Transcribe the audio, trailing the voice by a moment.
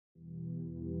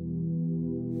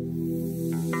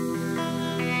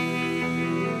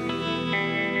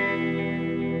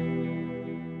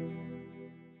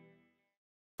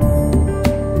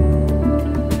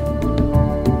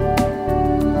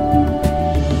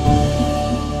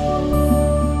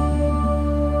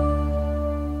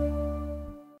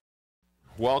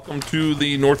welcome to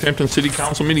the Northampton City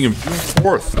Council meeting of June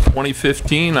 4th,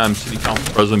 2015. I'm City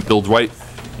Council President Bill Dwight,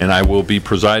 and I will be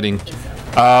presiding.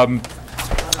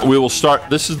 We will start.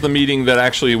 This is the meeting that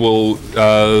actually will,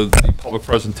 the public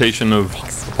presentation of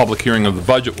the public hearing of the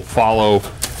budget will follow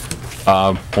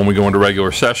when we go into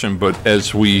regular session. But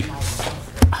as we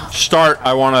start,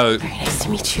 I want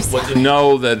to let you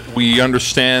know that we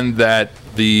understand that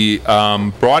the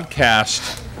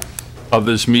broadcast of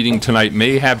this meeting tonight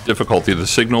may have difficulty. The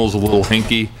signal is a little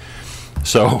hinky,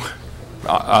 so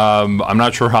I'm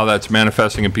not sure how that's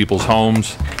manifesting in people's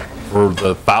homes. For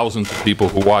the thousands of people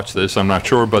who watch this, I'm not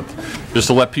sure, but just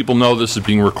to let people know, this is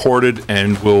being recorded,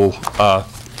 and we'll,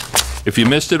 if you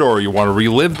missed it or you want to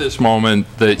relive this moment,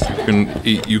 that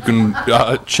you can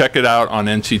check it out on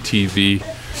NCTV.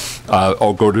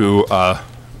 Or go to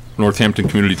Northampton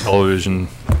Community Television's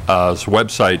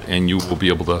website, and you will be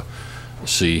able to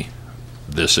see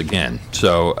this again.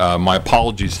 So my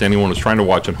apologies to anyone who's trying to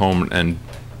watch at home and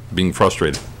being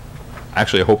frustrated.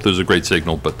 Actually, I hope there's a great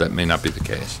signal, but that may not be the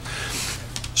case.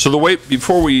 So the way,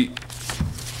 before we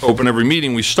open every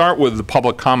meeting, we start with the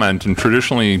public comment, and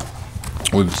traditionally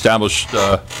we've established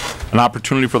an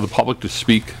opportunity for the public to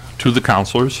speak to the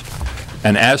councilors,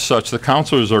 and as such, the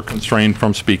councilors are constrained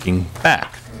from speaking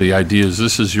back. The idea is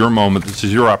this is your moment, this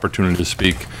is your opportunity to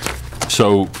speak.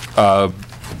 So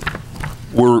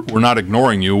we're not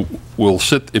ignoring you. We'll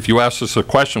sit, if you ask us a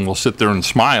question, we'll sit there and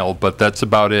smile, but that's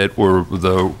about it. We're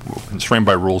constrained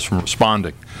by rules from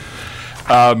responding.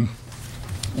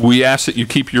 We ask that you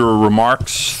keep your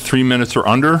remarks 3 minutes or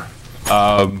under.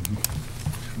 I'm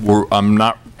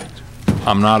not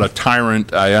a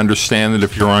tyrant. I understand that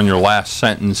if you're on your last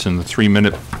sentence and the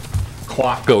 3-minute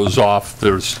clock goes off,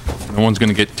 no one's going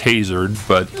to get tasered,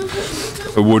 but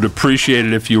I would appreciate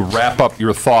it if you wrap up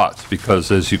your thoughts,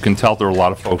 because as you can tell, there are a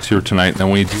lot of folks here tonight, and then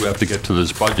we do have to get to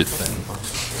this budget thing,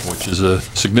 which is a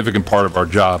significant part of our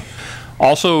job.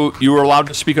 Also, you are allowed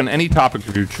to speak on any topic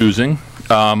of your choosing.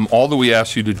 All that we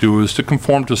ask you to do is to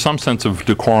conform to some sense of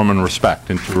decorum and respect,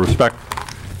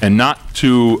 and not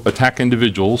to attack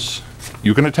individuals.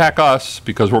 You can attack us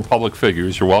because we're public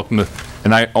figures. You're welcome to,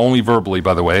 and I only verbally,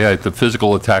 by the way. The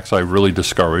physical attacks I really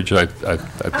discourage.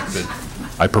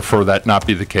 I prefer that not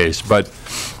be the case. But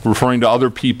referring to other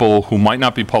people who might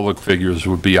not be public figures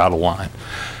would be out of line.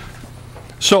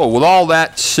 So with all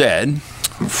that said,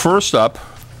 first up,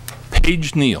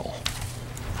 Paige Neal.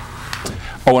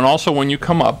 Oh, and also when you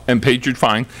come up, and Paige, you're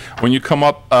fine. When you come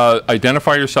up,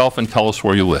 identify yourself and tell us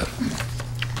where you live.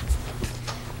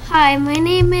 Hi, my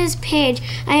name is Paige.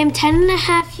 I am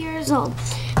 10.5 years old.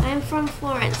 I am from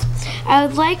Florence. I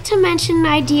would like to mention an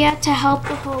idea to help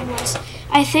the homeless.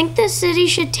 I think the city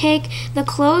should take the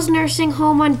closed nursing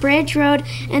home on Bridge Road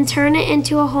and turn it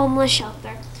into a homeless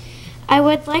shelter. I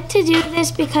would like to do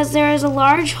this because there is a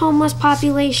large homeless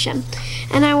population,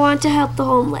 and I want to help the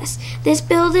homeless. This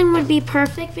building would be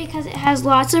perfect because it has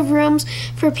lots of rooms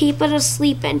for people to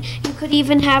sleep in. You could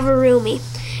even have a roomie.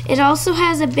 It also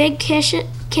has a big kitchen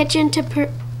to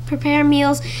prepare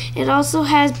meals. It also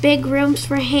has big rooms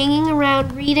for hanging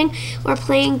around, reading, or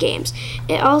playing games.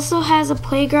 It also has a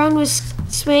playground with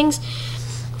swings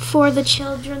for the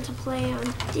children to play on.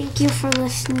 Thank you for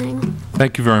listening.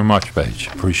 Thank you very much, Paige.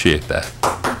 Appreciate that.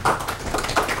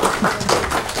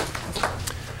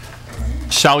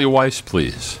 Sally Weiss,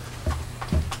 please.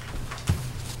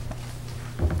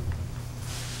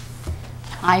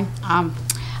 Hi.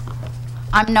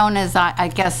 I'm known as, I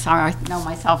guess I know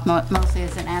myself mostly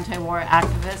as an anti-war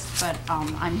activist, but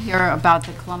I'm here about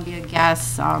the Columbia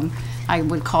gas, I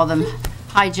would call them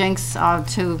hijinks,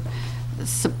 to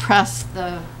suppress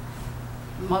the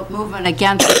movement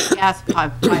against the gas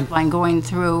pipeline going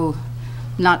through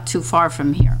not too far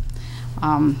from here.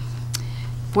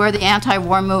 Where the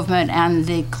anti-war movement and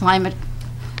the climate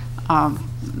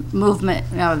movement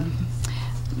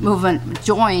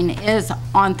join is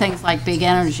on things like big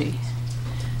energy.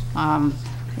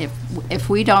 If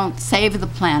we don't save the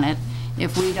planet,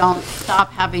 if we don't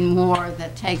stop having war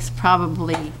that takes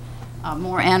probably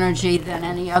more energy than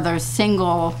any other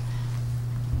single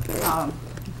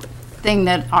thing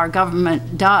that our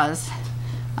government does,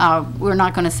 we're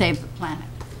not going to save the planet.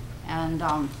 And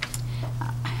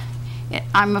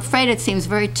I'm afraid it seems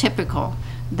very typical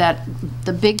that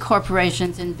the big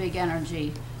corporations in big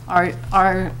energy are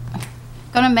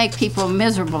going to make people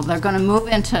miserable. They're going to move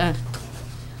into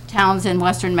towns in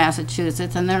western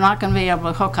Massachusetts, and they're not going to be able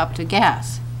to hook up to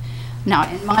gas. Now,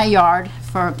 in my yard,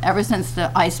 ever since the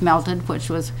ice melted, which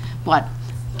was, what,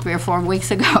 3 or 4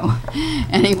 weeks ago,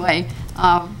 anyway,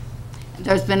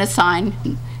 there's been a sign,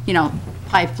 you know,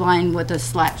 pipeline with a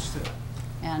slash through.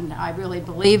 And I really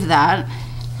believe that.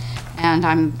 and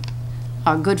I'm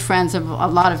good friends of a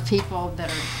lot of people that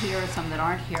are here, some that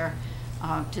aren't here,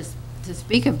 to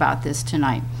speak about this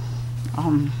tonight.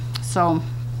 So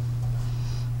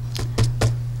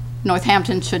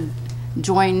Northampton should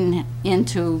join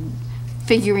into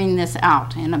figuring this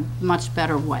out in a much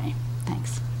better way.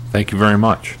 Thanks. Thank you very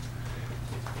much.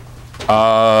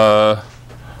 Margaret,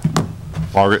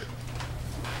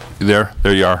 you there?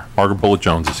 There you are. Margaret Bullitt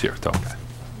Jones is here. Okay.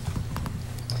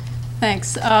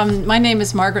 Thanks. My name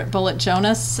is Margaret Bullitt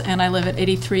Jonas, and I live at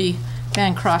 83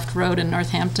 Bancroft Road in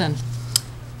Northampton.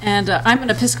 And I'm an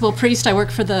Episcopal priest. I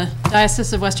work for the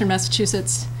Diocese of Western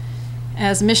Massachusetts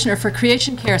as Missioner for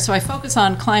Creation Care, so I focus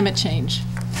on climate change.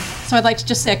 So I'd like to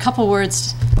just say a couple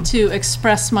words to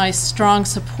express my strong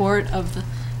support of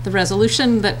the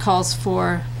resolution that calls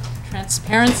for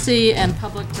transparency and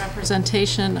public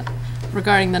representation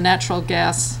regarding the natural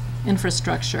gas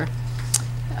infrastructure.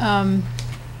 You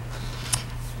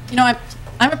know,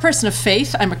 I'm a person of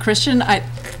faith. I'm a Christian,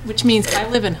 which means I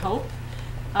live in hope.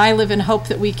 I live in hope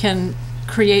that we can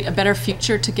create a better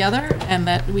future together and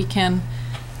that we can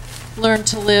learn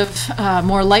to live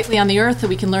more lightly on the earth, that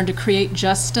we can learn to create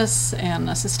justice and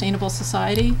a sustainable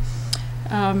society.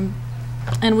 And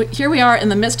here we are in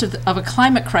the midst of a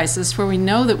climate crisis where we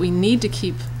know that we need to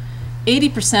keep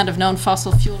 80% of known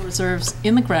fossil fuel reserves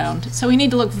in the ground. So we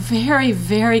need to look very,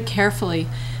 very carefully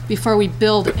before we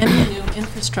build any new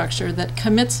infrastructure that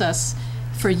commits us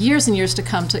for years and years to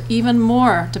come to even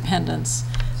more dependence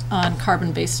on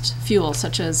carbon-based fuels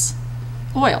such as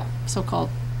oil,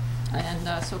 so-called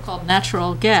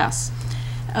natural gas.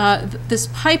 This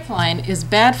pipeline is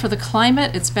bad for the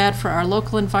climate, it's bad for our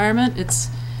local environment, it's,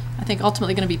 I think,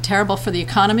 ultimately going to be terrible for the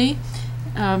economy.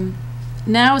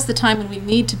 Now is the time when we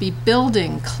need to be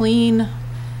building clean,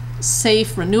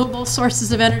 safe, renewable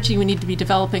sources of energy. We need to be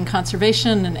developing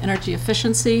conservation and energy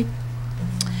efficiency.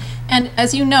 And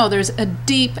as you know, there's a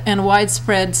deep and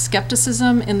widespread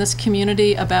skepticism in this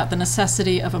community about the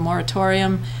necessity of a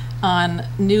moratorium on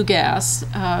new gas.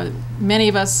 Many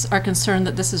of us are concerned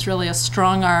that this is really a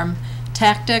strong-arm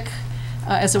tactic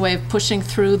as a way of pushing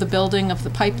through the building of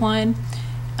the pipeline.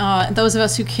 Those of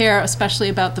us who care especially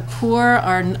about the poor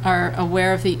are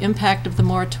aware of the impact of the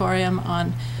moratorium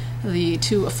on the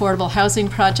 2 affordable housing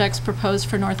projects proposed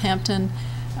for Northampton.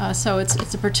 So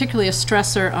it's particularly a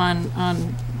stressor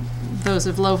on those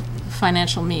of low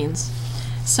financial means.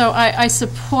 So I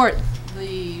support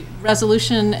the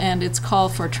resolution and its call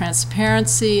for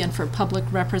transparency and for public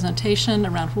representation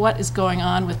around what is going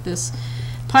on with this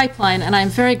pipeline. And I'm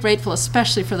very grateful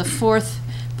especially for the 4th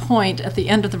point at the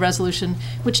end of the resolution,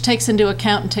 which takes into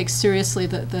account and takes seriously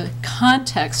the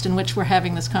context in which we're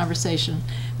having this conversation,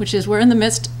 which is we're in the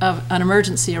midst of an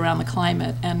emergency around the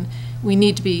climate, and we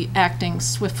need to be acting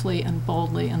swiftly and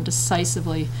boldly and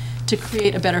decisively to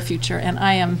create a better future. And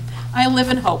I live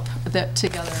in hope that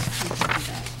together we can do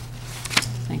that.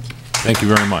 Thank you. Thank you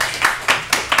very much.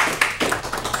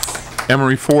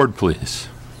 Emery Ford, please.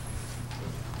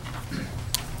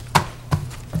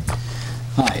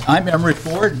 Hi, I'm Emery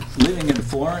Ford, living in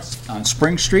Florence on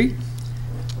Spring Street.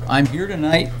 I'm here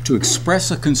tonight to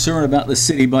express a concern about the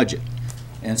city budget,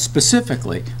 and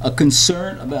specifically a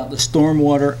concern about the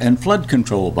stormwater and flood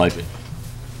control budget.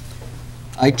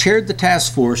 I chaired the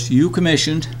task force you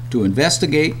commissioned to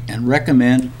investigate and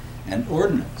recommend an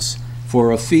ordinance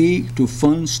for a fee to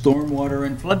fund stormwater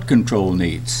and flood control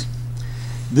needs.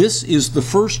 This is the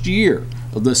first year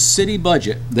of the city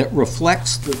budget that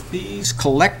reflects the fees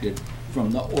collected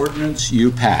from the ordinance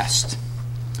you passed.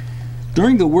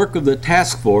 During the work of the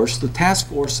task force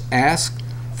asked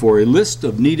for a list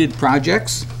of needed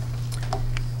projects.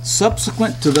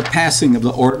 Subsequent to the passing of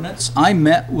the ordinance, I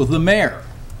met with the mayor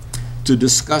to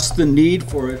discuss the need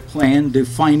for a plan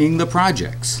defining the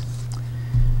projects.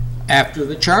 After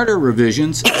the charter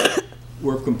revisions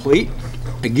were complete,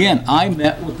 again, I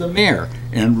met with the mayor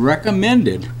and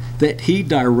recommended that he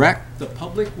direct the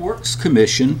Public Works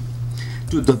Commission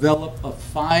to develop a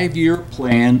 5-year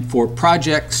plan for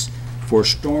projects for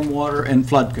stormwater and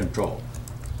flood control.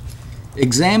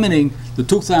 Examining the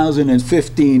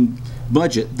 2015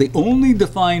 budget, the only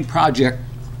defined project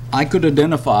I could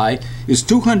identify is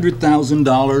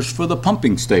 $200,000 for the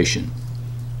pumping station.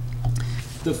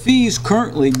 The fees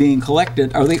currently being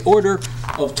collected are the order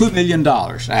of $2 million.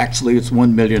 Actually, it's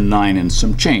 $1.9 million and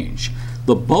some change.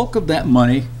 The bulk of that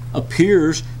money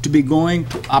appears to be going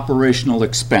to operational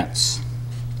expense.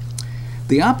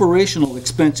 The operational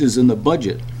expenses in the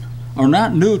budget are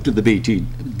not new to the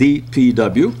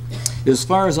DPW. As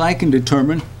far as I can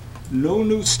determine, no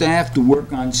new staff to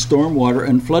work on stormwater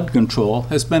and flood control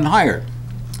has been hired.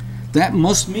 That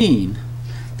must mean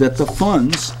that the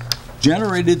funds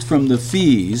generated from the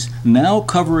fees now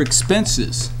cover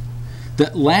expenses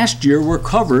that last year were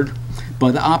covered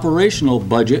by the operational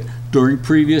budget during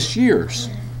previous years.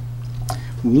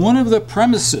 One of the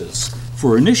premises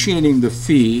for initiating the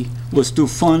fee was to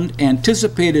fund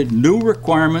anticipated new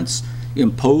requirements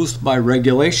imposed by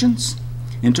regulations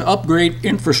and to upgrade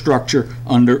infrastructure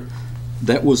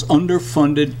that was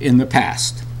underfunded in the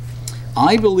past.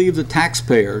 I believe the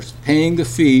taxpayers paying the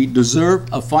fee deserve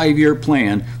a 5-year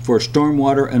plan for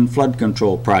stormwater and flood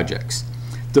control projects.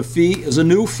 The fee is a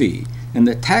new fee, and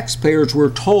the taxpayers were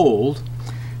told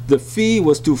the fee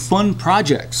was to fund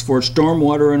projects for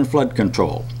stormwater and flood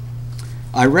control.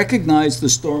 I recognize the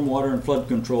stormwater and flood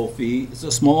control fee is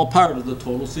a small part of the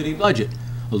total city budget,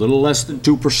 a little less than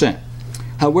 2%.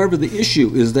 However, the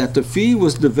issue is that the fee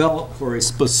was developed for a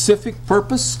specific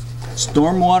purpose,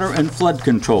 stormwater and flood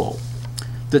control.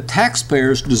 The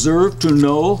taxpayers deserve to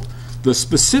know the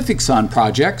specifics on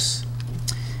projects,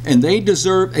 and they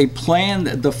deserve a plan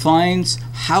that defines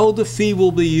how the fee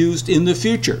will be used in the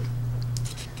future.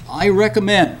 I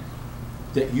recommend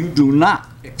that you do not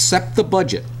accept the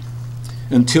budget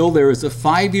until there is a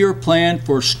 5-year plan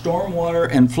for stormwater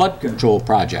and flood control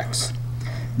projects.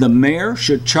 The mayor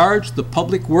should charge the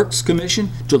Public Works Commission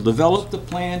to develop the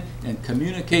plan and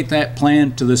communicate that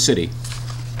plan to the city.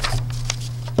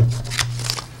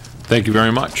 Thank you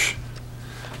very much.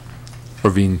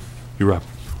 Irvine, you're up.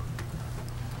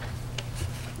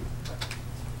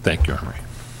 Thank you, Emery.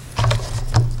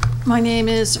 My name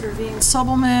is Irvine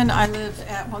Sobelman. I live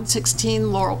at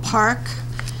 116 Laurel Park,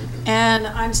 and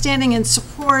I'm standing in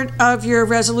support of your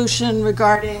resolution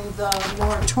regarding the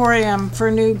moratorium for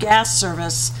new gas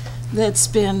service that's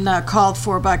been called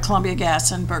for by Columbia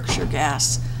Gas and Berkshire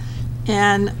Gas.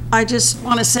 And I just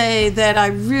want to say that I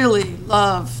really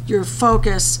love your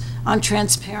focus on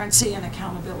transparency and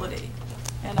accountability.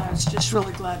 And I was just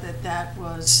really glad that that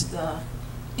was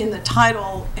in the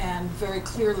title and very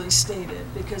clearly stated,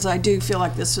 because I do feel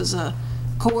like this was a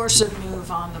coercive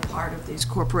move on the part of these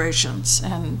corporations,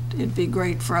 and it'd be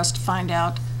great for us to find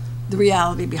out the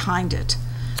reality behind it.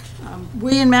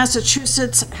 We in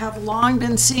Massachusetts have long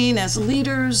been seen as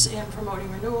leaders in promoting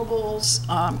renewables,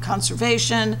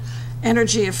 conservation,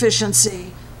 energy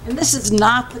efficiency, and this is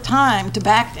not the time to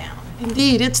back down.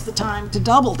 Indeed, it's the time to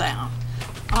double down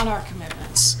on our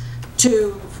commitments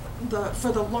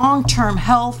for the long-term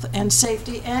health and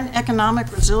safety and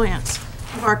economic resilience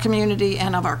of our community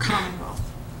and of our Commonwealth.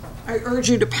 I urge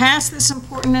you to pass this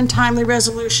important and timely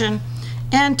resolution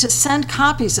and to send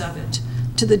copies of it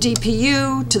to the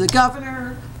DPU, to the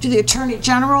governor, to the Attorney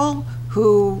General,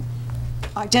 who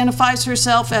identifies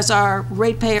herself as our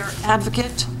ratepayer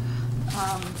advocate.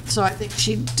 So I think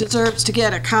she deserves to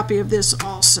get a copy of this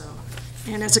also.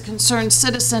 And as a concerned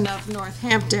citizen of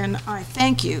Northampton, I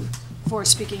thank you for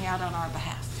speaking out on our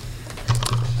behalf.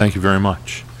 Thank you very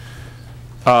much.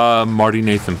 Marty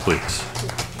Nathan, please.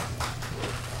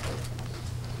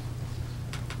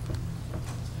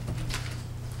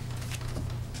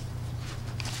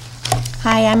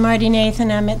 Hi, I'm Marty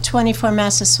Nathan. I'm at 24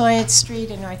 Massasoit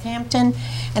Street in Northampton,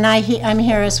 and I'm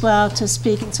here as well to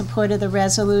speak in support of the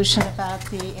resolution about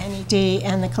the NED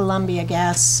and the Columbia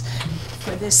Gas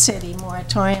for this city,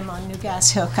 moratorium on new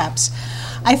gas hookups.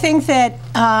 I think that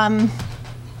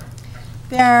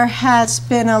there has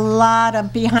been a lot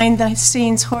of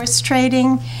behind-the-scenes horse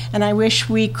trading, and I wish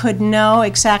we could know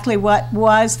exactly what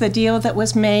was the deal that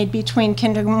was made between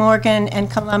Kinder Morgan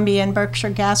and Columbia and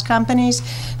Berkshire Gas Companies.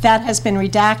 That has been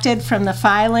redacted from the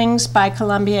filings by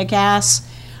Columbia Gas,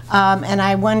 and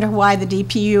I wonder why the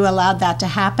DPU allowed that to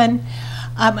happen.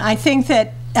 I think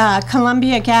that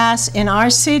Columbia Gas in our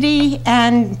city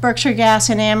and Berkshire Gas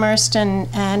in Amherst and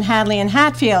Hadley and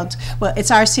Hatfield, well,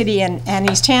 it's our city and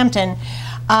East Hampton,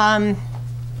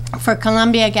 for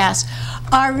Columbia Gas,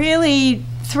 are really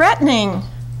threatening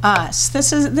us.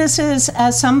 This is,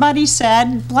 as somebody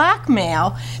said,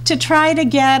 blackmail to try to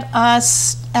get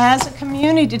us as a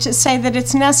community to say that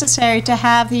it's necessary to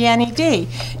have the NED.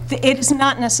 It is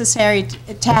not necessary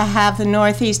to have the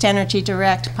Northeast Energy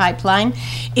Direct pipeline.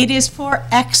 It is for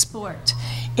export.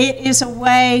 It is a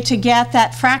way to get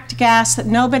that fracked gas that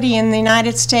nobody in the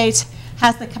United States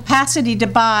has the capacity to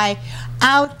buy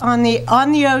out on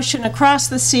the ocean, across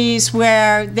the seas,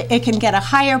 where it can get a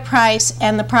higher price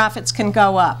and the profits can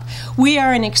go up. We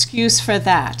are an excuse for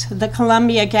that. The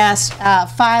Columbia Gas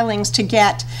filings to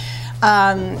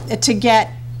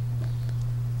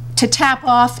tap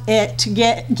off it,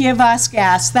 to give us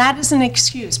gas, that is an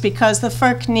excuse, because the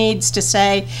FERC needs to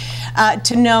say,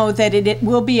 to know that it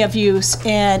will be of use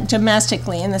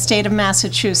domestically in the state of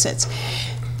Massachusetts.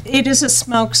 it is a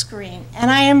smokescreen. And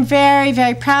I am very,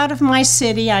 very proud of my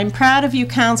city. I'm proud of you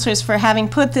councilors for having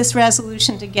put this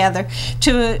resolution together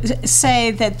to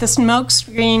say that the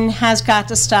smokescreen has got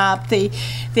to stop.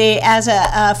 As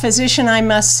a physician, I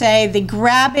must say, the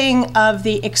grabbing of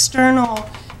the external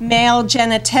male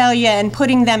genitalia and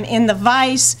putting them in the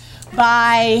vice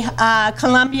by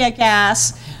Columbia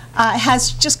Gas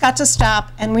has just got to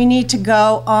stop, and we need to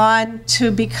go on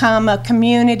to become a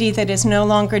community that is no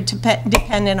longer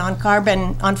dependent on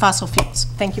on fossil fuels.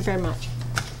 Thank you very much.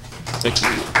 Thank you.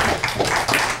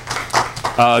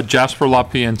 Jasper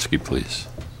Lapiensky, please.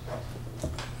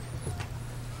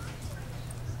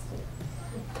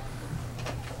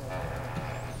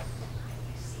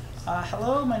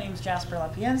 Hello, my name is Jasper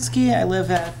Lapiensky. I live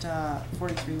at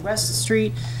 43 West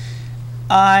Street.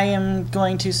 I am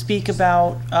going to speak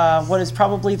about what is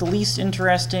probably the least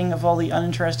interesting of all the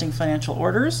uninteresting financial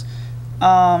orders.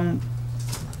 And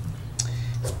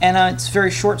it's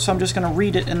very short, so I'm just going to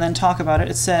read it and then talk about it.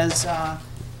 It says,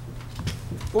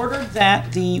 ordered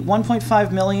that the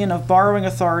 $1.5 million of borrowing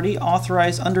authority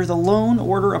authorized under the loan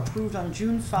order approved on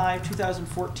June 5,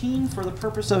 2014 for the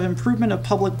purpose of improvement of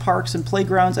public parks and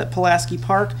playgrounds at Pulaski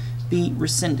Park be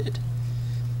rescinded.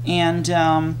 And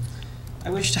I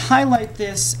wish to highlight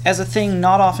this as a thing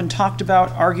not often talked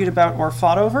about, argued about, or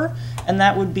fought over, and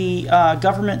that would be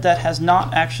government that has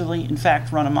not actually, in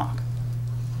fact, run amok.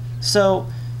 So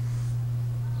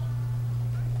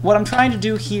what I'm trying to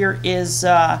do here is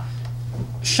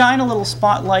shine a little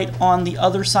spotlight on the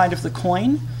other side of the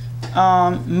coin.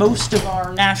 Most of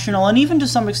our national, and even to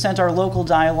some extent our local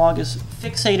dialogue, is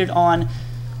fixated on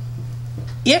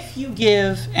if you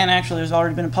give, and actually there's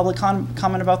already been a public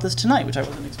comment about this tonight, which I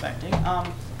wasn't expecting,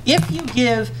 if you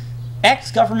give X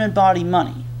government body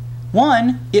money,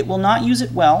 1, it will not use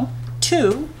it well,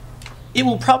 2, it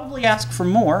will probably ask for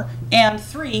more, and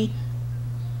 3,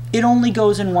 it only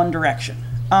goes in one direction.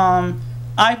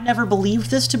 I've never believed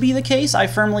this to be the case. I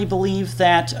firmly believe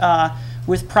that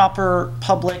with proper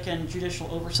public and judicial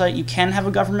oversight, you can have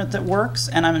a government that works,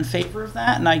 and I'm in favor of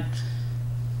that. And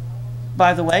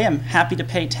by the way, I'm happy to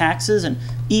pay taxes and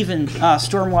even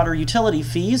stormwater utility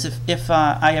fees if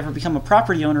I ever become a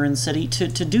property owner in the city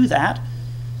to do that,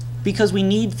 because we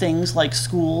need things like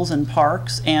schools and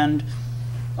parks and,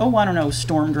 oh, I don't know,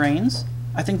 storm drains.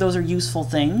 I think those are useful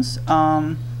things.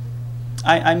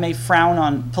 I may frown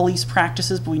on police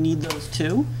practices, but we need those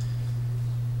too.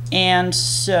 And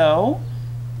so,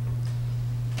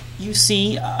 you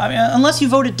see, I mean, unless you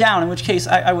vote it down, in which case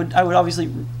I would obviously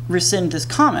rescind this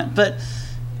comment. But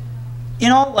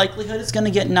in all likelihood, it's going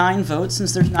to get 9 votes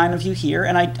since there's 9 of you here.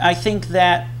 And I think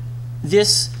that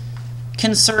this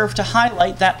can serve to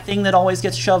highlight that thing that always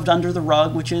gets shoved under the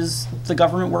rug, which is the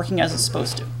government working as it's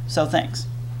supposed to. So thanks.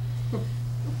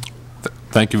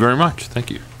 Thank you very much.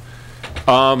 Thank you.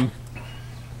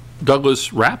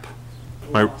 Douglas Rapp?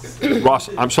 Ross,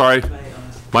 I'm sorry.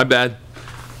 My bad.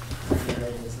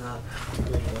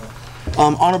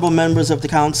 Honorable members of the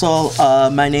council,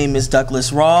 my name is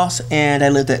Douglas Ross, and I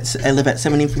live at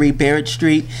 73 Barrett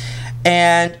Street.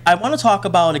 And I want to talk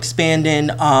about expanding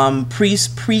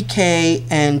pre-K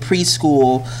and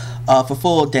preschool for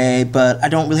full day, but I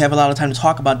don't really have a lot of time to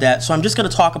talk about that. So I'm just going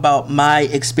to talk about my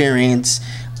experience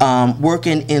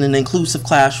working in an inclusive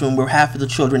classroom where half of the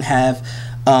children have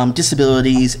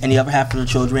disabilities and the other half of the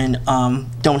children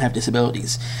don't have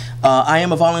disabilities. I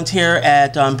am a volunteer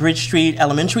at Bridge Street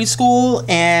Elementary School,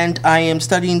 and I am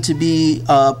studying to be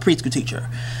a preschool teacher.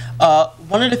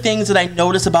 One of the things that I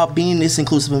notice about being in this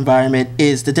inclusive environment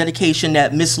is the dedication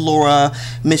that Miss Laura,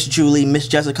 Miss Julie, Miss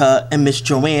Jessica, and Miss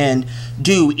Joanne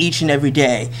do each and every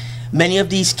day. Many of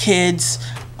these kids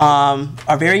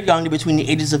are very young, they're between the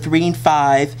ages of 3 and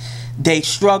 5. They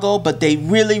struggle, but they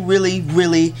really, really,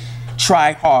 really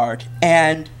try hard.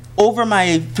 And over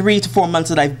my 3 to 4 months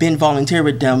that I've been volunteering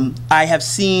with them, I have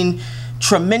seen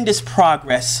tremendous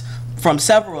progress from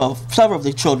several of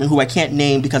the children who I can't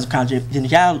name because of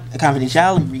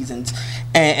confidentiality reasons,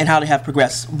 and how they have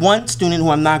progressed. One student who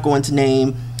I'm not going to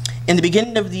name, in the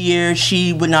beginning of the year,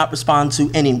 she would not respond to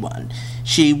anyone.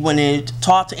 She wouldn't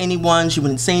talk to anyone, she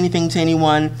wouldn't say anything to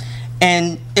anyone,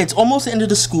 and it's almost the end of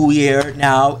the school year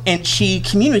now, and she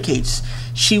communicates.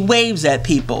 She waves at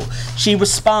people, she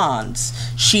responds,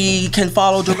 she can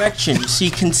follow directions, she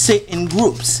can sit in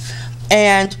groups.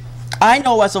 And I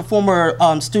know as a former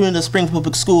student of Springfield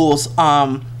Public Schools,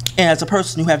 and as a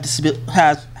person who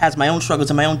has my own struggles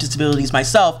and my own disabilities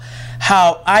myself,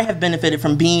 how I have benefited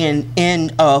from being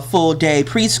in a full day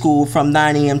preschool from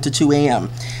 9 a.m. to 2 a.m.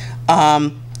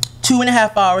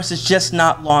 2.5 hours is just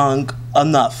not long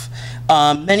enough.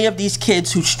 Many of these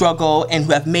kids who struggle and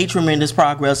who have made tremendous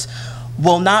progress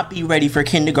will not be ready for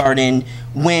kindergarten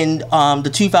when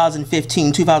the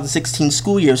 2015-2016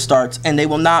 school year starts, and they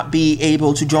will not be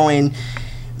able to join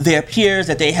their peers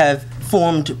that they have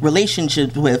formed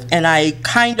relationships with. And I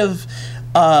kind of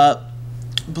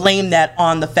blame that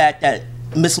on the fact that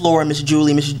Miss Laura, Miss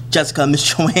Julie, Miss Jessica, Miss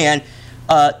Joanne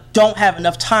don't have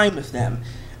enough time with them.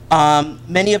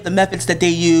 Many of the methods that they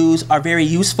use are very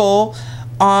useful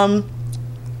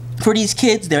for these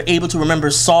kids. They're able to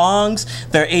remember songs,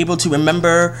 they're able to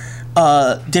remember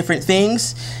different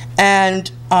things.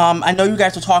 And I know you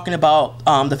guys were talking about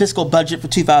the fiscal budget for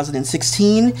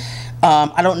 2016.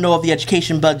 I don't know if the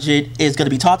education budget is going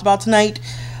to be talked about tonight,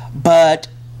 but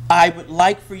I would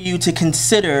like for you to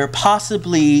consider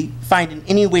possibly finding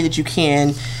any way that you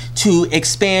can to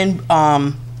expand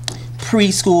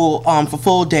preschool for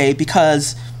full day,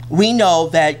 because we know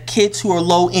that kids who are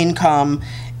low income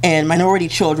and minority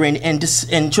children and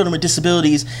children with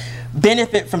disabilities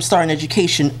benefit from starting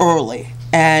education early.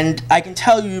 And I can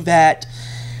tell you that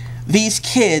these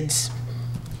kids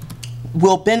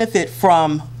will benefit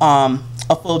from a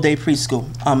full day preschool.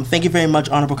 Thank you very much,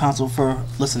 Honorable Counsel, for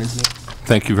listening to me.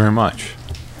 Thank you very much.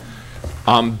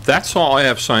 That's all I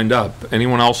have signed up.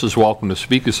 Anyone else is welcome to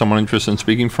speak. Is someone interested in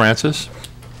speaking? Francis?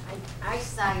 I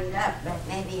signed up, but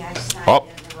maybe I signed Oh.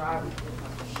 in the wrong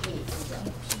sheet.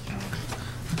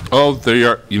 Oh, there you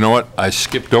are. You know what? I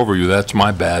skipped over you. That's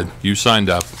my bad. You signed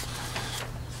up.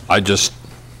 I just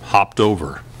hopped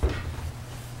over.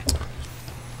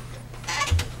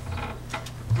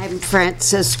 I'm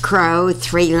Frances Crowe,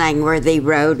 3 Langworthy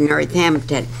Road,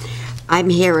 Northampton. I'm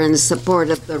here in support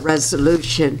of the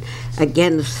resolution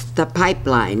against the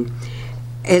pipeline.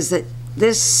 The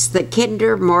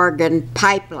Kinder Morgan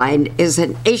pipeline is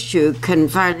an issue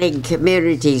confronting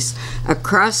communities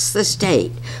across the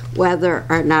state, whether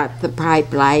or not the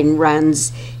pipeline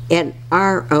runs in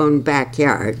our own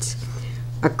backyards.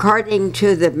 According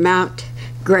to the Mount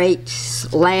Great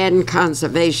Land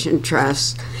Conservation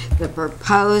Trust, the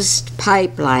proposed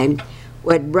pipeline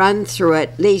would run through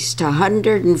at least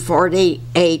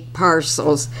 148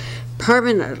 parcels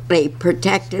permanently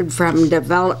protected from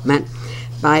development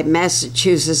by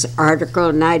Massachusetts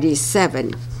Article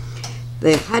 97.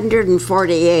 The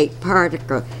 148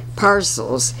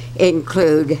 parcels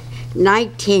include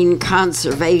 19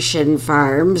 conservation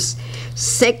farms,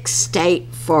 6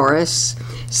 state forests,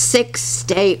 6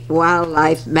 state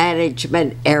wildlife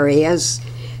management areas,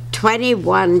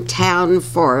 21 town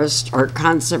forest or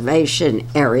conservation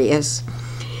areas,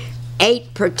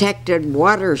 8 protected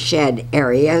watershed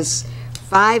areas,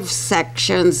 5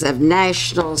 sections of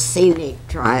national scenic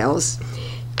trails,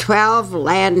 12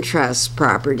 land trust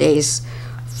properties,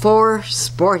 4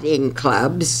 sporting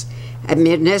clubs, a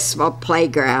municipal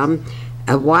playground,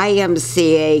 a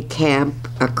YMCA camp,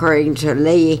 according to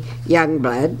Lee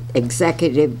Youngblood,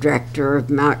 Executive Director of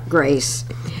Mount Grace.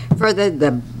 Further,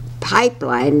 the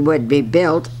pipeline would be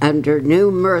built under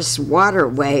numerous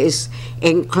waterways,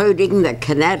 including the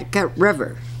Connecticut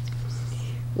River.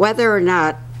 Whether or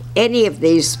not any of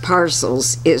these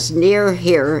parcels is near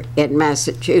here in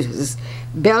Massachusetts,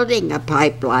 building a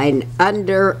pipeline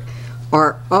under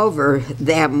or over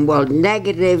them will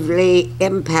negatively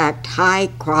impact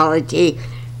high-quality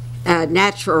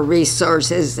natural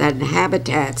resources and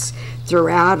habitats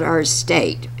throughout our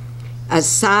state.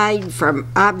 Aside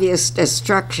from obvious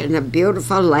destruction of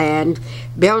beautiful land,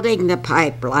 building the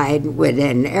pipeline would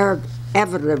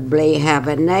inevitably have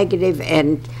a negative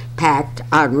impact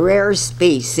on rare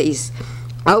species,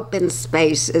 open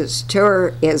spaces,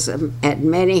 tourism, and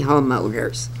many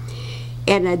homeowners.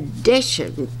 In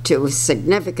addition to a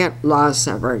significant loss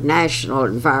of our national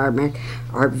environment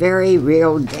are very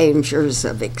real dangers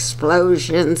of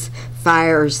explosions,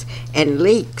 fires, and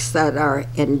leaks that are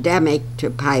endemic to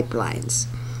pipelines.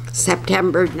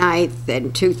 September 9th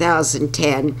in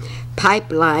 2010,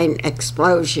 pipeline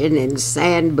explosion in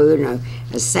San Bruno,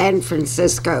 a San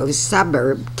Francisco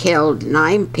suburb, killed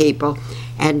 9 people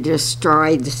and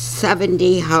destroyed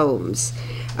 70 homes,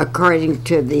 according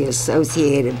to the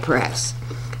Associated Press.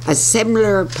 A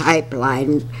similar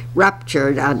pipeline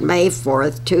ruptured on May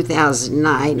 4th,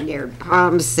 2009, near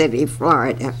Palm City,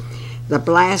 Florida. The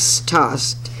blast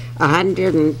tossed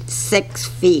 106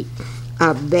 feet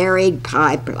of buried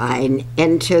pipeline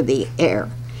into the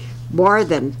air. More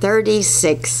than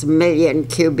 36 million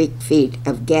cubic feet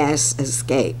of gas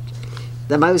escaped.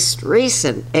 The most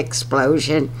recent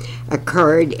explosion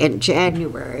occurred in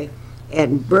January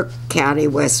in Brooke County,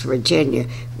 West Virginia,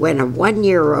 when a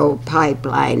 1-year-old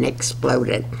pipeline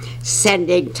exploded,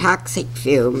 sending toxic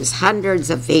fumes hundreds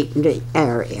of feet in the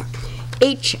area.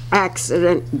 Each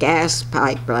accident gas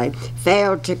pipeline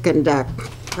failed to conduct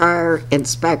prior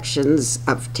inspections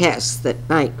of tests that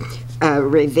might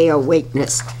reveal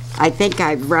weakness. I think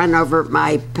I've run over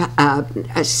my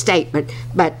statement,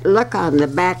 but look on the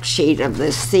back sheet of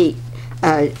the seat,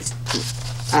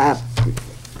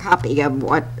 copy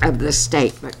of the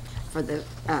statement for the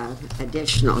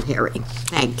additional hearing.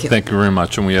 Thank you. Thank you very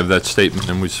much, and we have that statement,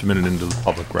 and we submit it into the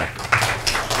public record.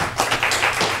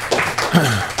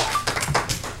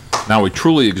 Now, we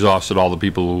truly exhausted all the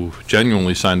people who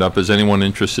genuinely signed up. Is anyone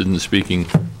interested in speaking?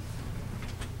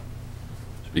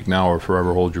 Speak now or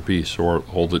forever hold your peace, or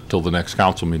hold it till the next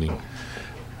council meeting.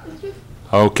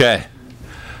 Okay.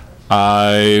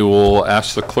 I will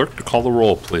ask the clerk to call the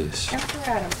roll, please. Councilor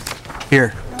Adams.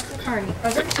 Here. Councilor Carney.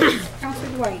 Present. Councilor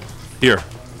Dwight. Here.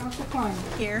 Councilor Klein.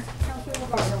 Here. Councilor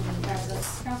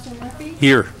Lovato. Councilor Murphy.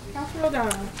 Here. Councilor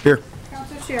O'Donnell. Here.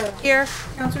 Councilor Shara. Here.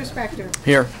 Councilor Spector.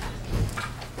 Here.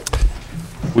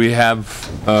 We have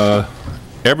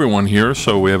everyone here,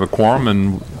 so we have a quorum,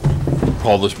 and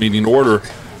call this meeting to order.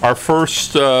 Our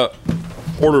first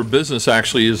order of business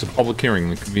actually is a public hearing,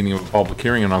 the convening of a public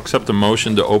hearing, and I'll accept a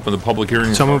motion to open the public hearing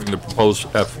regarding the proposed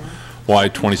FY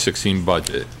 2016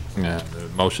 budget. And the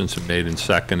motions have made and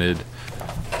seconded.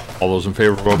 All those in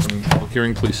favor of opening the public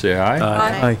hearing, please say aye.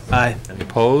 Aye. Aye. Any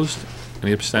opposed?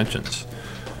 Any abstentions?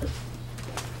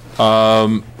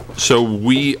 So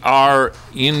we are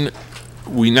in.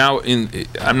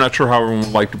 I'm not sure how everyone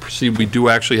would like to proceed. We do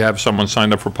actually have someone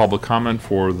signed up for public comment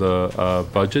for the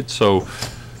budget. So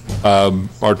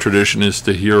our tradition is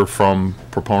to hear from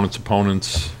proponents,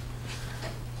 opponents,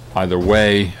 either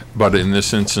way. But in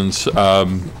this instance,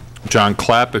 John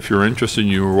Clapp, if you're interested,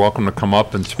 you are welcome to come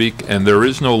up and speak. And there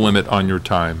is no limit on your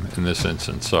time in this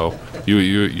instance. So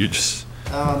you just.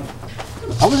 I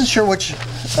wasn't sure which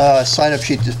sign-up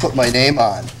sheet to put my name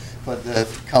on, but the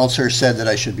counselor said that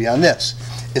I should be on this.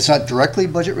 It's not directly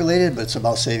budget related, but it's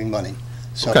about saving money.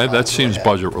 So Okay, that seems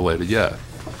budget related, yeah.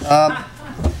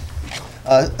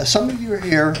 Some of you were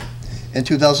here in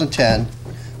 2010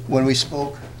 when we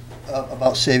spoke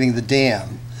about saving the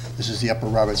dam. This is the Upper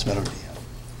Roberts Meadow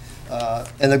Dam.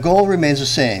 And the goal remains the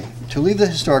same, to leave the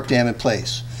historic dam in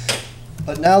place.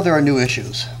 But now there are new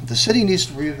issues. The city needs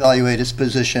to reevaluate its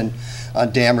position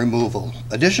on dam removal.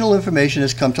 Additional information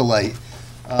has come to light.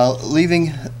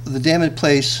 Leaving the dam in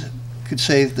place could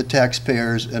save the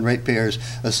taxpayers and ratepayers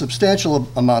a substantial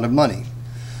amount of money.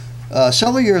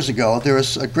 Several years ago, there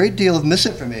was a great deal of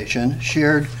misinformation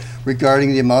shared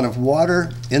regarding the amount of water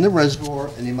in the reservoir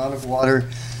and the amount of water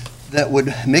that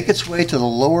would make its way to the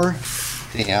lower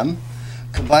dam,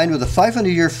 combined with a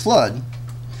 500-year flood,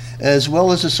 as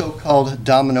well as the so-called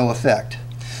domino effect.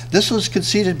 This was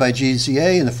conceded by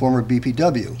GZA and the former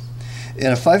BPW. In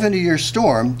a 500-year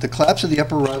storm, the collapse of the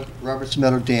Upper Roberts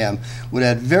Meadow Dam would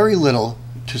add very little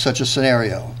to such a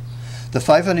scenario. The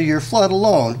 500-year flood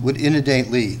alone would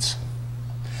inundate Leeds.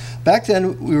 Back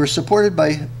then, we were supported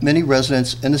by many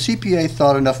residents, and the CPA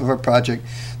thought enough of our project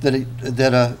that a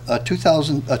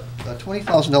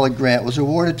 $20,000 grant was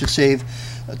awarded to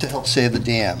help save the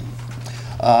dam.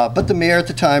 But the mayor at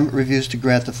the time refused to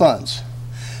grant the funds.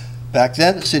 Back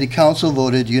then, the City Council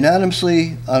voted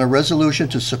unanimously on a resolution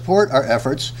to support our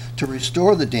efforts to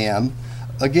restore the dam.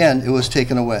 Again, it was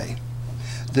taken away.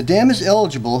 The dam is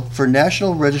eligible for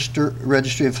National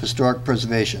Registry of Historic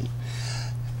Preservation,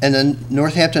 and the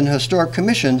Northampton Historic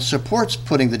Commission supports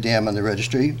putting the dam on the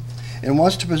registry and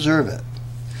wants to preserve it.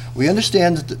 We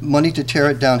understand that the money to tear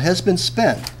it down has been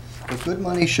spent, but good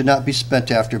money should not be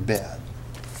spent after bad.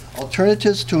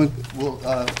 Alternatives to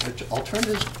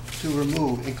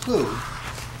remove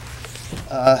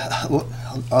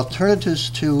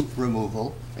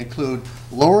include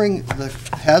lowering the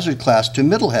hazard class to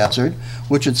middle hazard,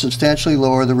 which would substantially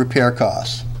lower the repair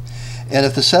costs. And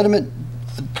if the sediment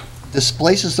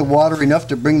displaces the water enough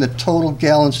to bring the total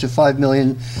gallons to 5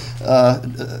 million,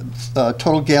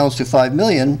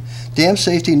 dam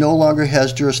safety no longer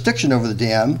has jurisdiction over the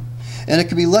dam, and it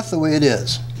can be left the way it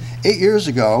is. 8 years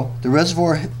ago, the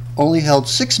reservoir only held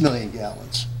 6 million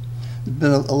gallons. There's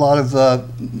been a lot of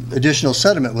additional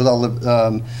sediment with all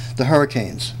the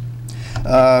hurricanes.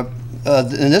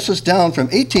 And this was down from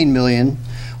 18 million,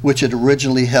 which it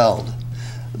originally held.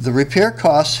 The repair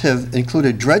costs have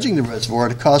included dredging the reservoir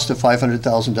at a cost of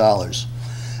 $500,000.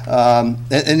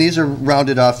 And these are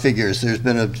rounded off figures. There's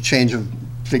been a change of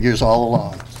figures all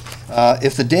along.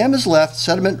 If the dam is left,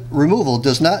 sediment removal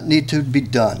does not need to be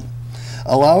done,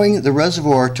 allowing the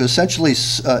reservoir to essentially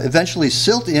eventually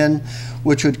silt in,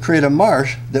 which would create a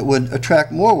marsh that would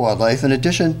attract more wildlife in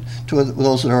addition to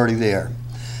those that are already there.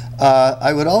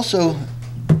 It would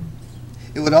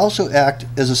also act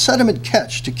as a sediment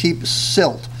catch to keep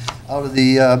silt out of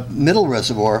the middle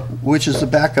reservoir, which is the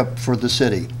backup for the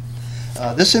city.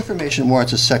 This information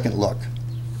warrants a second look.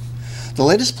 The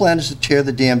latest plan is to tear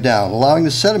the dam down, allowing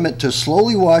the sediment to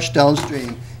slowly wash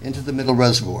downstream into the middle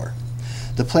reservoir.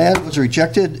 The plan was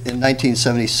rejected in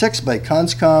 1976 by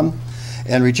Conscom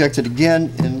and rejected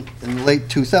again in the late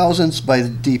 2000s by the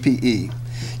DPE.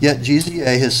 Yet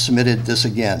GZA has submitted this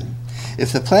again.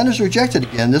 If the plan is rejected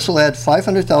again, this will add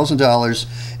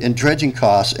 $500,000 in dredging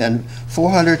costs and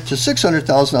 $400,000 to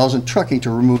 $600,000 in trucking to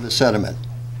remove the sediment.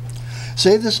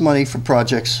 Save this money for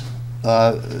projects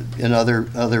in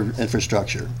other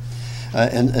infrastructure.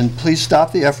 And please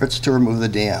stop the efforts to remove the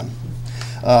dam.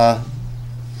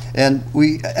 And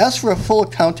we ask for a full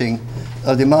accounting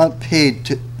of the amount paid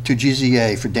to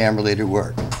GZA for dam-related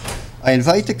work. I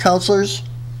invite the councilors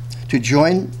to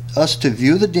join us to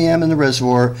view the dam and the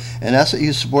reservoir and ask that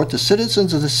you support the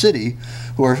citizens of the city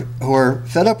who are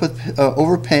fed up with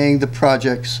overpaying the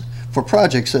projects for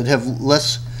projects that have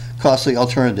less costly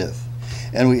alternative.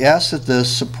 And we ask that the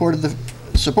support of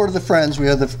the Friends, we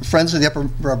have the Friends of the Upper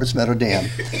Roberts Meadow Dam,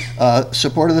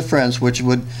 support of the Friends, which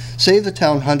would save the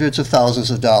town hundreds of thousands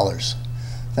of dollars.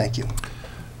 Thank you.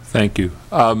 Thank you.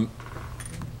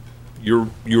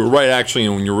 You were right, actually,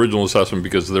 in your original assessment,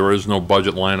 because there is no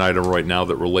budget line item right now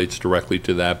that relates directly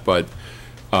to that, but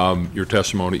your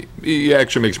testimony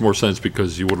actually makes more sense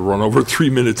because you would have run over 3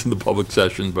 minutes in the public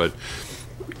session, but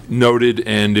noted.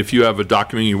 And if you have a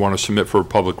document you want to submit for a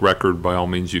public record, by all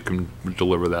means, you can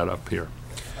deliver that up here.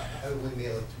 I will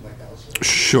mail it to my council.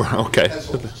 Sure, okay.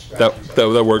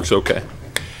 That works okay.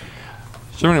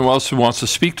 Is there anyone else who wants to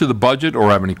speak to the budget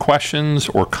or have any questions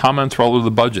or comments relative to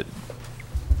the budget?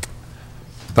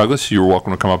 Douglas, you're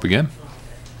welcome to come up again.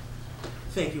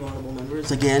 Thank you, honorable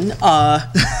members, again. I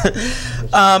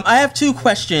have two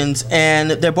questions,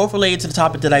 and they're both related to the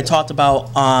topic that I talked about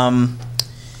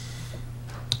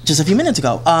just a few minutes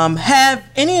ago. Have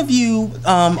any of you,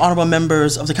 honorable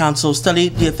members of the council,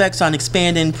 studied the effects on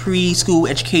expanding preschool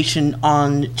education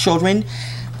on children?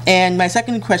 And my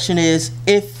second question is,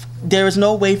 if there is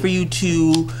no way for you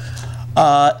to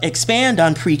expand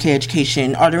on pre-K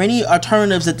education, are there any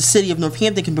alternatives that the city of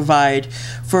Northampton can provide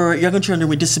for younger children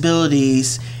with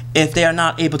disabilities if they are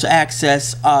not able to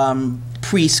access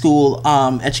preschool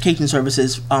education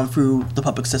services through the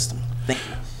public system? Thank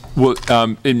you. Well,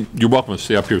 and you're welcome to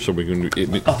stay up here so we can,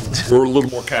 we're a little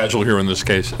more casual here in this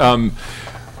case. When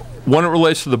it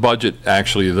relates to the budget,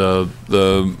 actually,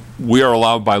 we are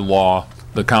allowed by law,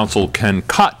 the council can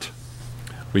cut.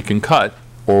 We can cut,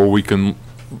 or we can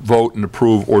vote and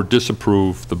approve or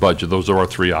disapprove the budget. Those are our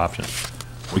three options.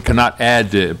 We cannot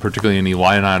add to particularly any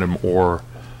line item or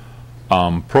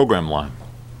program line.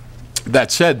 That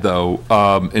said, though,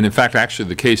 and in fact, actually,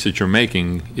 the case that you're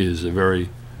making is a very,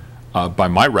 by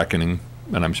my reckoning,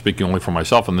 and I'm speaking only for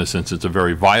myself in this instance, a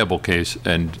very viable case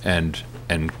and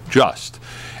just.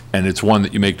 And it's one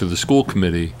that you make to the school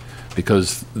committee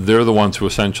because they're the ones who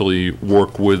essentially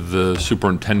work with the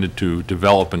superintendent to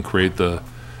develop and create the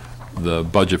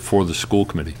budget for the school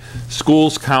committee.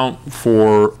 Schools count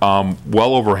for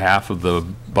well over half of the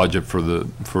budget for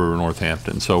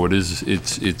Northampton, so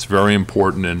it's very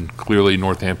important, and clearly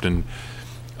Northampton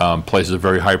places a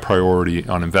very high priority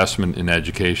on investment in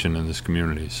education in this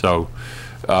community. So,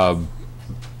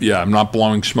 yeah, I'm not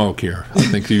blowing smoke here. I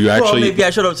think you actually. Well, maybe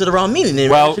I showed up to the wrong meeting.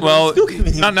 Well,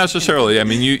 not necessarily. I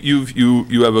mean,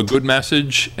 you have a good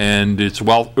message, and it's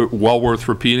well worth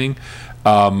repeating.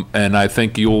 And I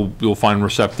think you'll find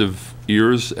receptive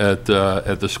ears at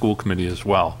the school committee as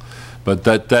well. But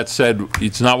that said,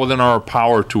 it's not within our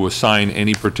power to assign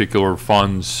any particular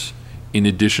funds in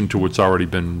addition to what's already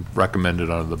been recommended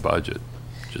out of the budget.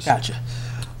 Gotcha.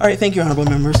 All right, thank you, honorable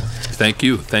members. Thank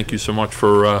you so much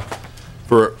for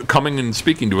coming and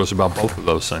speaking to us about both of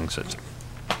those things.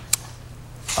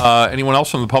 Anyone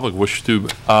else from the public wish to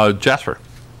Jasper?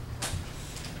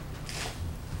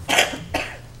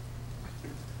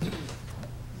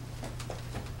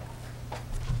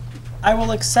 I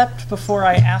will accept before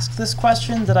I ask this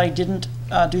question that I didn't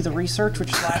do the research,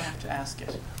 which is why I have to ask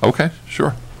it. Okay,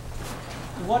 sure.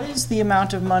 What is the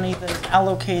amount of money that is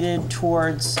allocated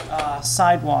towards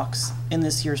sidewalks in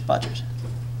this year's budget?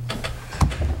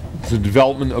 The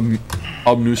development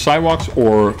of new sidewalks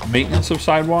or maintenance of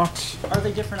sidewalks? Are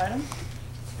they different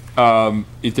items?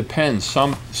 It depends.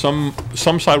 Some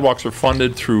sidewalks are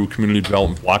funded through community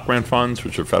development block grant funds,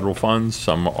 which are federal funds.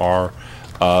 Some are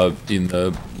in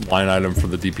the line item for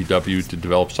the DPW to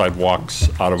develop sidewalks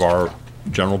out of our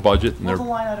general budget. And what's the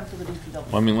line item for the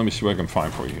DPW? Let me see what I can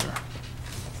find for you here.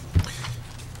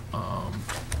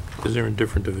 Because they're in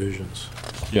different divisions.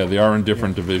 Yeah, they are in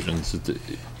different divisions.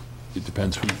 it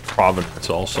depends whose provenance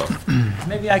also.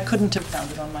 Maybe I couldn't have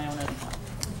found it on my own anyhow.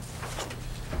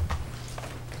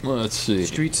 Let's see.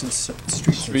 Streets and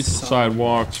Streets and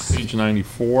sidewalks, page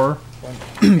 94,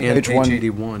 and Page page one.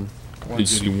 81.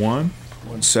 page 81.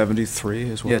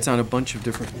 173 as well. Yeah, it's on a bunch of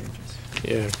different pages.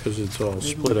 Yeah, because it's all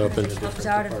split up into different Comes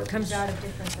out of departments.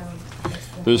 different zones.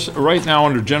 There's, right now,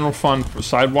 under general fund for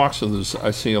sidewalks, so there's, I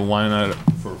see a line item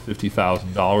for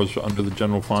 $50,000 under the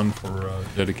general fund for,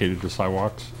 dedicated to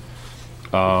sidewalks.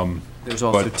 There's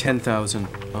also But- 10,000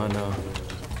 on,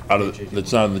 Out of,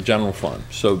 that's not in the general fund,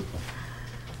 so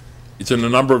it's in a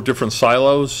number of different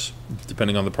silos,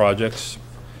 depending on the projects.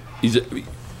 The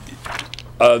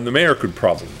mayor could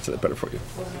probably answer that better for you.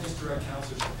 Just direct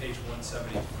council to page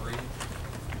 173.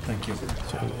 thank you.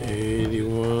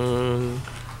 81.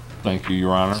 Thank you,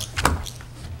 Your Honor. $50,000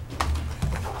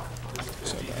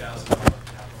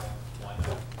 capital line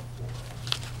item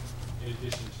in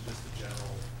addition to just the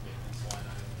general maintenance line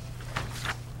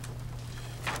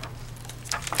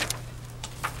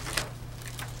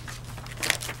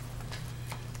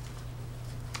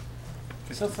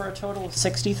item. So for a total of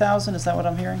 60,000, is that what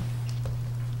I'm hearing?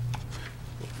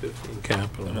 15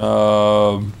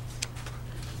 capital.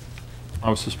 I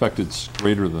would suspect it's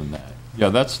greater than that. Yeah,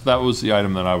 that was the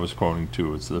item that I was quoting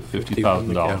too. It's the $50,000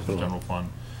 in capital. general fund.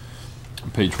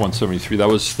 Page 173. That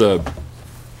was the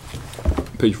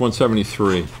page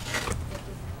 173.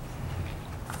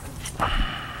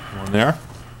 One there.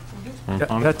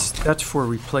 That's for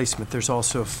replacement. There's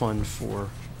also a fund for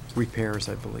repairs,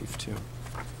 I believe, too.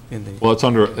 In the Well, that's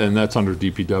under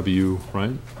DPW,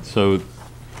 right? So,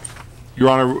 Your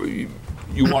Honor,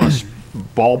 you want to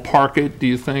ballpark it? Do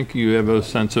you think you have a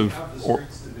sense of? We have the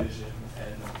streets division,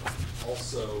 and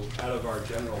also out of our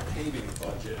general paving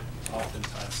budget,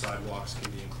 oftentimes sidewalks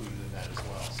can be included in that as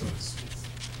well. So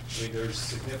I mean, there's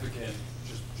significant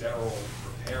just general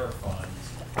repair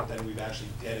funds, but then we've actually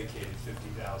dedicated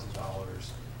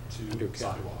 $50,000 to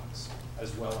sidewalks,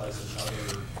 as well as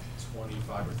another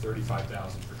 25 or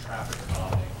 35,000 for traffic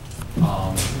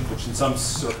calming, which in some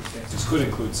circumstances could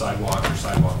include sidewalk or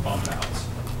sidewalk bump outs.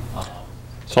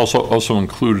 It's also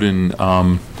included in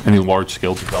any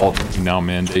large-scale development. We now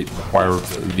mandate and require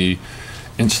the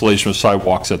installation of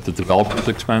sidewalks at the developer's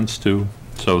expense too.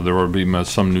 So there will be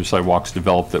some new sidewalks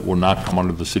developed that will not come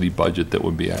under the city budget, that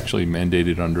would be actually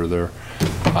mandated under their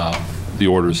the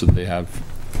orders that they have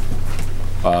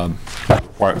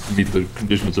required to meet the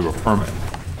conditions of a permit.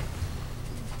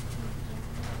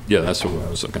 Yeah, that's what I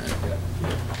was looking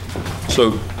at.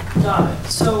 So. Got it.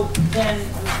 So then,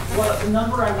 the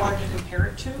number I wanted to compare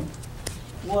it to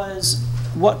was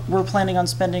what we're planning on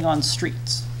spending on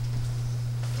streets.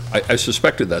 I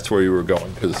suspected that's where you were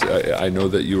going, because I know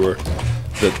that you were,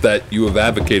 that you have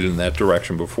advocated in that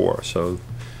direction before, so.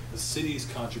 The city's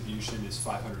contribution is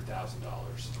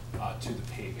 $500,000 to the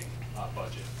paving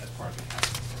budget as part of the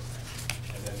capital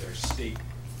program. And then there's state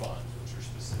funds, which are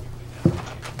specifically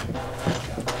dedicated.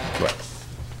 Right.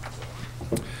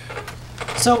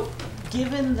 So,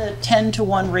 given the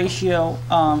 10-to-1 ratio,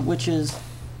 which is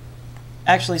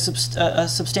actually a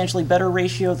substantially better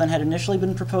ratio than had initially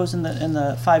been proposed in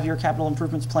the 5-year capital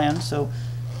improvements plan, so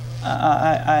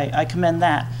I commend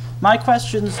that. My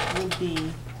questions would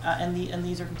be, and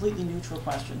these are completely neutral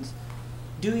questions.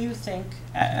 Do you think,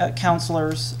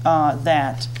 councilors,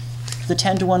 that the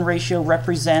 10-to-1 ratio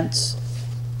represents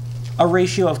a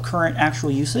ratio of current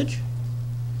actual usage?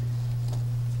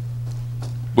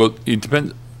 Well, it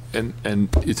depends, and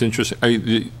it's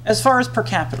interesting. As far as per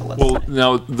capita, let's say.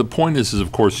 Now, the point is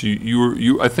of course,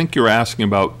 I think you're asking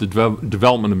about the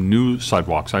development of new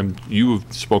sidewalks. You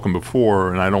have spoken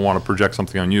before, and I don't want to project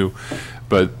something on you,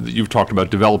 but you've talked about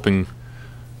developing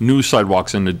new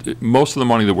sidewalks, and most of the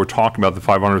money that we're talking about, the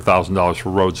 $500,000 for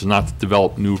roads, is not to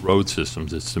develop new road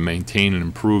systems. It's to maintain and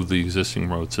improve the existing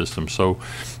road system. So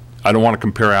I don't want to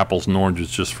compare apples and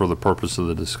oranges just for the purpose of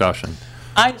the discussion.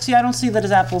 I don't see that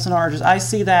as apples and oranges. I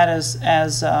see that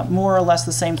as more or less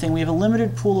the same thing. We have a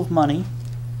limited pool of money.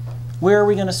 Where are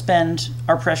we going to spend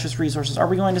our precious resources? Are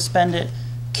we going to spend it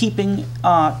keeping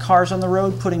cars on the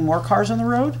road, putting more cars on the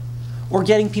road, or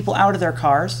getting people out of their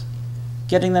cars,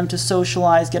 getting them to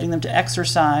socialize, getting them to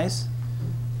exercise,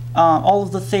 all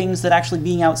of the things that actually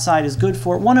being outside is good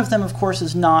for? One of them, of course,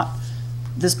 is not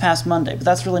this past Monday, but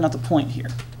that's really not the point here.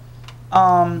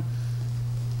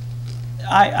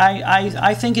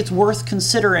 I think it's worth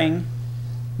considering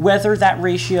whether that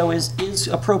ratio is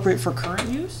appropriate for current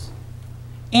use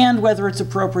and whether it's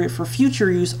appropriate for future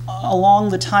use along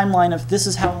the timeline of this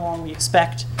is how long we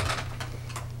expect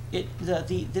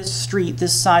this street,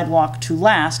 this sidewalk to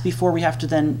last before we have to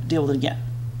then deal with it again.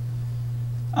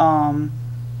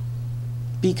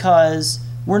 because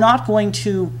we're not going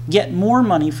to get more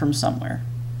money from somewhere.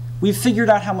 We've figured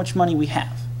out how much money we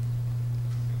have.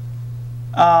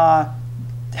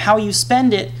 How you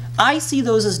spend it, I see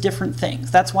those as different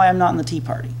things. That's why I'm not in the Tea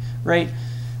Party, right?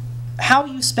 How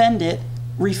you spend it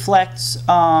reflects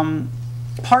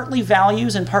partly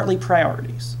values and partly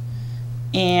priorities.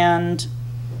 And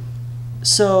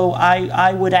so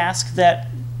I would ask that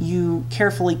you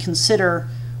carefully consider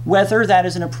whether that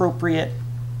is an appropriate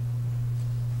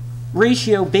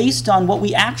ratio based on what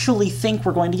we actually think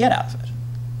we're going to get out of it.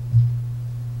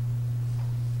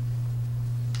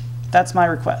 That's my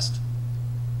request.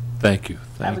 Thank you.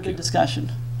 Have a good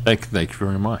discussion. Thank you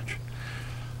very much.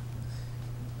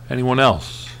 Anyone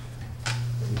else?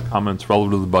 Comments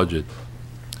relative to the budget?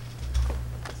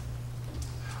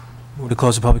 Move to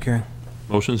close the public hearing.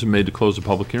 Motion's been made to close the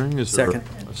public hearing. Is there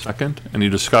a second? Any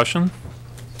discussion?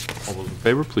 All those in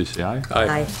favor, please say aye.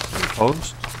 Aye. Any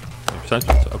opposed? Any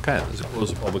abstentions? Okay, let's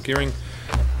close the public hearing.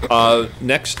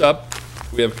 Next up,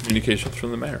 we have communications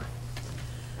from the mayor.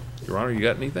 Your Honor, you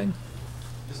got anything?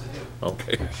 Yes, I do.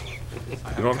 Okay. You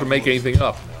don't have to make anything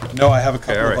up. No, I have a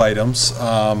couple Okay, of items.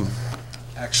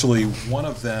 Actually, one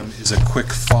of them is a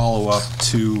quick follow-up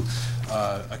to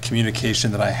a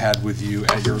communication that I had with you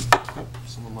at your,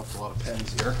 someone left a lot of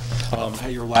pens here,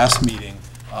 at your last meeting.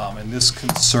 And this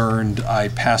concerned, I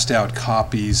passed out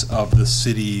copies of the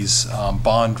city's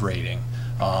bond rating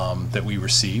that we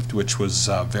received, which was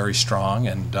very strong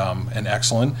and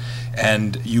excellent.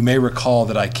 And you may recall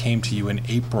that I came to you in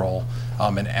April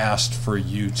and asked for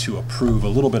you to approve, a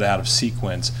little bit out of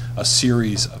sequence, a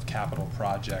series of capital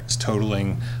projects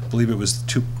totaling, I believe it was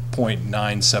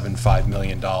 $2.975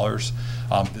 million.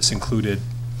 This included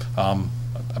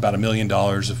about $1 million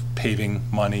of paving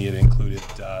money. It included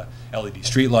LED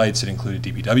streetlights. It included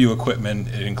DPW equipment.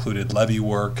 It included levee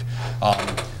work.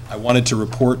 I wanted to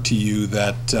report to you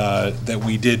that that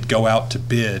we did go out to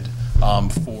bid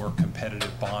for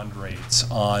competitive bond rates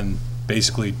on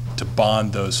basically to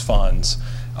bond those funds.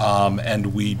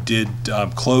 And we did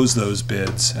close those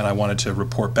bids, and I wanted to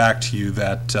report back to you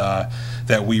that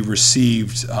that we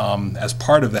received, as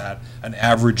part of that, an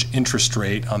average interest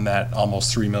rate on that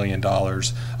almost $3 million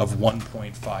of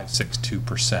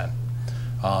 1.562%,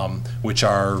 which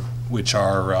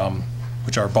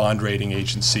our bond rating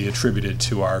agency attributed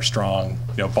to our strong,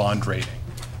 bond rating.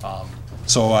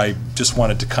 So I just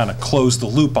wanted to kind of close the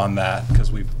loop on that,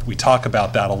 because we talk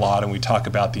about that a lot, and we talk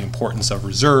about the importance of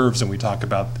reserves, and we talk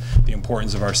about the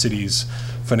importance of our city's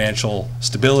financial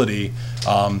stability.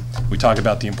 We talk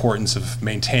about the importance of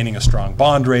maintaining a strong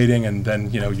bond rating, and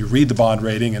then you read the bond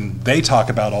rating and they talk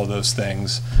about all those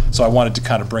things. So I wanted to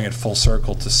kind of bring it full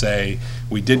circle to say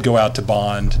we did go out to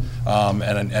bond,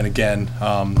 and again,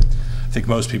 I think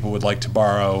most people would like to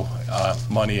borrow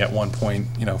money at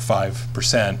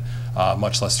 1.5%.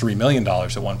 Much less $3 million at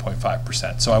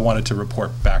 1.5%. So I wanted to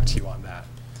report back to you on that.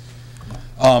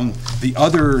 The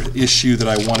other issue that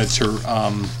I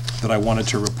wanted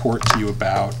to report to you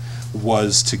about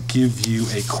was to give you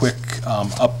a quick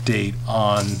update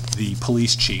on the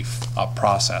police chief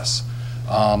process.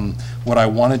 What I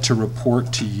wanted to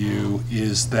report to you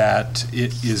is that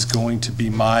it is going to be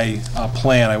my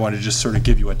plan. I want to just sort of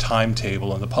give you a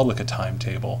timetable and the public a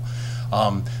timetable,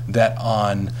 that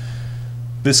on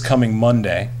this coming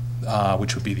Monday,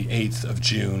 which would be the 8th of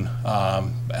June,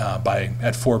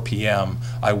 at 4 p.m.,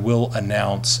 I will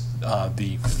announce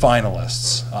the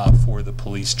finalists for the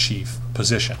police chief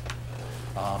position.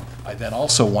 I then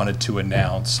also wanted to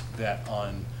announce that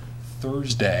on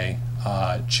Thursday,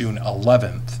 June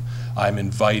 11th, I'm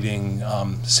inviting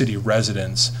city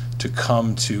residents to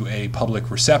come to a public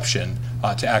reception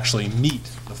to actually meet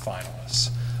the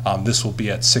finalists. This will be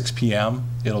at 6 p.m.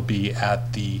 It'll be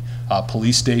at the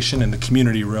police station, in the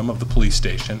community room of the police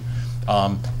station.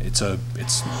 It's a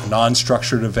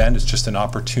non-structured event. It's just an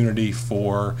opportunity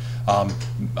for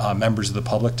members of the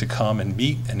public to come and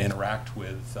meet and interact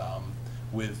with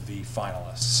the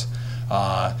finalists.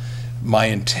 My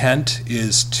intent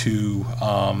is to,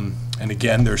 and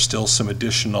again, there's still some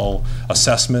additional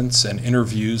assessments and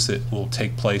interviews that will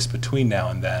take place between now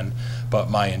and then, but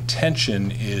my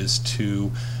intention is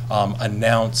to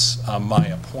announce my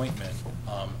appointment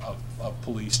of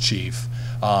police chief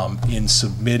in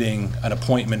submitting an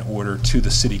appointment order to the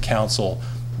city council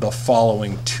the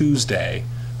following Tuesday,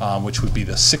 which would be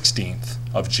the 16th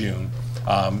of June,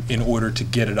 in order to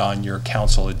get it on your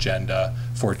council agenda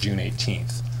for June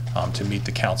 18th. To meet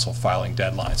the council filing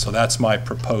deadline. So that's my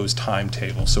proposed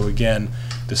timetable. So again,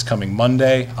 this coming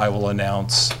Monday, I will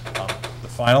announce the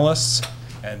finalists,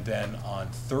 And then on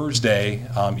Thursday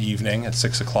evening at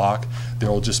 6 o'clock, there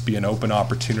will just be an open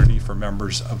opportunity for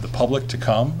members of the public to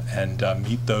come and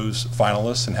meet those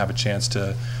finalists and have a chance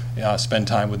to spend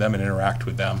time with them and interact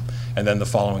with them. And then the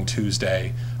following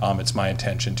Tuesday, it's my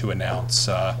intention to announce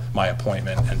my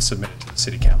appointment and submit it to the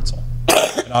City Council.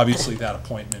 And obviously, that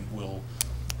appointment will,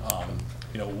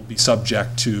 will be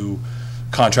subject to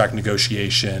contract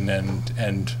negotiation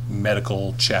and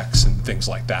medical checks and things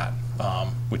like that,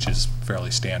 which is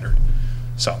fairly standard.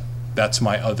 So that's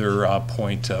my other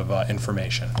point of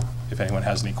information. If anyone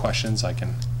has any questions, I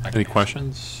can Any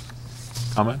questions,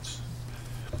 comments?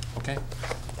 Okay.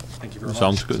 Thank you very much.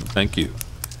 Sounds good. Thank you.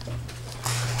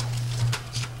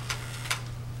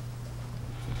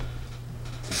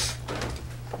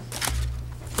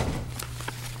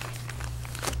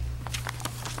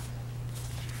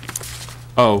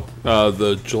 Oh,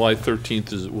 the July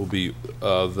 13th will be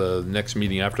the next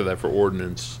meeting after that for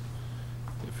ordinance.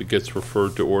 If it gets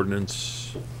referred to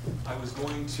ordinance. I was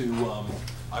going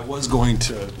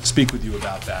to speak with you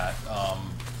about that.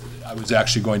 I was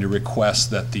actually going to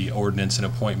request that the Ordinance and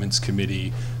Appointments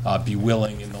Committee be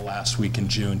willing in the last week in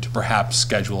June to perhaps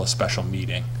schedule a special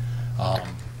meeting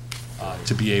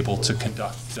to be able to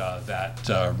conduct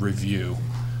that review.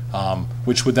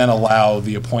 Which would then allow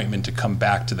the appointment to come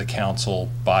back to the council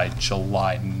by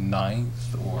July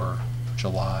 9th or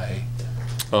July.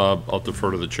 I'll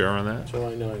defer to the chair on that.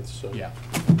 July 9th, so yeah,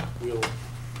 we'll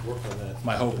work on that.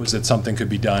 My hope was that something could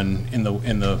be done in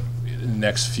the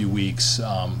next few weeks.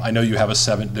 I know you have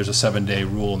there's a 7-day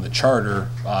rule in the charter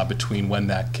between when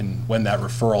that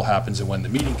referral happens and when the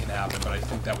meeting can happen, but I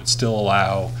think that would still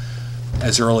allow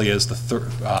as early as the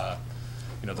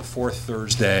fourth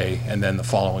Thursday, and then the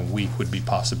following week would be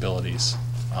possibilities.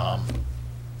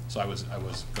 So I was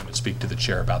going to speak to the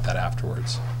chair about that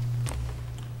afterwards.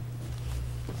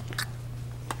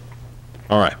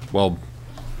 All right. Well,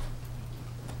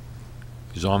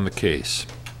 he's on the case,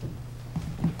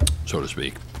 so to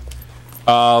speak.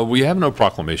 We have no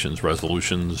proclamations,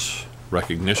 resolutions,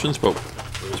 recognitions, but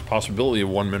there's a possibility of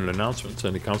 1-minute announcements.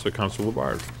 Any Councilor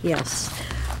Labarge. Yes.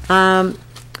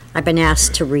 I've been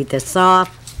asked to read this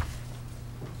off.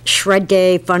 Shred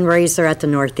Day fundraiser at the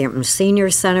Northampton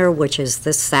Senior Center, which is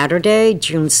this Saturday,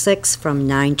 June 6th, from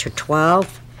 9 to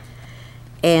 12.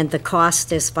 And the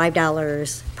cost is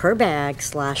 $5 per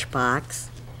bag/box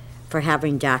for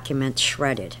having documents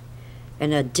shredded.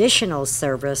 An additional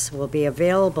service will be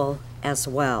available as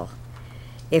well.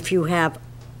 If you have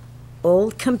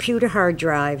old computer hard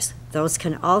drives, those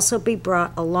can also be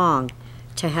brought along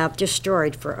to have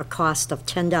destroyed for a cost of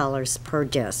 $10 per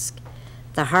disk.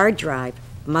 The hard drive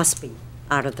must be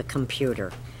out of the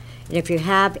computer. And if you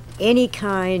have any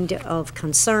kind of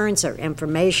concerns or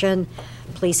information,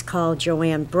 please call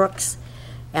Joanne Brooks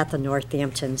at the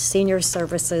Northampton Senior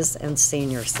Services and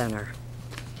Senior Center.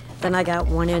 Then I got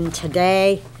one in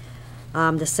today.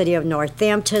 The City of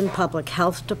Northampton Public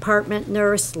Health Department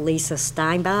nurse Lisa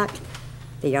Steinbach,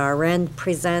 the RN,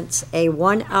 presents a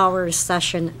 1-hour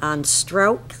session on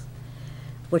stroke,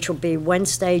 which will be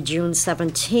Wednesday, June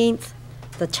 17th,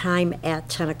 the time at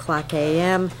 10 o'clock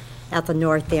a.m. at the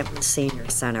Northampton Senior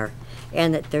Center.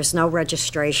 And there's no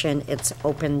registration. It's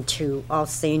open to all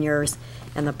seniors,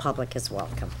 and the public is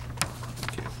welcome.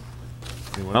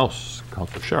 Anyone else?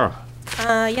 Councilor Shara.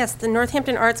 Yes, the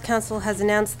Northampton Arts Council has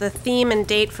announced the theme and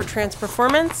date for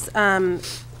Transperformance.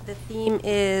 The theme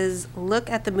is Look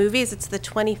at the Movies. It's the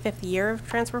 25th year of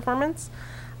Transperformance.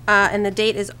 And the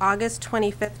date is August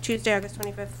 25th, Tuesday, August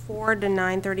 25th, 4 to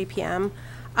 9:30 p.m.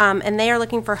 And they are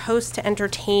looking for hosts to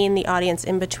entertain the audience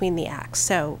in between the acts.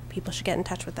 So people should get in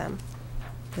touch with them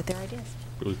with their ideas.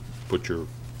 Really put your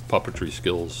puppetry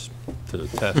skills to the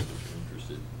test if you're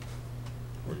interested,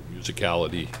 or your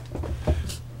musicality,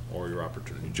 or your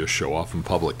opportunity to just show off in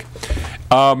public.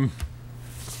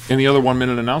 Any other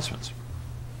 1-minute announcements?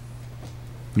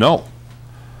 No.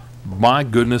 My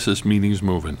goodness, this meeting's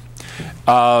moving.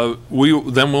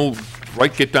 We'll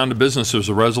get down to business. There's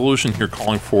a resolution here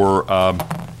calling for,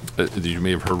 that you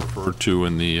may have heard referred to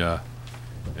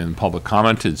in public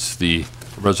comment. It's the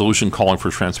resolution calling for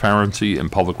transparency and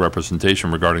public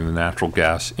representation regarding the natural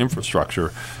gas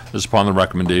infrastructure. This is upon the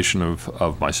recommendation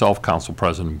of myself, Council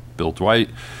President Bill Dwight,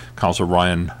 Councilor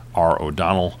Ryan R.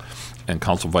 O'Donnell, and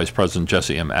Council Vice President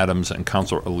Jesse M. Adams, and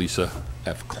Councilor Elisa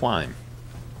F. Klein.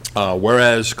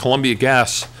 Whereas Columbia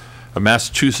Gas of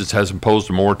Massachusetts has imposed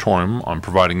a moratorium on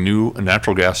providing new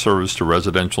natural gas service to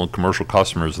residential and commercial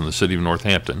customers in the city of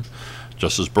Northampton,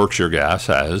 just as Berkshire Gas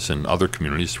has in other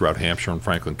communities throughout Hampshire and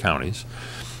Franklin counties.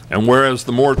 And whereas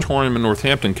the moratorium in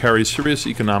Northampton carries serious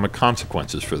economic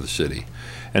consequences for the city,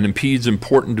 and impedes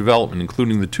important development,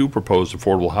 including the 2 proposed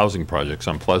affordable housing projects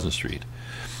on Pleasant Street.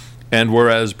 And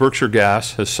whereas Berkshire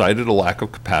Gas has cited a lack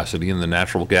of capacity in the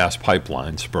natural gas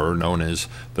pipeline spur known as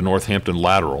the Northampton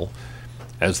Lateral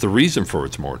as the reason for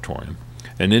its moratorium,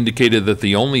 and indicated that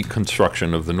the only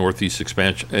construction of the northeast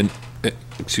expansion,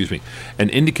 and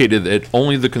indicated that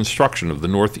only the construction of the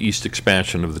northeast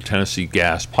expansion of the Tennessee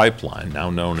Gas Pipeline, now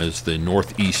known as the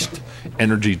Northeast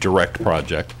Energy Direct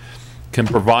Project, can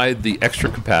provide the extra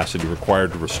capacity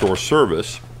required to restore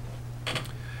service.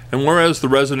 And whereas the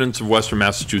residents of Western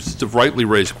Massachusetts have rightly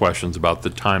raised questions about the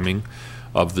timing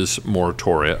of this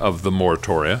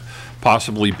moratoria,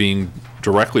 possibly being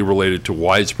directly related to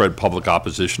widespread public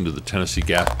opposition to the Tennessee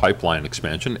Gas Pipeline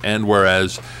expansion, and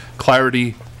whereas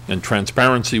clarity and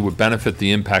transparency would benefit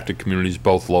the impacted communities,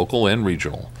 both local and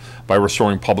regional, by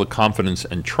restoring public confidence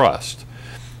and trust.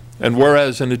 And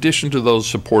whereas, in addition to those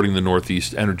supporting the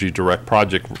Northeast Energy Direct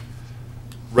Project,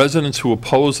 residents who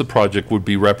oppose the project would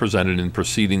be represented in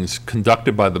proceedings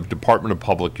conducted by the Department of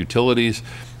Public Utilities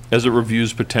as it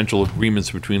reviews potential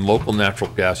agreements between local natural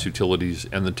gas utilities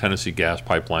and the Tennessee Gas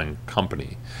Pipeline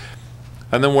Company.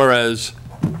 And then whereas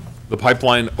the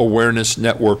Pipeline Awareness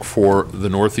Network for the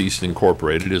Northeast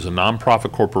Incorporated is a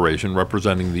nonprofit corporation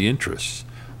representing the interests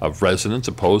of residents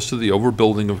opposed to the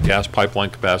overbuilding of gas pipeline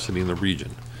capacity in the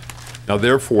region. Now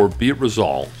therefore, be it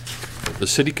resolved, the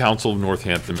City Council of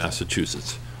Northampton,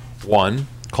 Massachusetts, 1,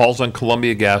 calls on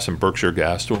Columbia Gas and Berkshire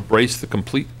Gas to embrace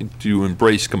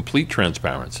complete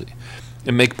transparency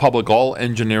and make public all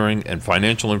engineering and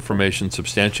financial information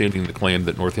substantiating the claim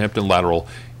that Northampton Lateral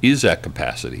is at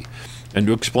capacity, and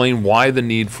to explain why the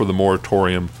need for the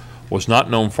moratorium was not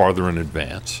known farther in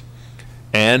advance.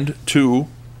 And 2,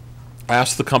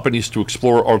 ask the companies to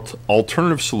explore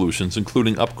alternative solutions,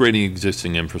 including upgrading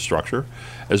existing infrastructure,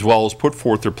 as well as put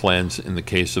forth their plans in the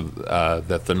case of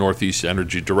that the Northeast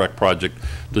Energy Direct Project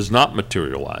does not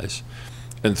materialize.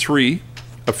 And 3,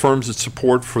 affirms its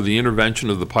support for the intervention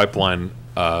of the Pipeline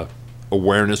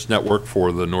Awareness Network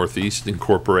for the Northeast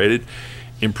Incorporated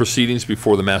in proceedings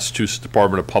before the Massachusetts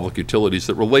Department of Public Utilities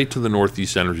that relate to the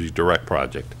Northeast Energy Direct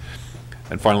Project.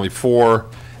 And finally, 4,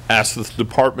 asks the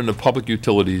Department of Public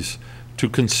Utilities to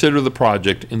consider the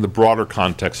project in the broader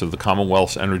context of the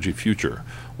Commonwealth's energy future,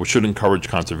 which should encourage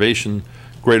conservation,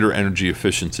 greater energy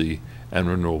efficiency, and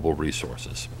renewable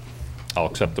resources. I'll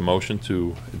accept the motion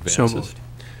to advance So this. moved.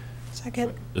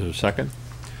 Second. Is there a second?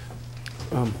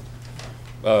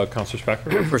 Councilor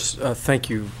Spector? First, thank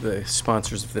you, the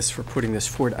sponsors of this, for putting this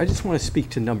forward. I just want to speak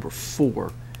to number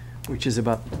 4, which is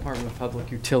about the Department of Public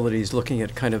Utilities looking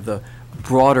at kind of the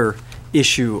broader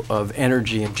issue of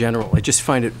energy in general. I just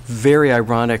find it very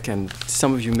ironic, and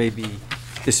some of you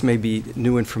this may be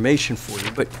new information for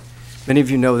you, but many of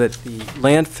you know that the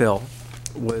landfill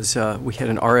was, we had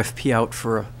an RFP out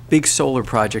for a big solar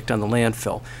project on the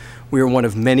landfill. We are one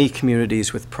of many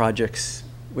communities with projects,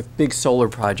 with big solar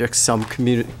projects, some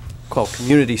called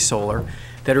community solar,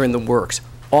 that are in the works.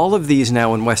 All of these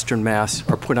now in Western Mass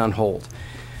are put on hold.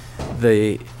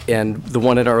 And the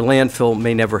one at our landfill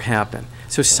may never happen.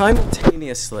 So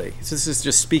simultaneously, so this is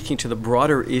just speaking to the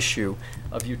broader issue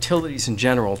of utilities in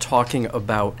general, talking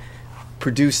about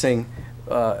producing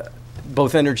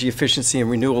both energy efficiency and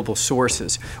renewable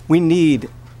sources. We need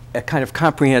a kind of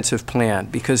comprehensive plan,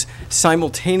 because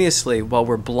simultaneously, while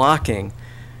we're blocking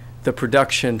the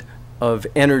production of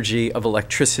energy, of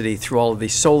electricity through all of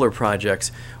these solar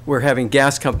projects, we're having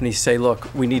gas companies say,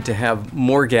 look, we need to have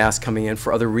more gas coming in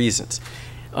for other reasons.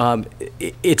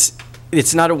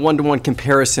 It's not a one-to-one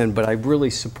comparison, but I really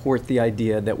support the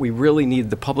idea that we really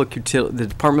need the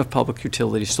Department of Public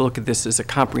Utilities to look at this as a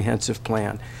comprehensive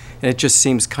plan. And it just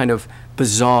seems kind of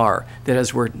bizarre that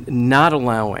as we're not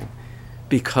allowing,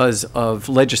 because of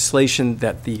legislation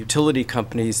that the utility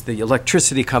companies, the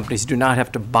electricity companies do not have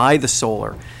to buy the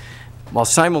solar, while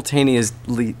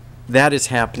simultaneously that is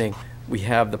happening, we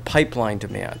have the pipeline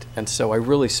demand. And so I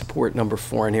really support number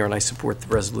 4 in here, and I support the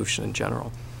resolution in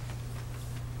general.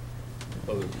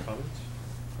 Other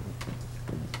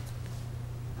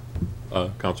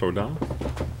comments? Councilor O'Donnell?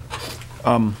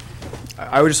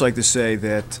 I would just like to say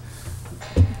that,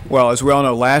 well, as we all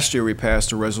know, last year we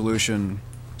passed a resolution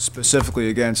specifically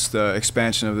against the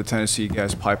expansion of the Tennessee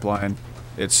Gas Pipeline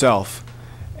itself.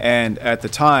 And at the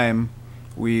time,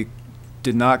 we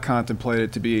did not contemplate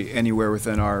it to be anywhere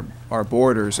within our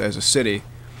borders as a city.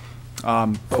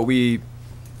 But we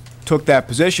took that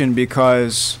position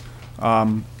because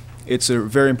it's a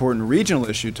very important regional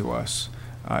issue to us,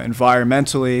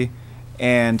 environmentally,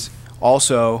 and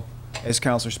also, as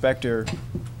Councilor Spector,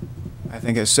 I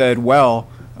think, has said well,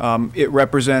 it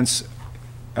represents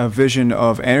a vision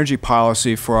of energy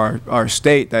policy for our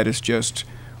state that is just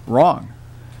wrong,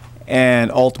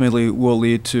 and ultimately will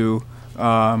lead to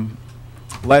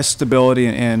less stability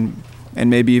and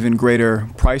maybe even greater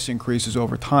price increases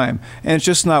over time. And it's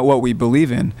just not what we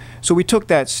believe in. So we took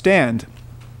that stand.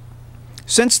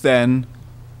 Since then,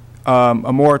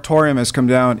 a moratorium has come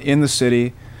down in the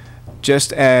city,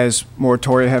 just as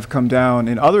moratoria have come down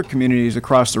in other communities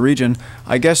across the region.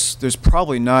 I guess there's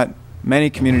probably not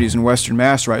many communities in Western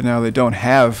Mass right now that don't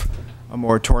have a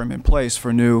moratorium in place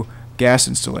for new gas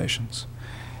installations.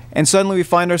 And suddenly we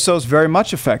find ourselves very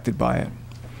much affected by it.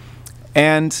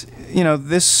 And, you know,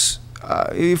 this,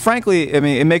 frankly, I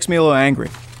mean, it makes me a little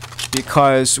angry,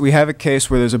 because we have a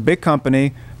case where there's a big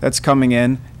company that's coming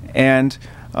in and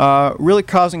really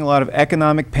causing a lot of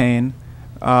economic pain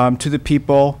to the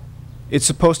people it's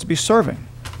supposed to be serving.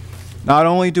 Not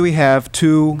only do we have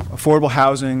 2 affordable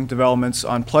housing developments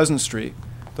on Pleasant Street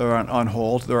that are on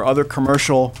hold, there are other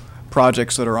commercial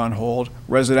projects that are on hold,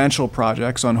 residential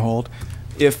projects on hold.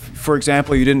 If, for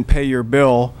example, you didn't pay your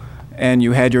bill and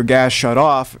you had your gas shut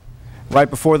off right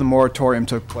before the moratorium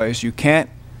took place, you can't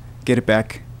get it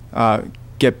back,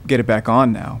 get it back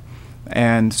on now.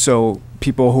 And so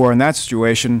people who are in that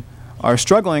situation are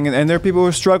struggling, and there are people who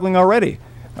are struggling already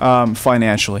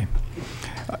financially.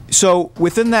 So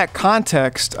within that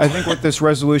context, I think what this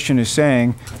resolution is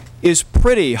saying is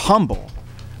pretty humble.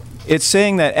 It's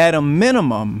saying that at a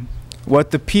minimum,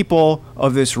 what the people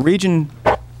of this region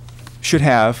should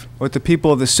have, what the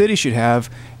people of the city should have,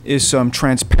 is some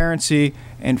transparency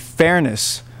and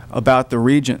fairness about the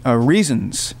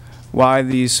reasons why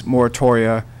these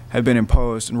moratoria have been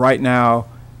imposed. And right now,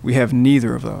 we have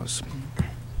neither of those.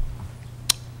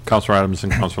 Councilor Adams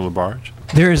and Councilor Labarge.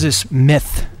 There is this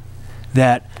myth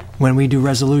that when we do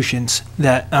resolutions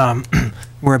that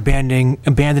we're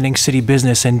abandoning city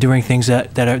business and doing things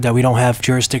that we don't have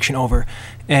jurisdiction over.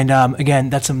 And again,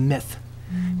 that's a myth,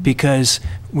 because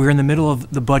we're in the middle of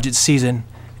the budget season,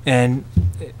 and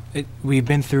we've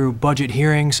been through budget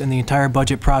hearings and the entire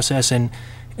budget process, and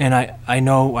I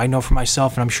know for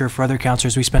myself, and I'm sure for other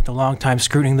councilors, we spent a long time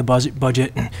scrutinizing the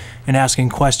budget and asking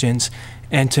questions.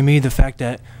 And to me, the fact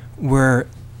that we're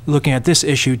looking at this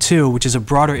issue too, which is a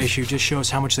broader issue, just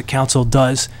shows how much the council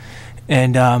does.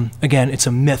 And again, it's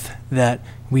a myth that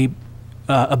we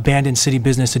abandon city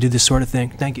business to do this sort of thing.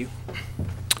 Thank you.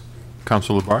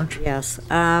 Councilor Labarge? Yes.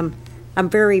 I'm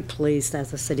very pleased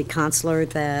as a city councilor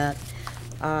that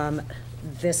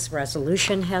this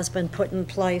resolution has been put in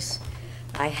place.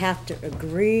 I have to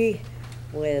agree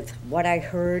with what I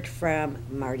heard from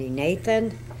Marty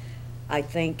Nathan. I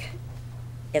think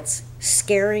it's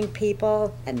scaring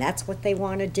people, and that's what they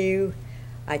want to do.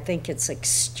 I think it's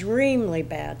extremely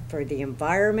bad for the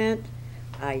environment.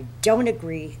 I don't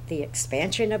agree the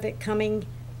expansion of it coming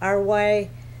our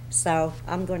way, so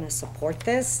I'm going to support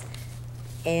this.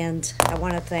 And I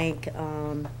want to thank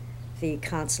the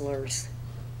councilors.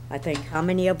 I think, how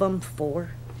many of them?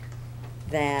 4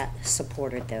 that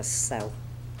supported this. So,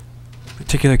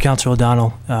 Particular Councilor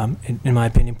O'Donnell, in my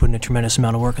opinion, put in a tremendous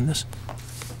amount of work in this.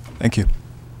 Thank you.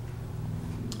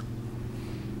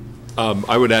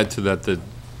 I would add to that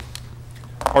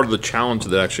part of the challenge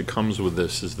that actually comes with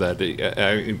this is that,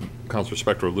 Councilor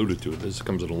Spector alluded to it, this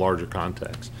comes in a larger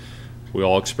context. We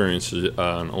all experienced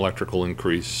an electrical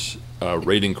increase,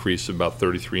 rate increase of about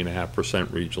 33.5%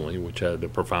 regionally, which had a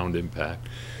profound impact.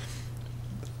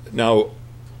 Now,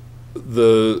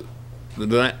 the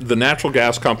natural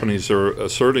gas companies are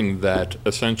asserting that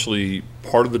essentially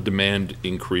part of the demand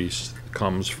increase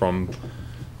comes from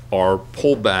our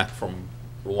pullback from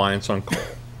reliance on coal.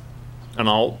 And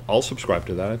I'll subscribe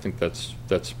to that. I think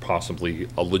that's possibly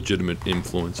a legitimate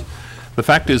influence. The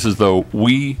fact is though,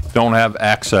 we don't have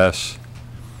access,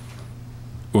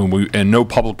 and no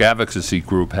public advocacy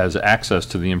group has access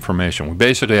to the information. We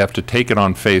basically have to take it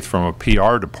on faith from a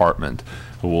PR department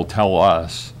who will tell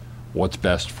us what's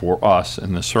best for us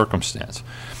in this circumstance.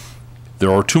 There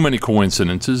are too many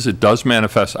coincidences. It does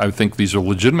manifest. I think these are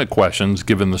legitimate questions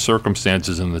given the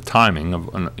circumstances and the timing of,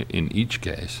 in each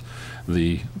case.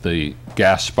 The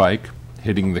gas spike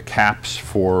hitting the caps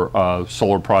for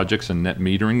solar projects and net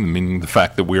metering, meaning the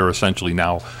fact that we are essentially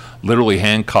now literally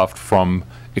handcuffed from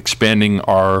expanding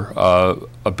our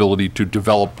ability to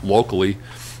develop locally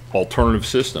alternative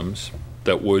systems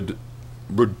that would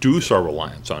reduce our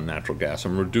reliance on natural gas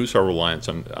and reduce our reliance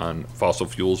on fossil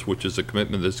fuels, which is a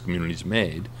commitment this community's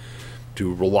made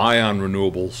to rely on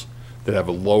renewables that have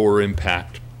a lower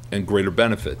impact and greater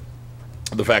benefit.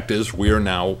 The fact is, we are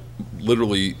now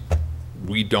literally,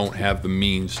 we don't have the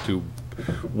means to,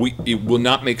 it will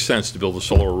not make sense to build a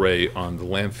solar array on the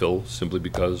landfill simply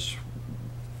because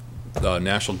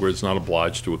National Grid's not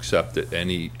obliged to accept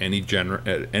any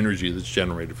energy that's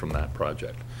generated from that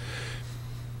project.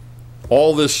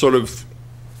 All this sort of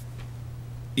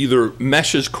either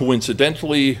meshes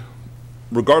coincidentally,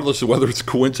 regardless of whether it's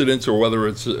coincidence or whether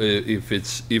it's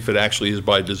if it actually is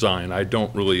by design. I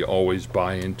don't really always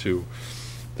buy into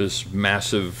this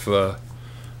massive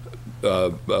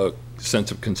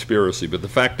sense of conspiracy, but the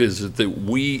fact is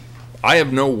that I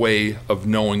have no way of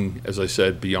knowing, as I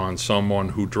said, beyond someone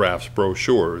who drafts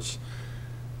brochures,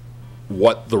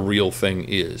 what the real thing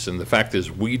is. And the fact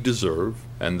is, we deserve,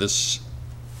 and this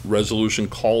resolution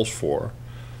calls for,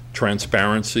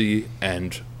 transparency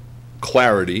and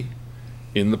clarity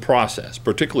in the process,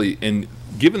 particularly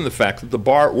given the fact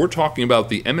that we're talking about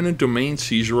the eminent domain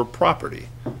seizure of property.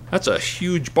 That's a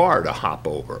huge bar to hop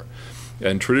over.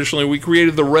 And traditionally, we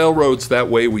created the railroads that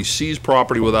way. We seize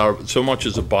property without so much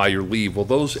as a by your leave. Well,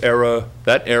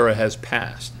 that era has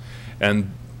passed.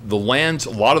 And a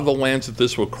lot of the lands that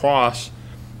this will cross,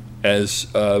 as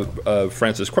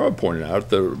Francis Crowe pointed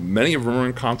out, many of them are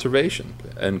in conservation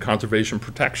and conservation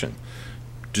protection.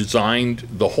 Designed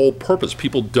the whole purpose.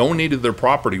 People donated their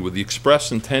property with the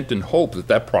express intent and hope that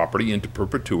that property into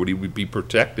perpetuity would be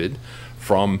protected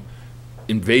from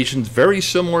invasions very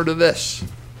similar to this.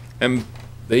 And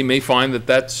they may find that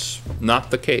that's not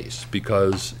the case,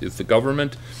 because if the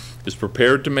government is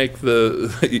prepared to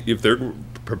if they're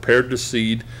prepared to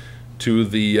cede to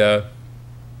the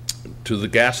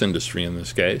gas industry in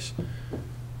this case,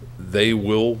 they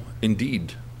will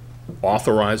indeed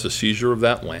authorize a seizure of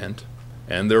that land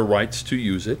and their rights to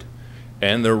use it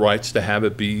and their rights to have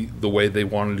it be the way they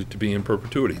wanted it to be in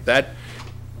perpetuity. That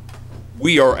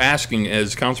we are asking,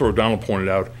 as Councilor O'Donnell pointed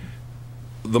out,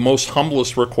 the most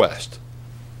humblest request.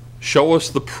 Show us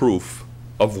the proof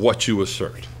of what you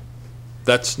assert.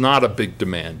 That's not a big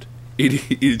demand.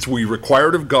 We require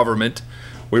it of government.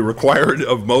 We require it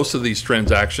of most of these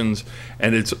transactions,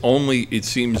 and it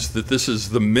seems that this is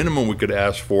the minimum we could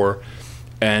ask for,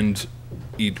 and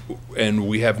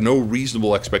we have no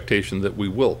reasonable expectation that we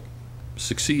will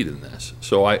succeed in this.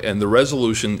 And the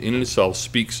resolution in itself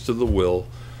speaks to the will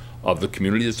of the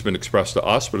community that's been expressed to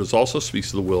us, but it also speaks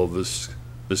to the will of this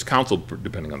council,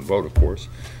 depending on the vote, of course.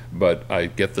 But I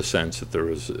get the sense that there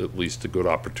is at least a good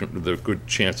opportunity, a good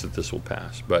chance that this will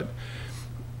pass. But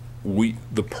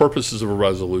the purposes of a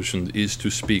resolution is to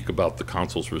speak about the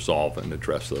council's resolve and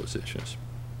address those issues.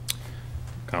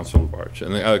 Councilor Labarge,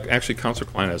 and actually Councilor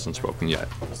Klein hasn't spoken yet.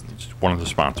 He's one of the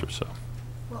sponsors. So.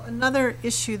 Well, another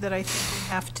issue that I think we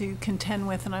have to contend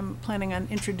with, and I'm planning on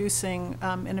introducing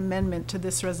an amendment to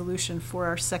this resolution for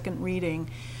our second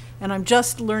reading, and I'm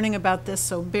just learning about this,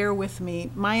 so bear with me.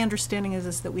 My understanding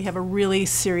is that we have a really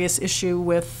serious issue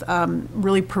with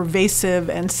really pervasive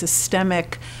and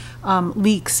systemic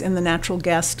leaks in the natural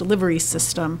gas delivery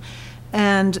system.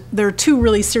 And there are two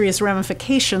really serious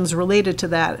ramifications related to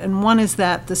that. And one is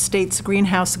that the state's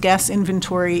greenhouse gas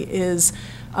inventory is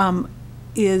over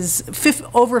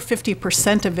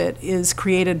 50% of it is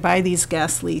created by these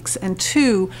gas leaks. And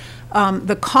two,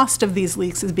 the cost of these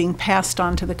leaks is being passed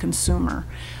on to the consumer.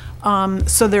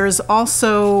 So there's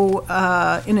also,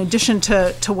 in addition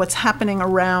to what's happening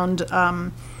around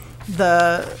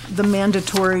the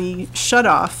mandatory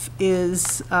shutoff,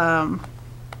 is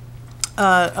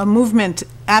a movement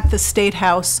at the State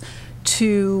House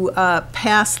to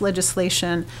pass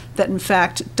legislation that in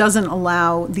fact doesn't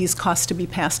allow these costs to be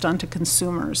passed on to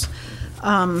consumers.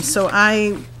 So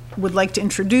I would like to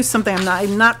introduce something.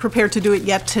 I'm not prepared to do it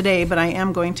yet today, but I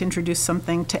am going to introduce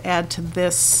something to add to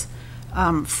this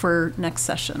for next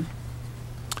session.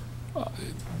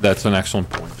 That's an excellent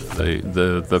point.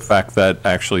 The fact that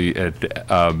actually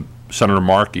Senator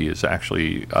Markey has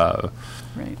actually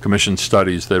commissioned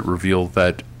studies that reveal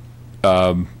that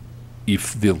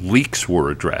if the leaks were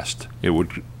addressed, it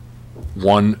would,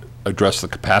 one, address the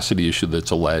capacity issue that's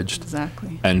alleged,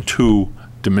 exactly, and two,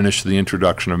 diminish the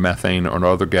introduction of methane or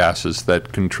other gases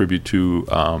that contribute to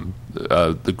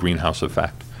the greenhouse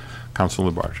effect.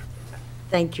 Councilor Labarge.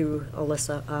 Thank you,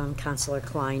 Alyssa, Councilor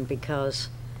Klein, because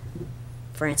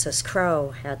Francis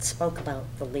Crowe had spoke about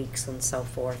the leaks and so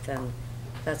forth, and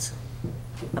that's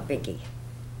a biggie.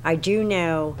 I do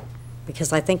know,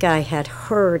 because I think I had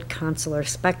heard Councilor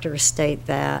Spector state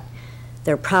that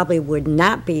there probably would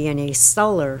not be any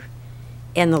solar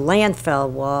in the landfill.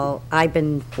 Well, I've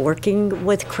been working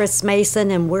with Chris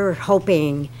Mason, and we're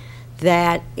hoping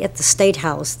that at the State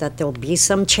House that there'll be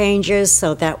some changes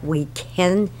so that we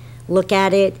can look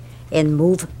at it and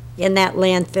move in that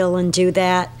landfill and do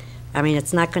that. I mean,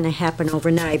 it's not going to happen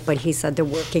overnight, but he said they're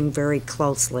working very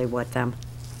closely with them.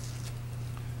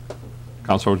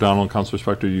 Councilor O'Donnell and Councilor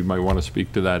Spector, you might want to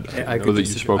speak to that. I know could that you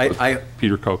spoke with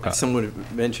Peter Kokot. Someone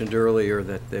mentioned earlier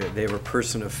that they were a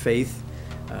person of faith.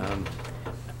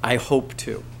 I hope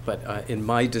to, but in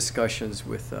my discussions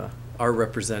with our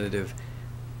representative,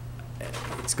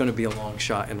 it's going to be a long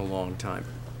shot and a long time.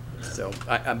 So,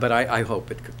 but I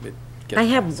hope it gets I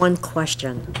have one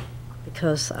question,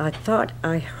 because I thought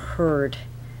I heard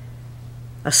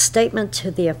a statement to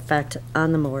the effect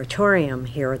on the moratorium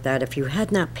here that if you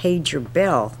had not paid your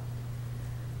bill,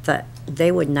 that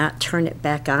they would not turn it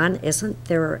back on. Isn't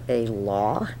there a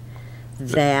law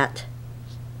that,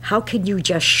 how could you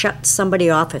just shut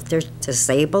somebody off if they're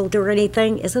disabled or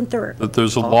anything? Isn't there?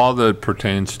 There's a law that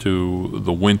pertains to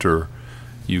the winter.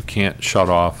 You can't shut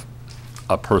off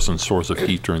a person's source of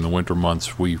heat during the winter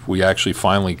months. We actually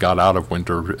finally got out of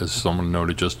winter, as someone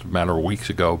noted just a matter of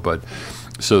weeks ago, but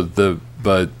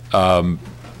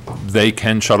they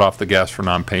can shut off the gas for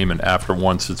non-payment after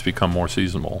once it's become more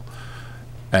seasonal.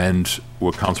 And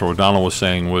what Councilor O'Donnell was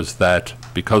saying was that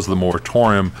because of the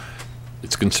moratorium,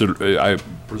 it's considered, I'm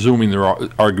presuming they're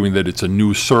arguing that it's a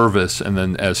new service, and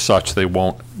then as such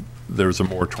there's a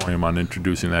moratorium on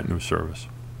introducing that new service.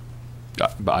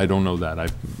 But I don't know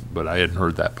that, but I hadn't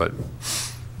heard that, but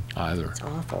either. It's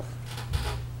awful.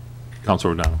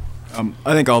 Councilor O'Donnell.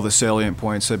 I think all the salient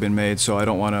points have been made, so I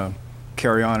don't want to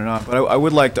carry on and on. But I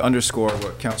would like to underscore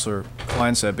what Councilor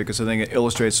Klein said, because I think it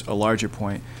illustrates a larger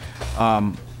point.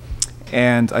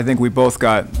 And I think we both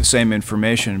got the same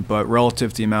information, but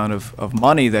relative to the amount of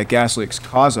money that gas leaks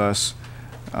cause us,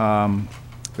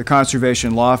 the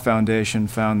Conservation Law Foundation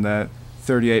found that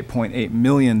 $38.8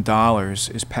 million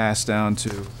is passed down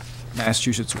to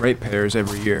Massachusetts ratepayers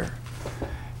every year.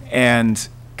 And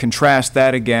contrast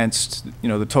that against,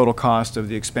 the total cost of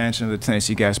the expansion of the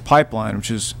Tennessee Gas Pipeline,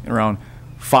 which is around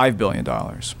 $5 billion.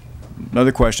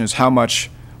 Another question is, how much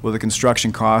will the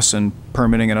construction costs and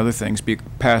permitting and other things be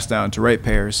passed down to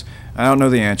ratepayers? I don't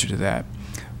know the answer to that.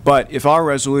 But if our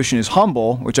resolution is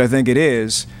humble, which I think it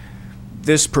is,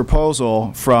 this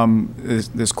proposal from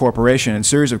this corporation and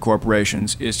series of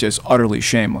corporations is just utterly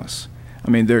shameless. I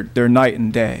mean, they're night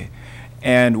and day.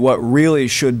 And what really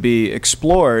should be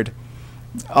explored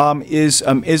is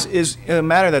a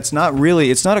matter that's not really,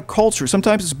 it's not a culture.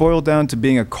 Sometimes it's boiled down to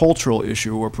being a cultural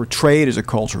issue or portrayed as a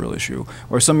cultural issue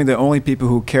or something that only people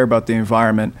who care about the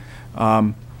environment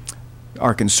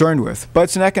are concerned with. But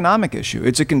it's an economic issue.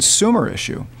 It's a consumer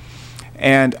issue.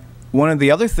 And one of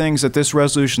the other things that this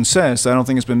resolution says that I don't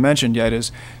think has been mentioned yet is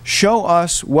show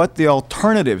us what the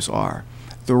alternatives are,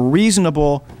 the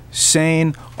reasonable,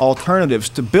 sane alternatives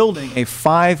to building a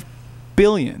 $5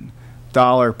 billion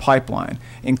pipeline,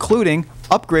 including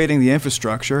upgrading the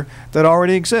infrastructure that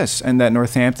already exists and that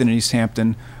Northampton and East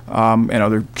Hampton and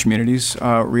other communities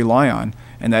rely on.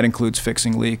 And that includes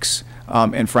fixing leaks.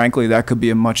 And frankly, that could be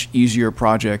a much easier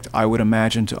project, I would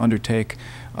imagine, to undertake.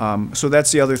 So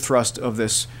that's the other thrust of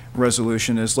this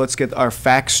resolution, is let's get our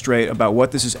facts straight about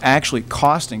what this is actually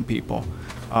costing people,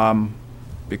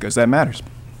 because that matters.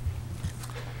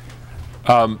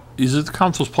 Is it the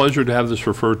council's pleasure to have this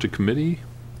referred to committee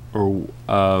or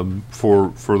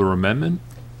for further amendment?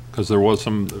 Because there was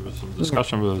some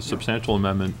discussion of a substantial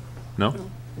amendment. No?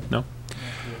 No?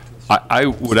 I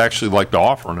would actually like to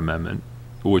offer an amendment,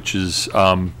 which is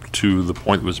to the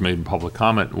point that was made in public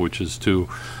comment, which is to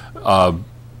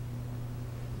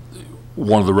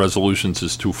one of the resolutions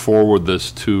is to forward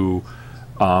this to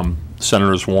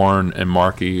Senators Warren and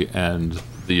Markey and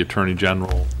the Attorney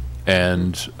General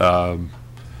and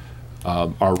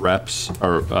our reps,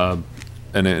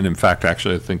 and in fact,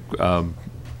 actually, I think,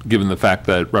 given the fact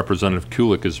that Representative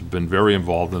Kulik has been very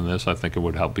involved in this, I think it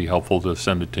would be helpful to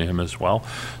send it to him as well.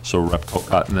 So Rep.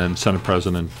 Kokot and then Senate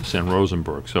President Sam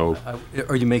Rosenberg. So,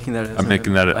 are you making that? I'm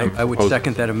making that. I would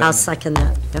second that amendment. I'll second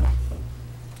that. Yep.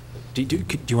 Do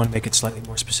you want to make it slightly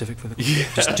more specific for the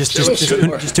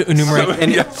just to enumerate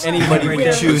anybody we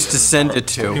choose to send it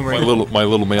to? My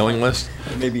little mailing list.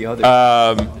 Maybe others.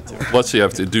 Let's see. I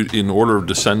have to do in order of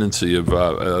descendancy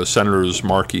of Senators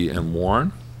Markey and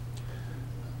Warren,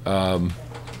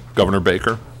 Governor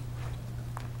Baker,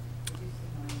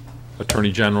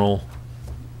 Attorney General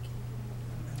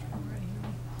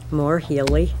Moore,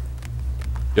 Healy.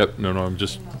 Yep. No. I'm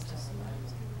just.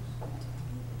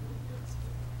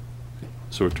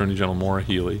 So Attorney General Maura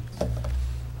Healey,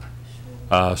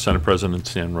 Senate President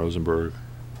Stan Rosenberg,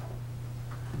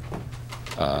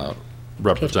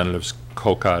 Representatives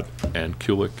Kokot and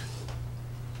Kulik.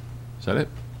 Is that it?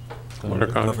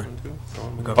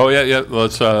 Oh yeah.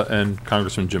 Let's and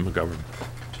Congressman Jim McGovern.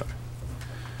 Sorry.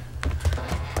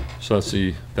 So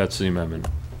that's the amendment.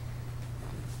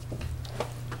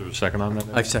 Is there a second on that?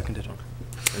 I've seconded it.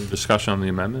 Any discussion on the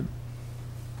amendment?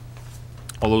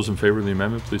 All those in favor of the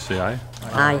amendment, please say aye.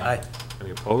 Aye. Any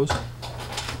opposed?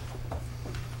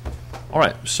 All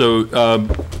right, so you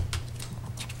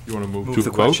want to move to the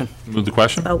a vote? question. Move the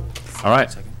question? Vote. All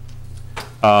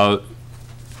right.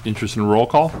 Interest in roll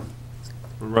call?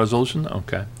 Resolution?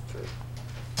 Okay.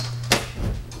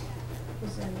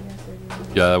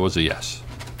 Yeah, that was a yes.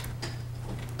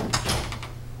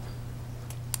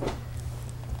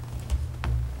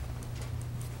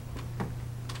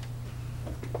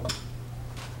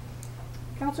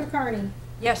 Counselor Carney?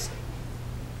 Yes.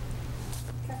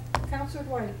 Counselor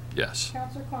Dwight? Yes.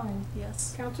 Counselor Klein?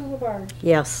 Yes. Counselor Labarge?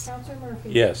 Yes. Counselor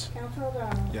Murphy? Yes. Counselor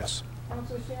O'Donnell? Yes.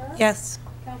 Counselor Shara? Yes.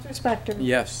 Counselor Spector?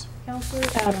 Yes. Counselor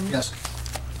Adams? Yes.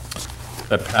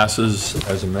 That passes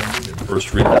as amended in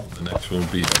first reading. The next one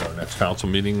will be at our next council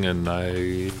meeting, and I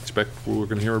expect we're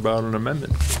going to hear about an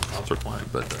amendment from Counselor Klein,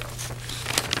 but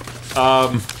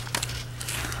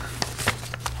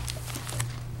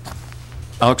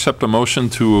I'll accept a motion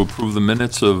to approve the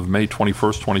minutes of May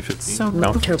 21st, 2015. So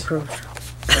moved to approve.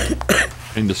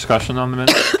 Any discussion on the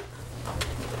minutes?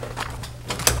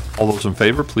 All those in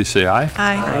favor, please say aye.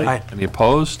 Aye. Any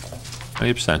opposed? Any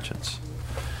abstentions?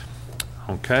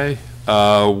 Okay,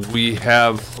 we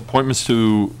have appointments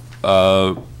to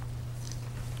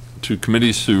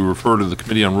committees to refer to the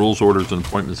Committee on Rules, Orders, and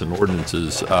Appointments and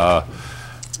Ordinances.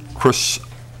 Chris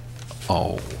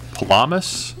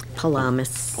Palamas?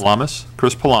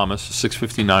 Chris Palamas,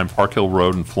 659 Park Hill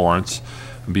Road in Florence,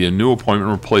 will be a new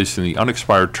appointment replacing the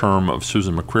unexpired term of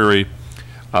Susan McCreary.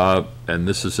 And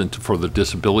this is for the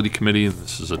Disability Committee.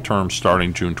 This is a term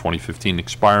starting June 2015,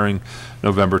 expiring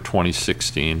November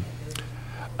 2016.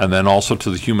 And then also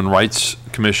to the Human Rights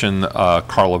Commission,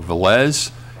 Carla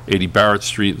Velez, 80 Barrett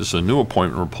Street. This is a new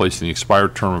appointment replacing the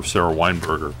expired term of Sarah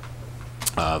Weinberger.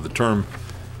 The term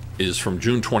is from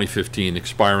June 2015,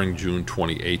 expiring June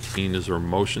 2018. Is there a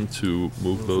motion to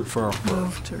move the referral?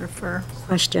 Move to refer.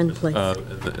 Question, please.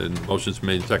 And motion's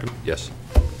made second? Yes.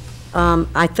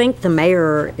 I think the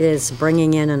mayor is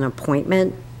bringing in an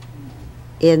appointment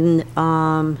in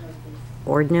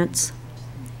ordinance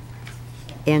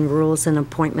and rules and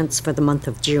appointments for the month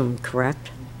of June, correct?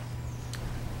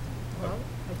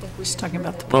 We're just talking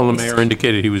about the. Well, the mayor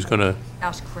indicated he was going to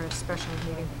Ask for a special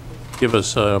meeting. give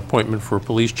us an appointment for a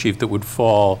police chief that would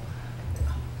fall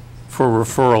for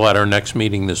referral at our next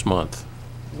meeting this month.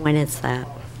 When is that?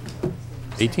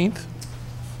 18th?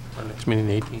 Our next meeting,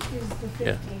 the 18th?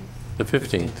 Yeah, the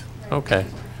 15th. Okay.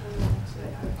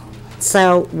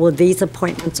 So will these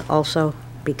appointments also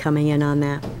be coming in on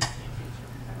that?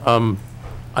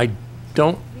 I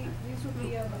don't,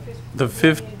 the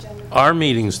 5th, our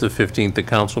meeting's the 15th, the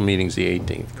council meeting's the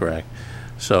 18th, correct?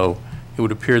 So it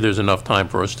would appear there's enough time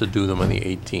for us to do them on the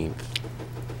 18th.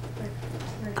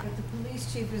 Right, but the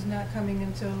police chief is not coming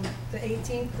until the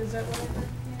 18th, is that what I heard?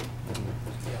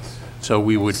 So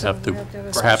we would have to we have to have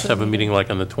a perhaps special have a meeting like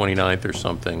on the 29th or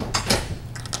something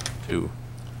to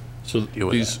So deal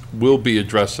with these will be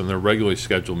addressed in their regularly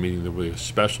scheduled meeting. There will be a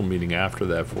special meeting after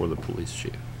that for the police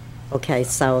chief. Okay,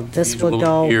 so this These will will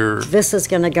go, appear- this is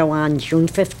going to go on June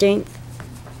 15th?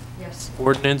 Yes.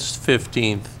 Ordinance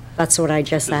 15th. That's what I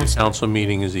just The asked. council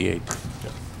meeting is the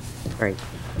 8th. Great.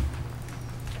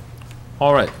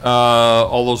 All right,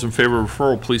 all those in favor of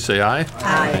referral, please say aye.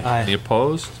 Aye. Any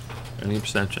opposed? Any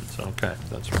abstentions? Okay,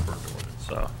 that's referred to ordinance.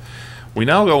 So we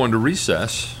now go into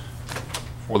recess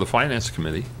for the Finance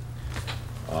Committee,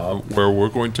 where we're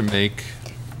going to make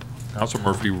Council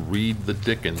Murphy read the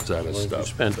dickens out of You stuff.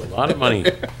 spent a lot of money in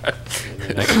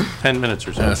the next 10 minutes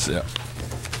or so. Yes, yeah.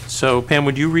 So Pam,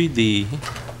 would you read the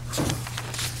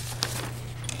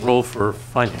roll for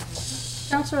finance?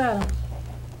 Counselor Adams?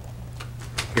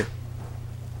 Here.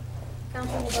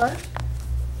 Counselor Labarge?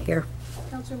 Here.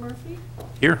 Counselor Murphy?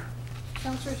 Here.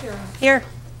 Counselor Shara? Here.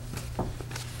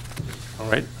 All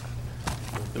right.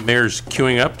 The mayor's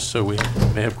queuing up, so we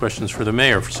may have questions for the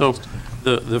mayor. So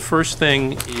the first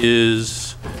thing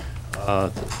is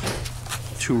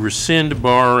to rescind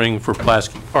borrowing for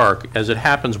Pulaski Park. As it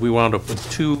happens, we wound up with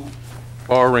two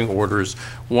borrowing orders,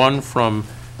 one from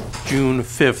June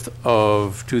 5th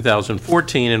of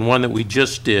 2014 and one that we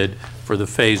just did for the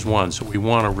Phase 1. So we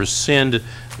want to rescind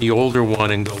the older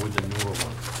one and go with the newer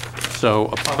one. So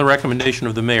upon the recommendation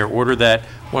of the mayor, order that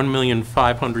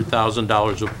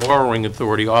 $1,500,000 of borrowing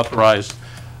authority authorized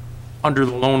under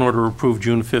the loan order approved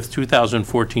June 5th,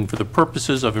 2014 for the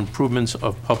purposes of improvements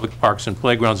of public parks and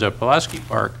playgrounds at Pulaski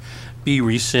Park be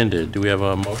rescinded. Do we have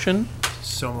a motion?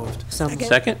 So moved.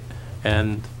 Second?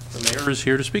 And the mayor is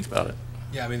here to speak about it.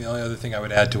 Yeah, I mean, the only other thing I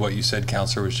would add to what you said,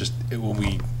 Counselor, was just when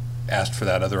we asked for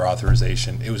that other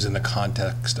authorization, it was in the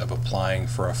context of applying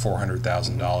for a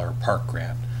 $400,000 park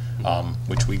grant,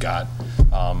 which we got.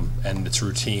 And it's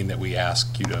routine that we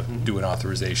ask you to do an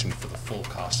authorization for the full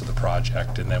cost of the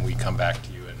project, and then we come back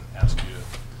to you and ask you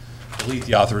to delete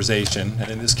the authorization. And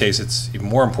in this case, it's even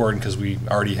more important because we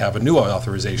already have a new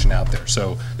authorization out there.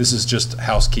 So this is just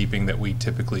housekeeping that we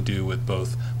typically do with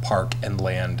both park and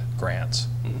land grants.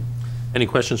 Any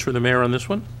questions for the mayor on this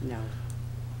one? No.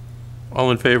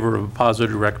 All in favor of a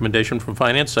positive recommendation from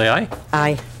finance, say aye.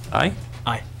 Aye. Aye?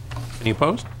 Aye. Any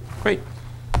opposed? Great.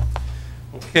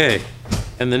 Okay,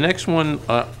 and the next one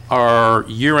are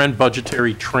year-end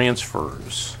budgetary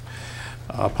transfers.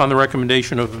 Upon the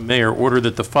recommendation of the mayor, order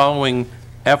that the following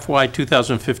FY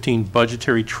 2015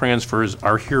 budgetary transfers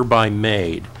are hereby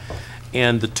made.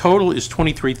 And the total is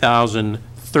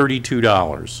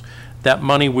 $23,032. That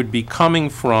money would be coming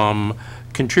from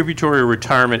contributory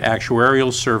retirement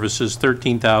actuarial services,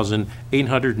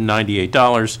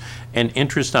 $13,898, and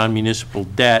interest on municipal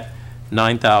debt,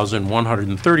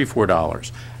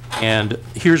 $9,134. And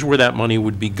here's where that money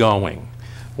would be going.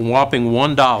 A whopping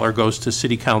 $1 goes to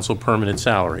city council permanent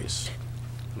salaries.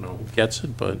 I don't know who gets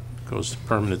it, but it goes to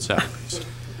permanent salaries.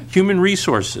 Human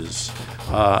resources,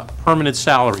 permanent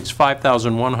salaries,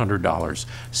 $5,100.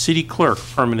 City clerk,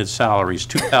 permanent salaries,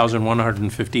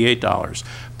 $2,158.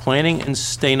 Planning and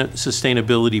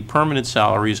sustainability, permanent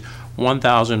salaries,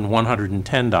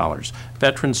 $1,110.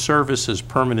 Veteran services,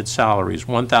 permanent salaries,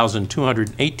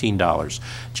 $1,218.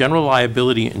 General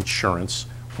liability insurance,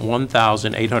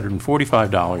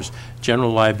 $1,845.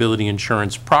 General liability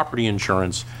insurance, property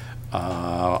insurance,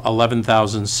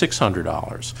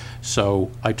 $11,600. So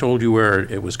I told you where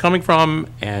it was coming from,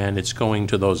 and it's going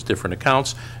to those different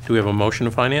accounts. Do we have a motion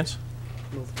of finance?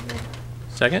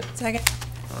 Second? Second.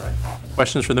 All right.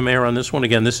 Questions for the mayor on this one?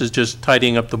 Again, this is just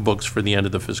tidying up the books for the end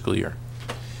of the fiscal year.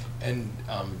 And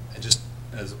just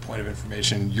as a point of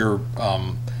information, the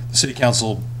city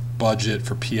council budget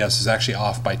for PS is actually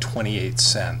off by 28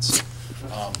 cents.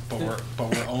 But we're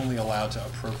only allowed to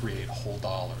appropriate whole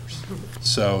dollars.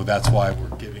 So that's why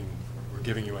we're giving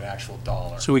you an actual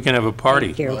dollar. So we can have a party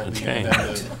with Well, the change.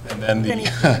 and then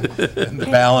the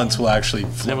balance will actually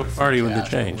flow. Have a party with the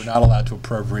cash. change. We're not allowed to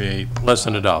appropriate Less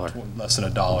than $1. Less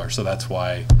than $1. So that's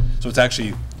why. So it's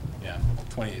actually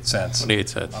 28 cents. 28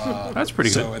 cents. That's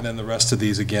pretty good. So, and then the rest of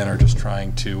these, again, are just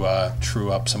trying to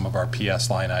true up some of our PS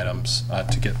line items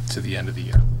to get to the end of the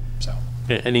year. So.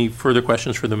 Any further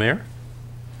questions for the mayor?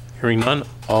 Hearing none,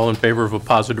 all in favor of a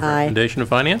positive recommendation of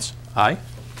finance? Aye.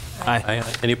 Aye. Aye.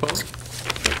 Any opposed?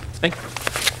 Thank you.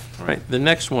 All right, the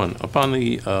next one, upon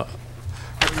the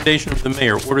recommendation of the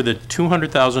mayor, order that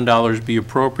 $200,000 be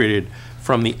appropriated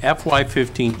from the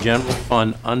FY15 general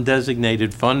fund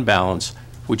undesignated fund balance,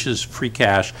 which is free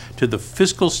cash, to the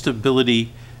fiscal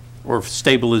stability or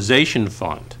stabilization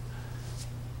fund.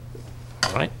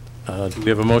 All right, do we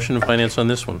have a motion of finance on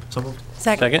this one? So moved.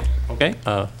 Second. Okay,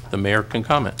 the mayor can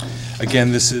comment.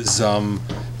 Again, this is,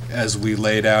 as we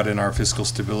laid out in our fiscal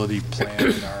stability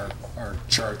plan, in our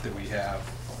chart that we have,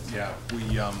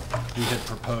 we had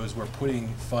proposed, we're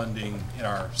putting funding in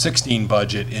our 16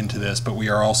 budget into this, but we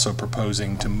are also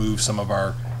proposing to move some of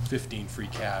our 15 free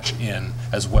cash in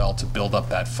as well to build up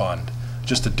that fund.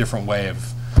 Just a different way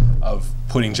of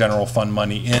putting general fund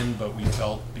money in, but we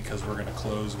felt because we're going to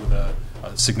close with a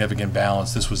significant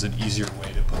balance, this was an easier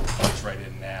way to put the funds right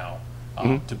in now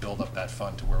to build up that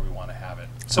fund to where we want to have it.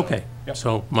 So, Okay, yep.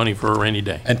 so money for a rainy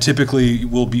day. And typically,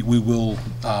 we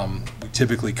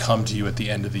typically come to you at the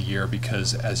end of the year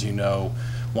because, as you know,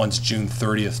 once June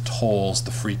 30th tolls, the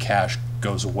free cash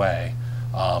goes away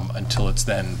until it's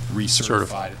then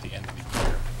recertified at the end of the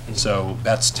year. And so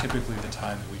that's typically the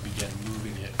time that we begin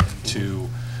moving it into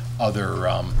other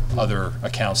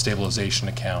account stabilization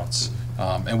accounts.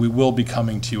 And we will be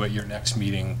coming to you at your next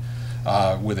meeting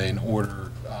with an order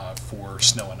for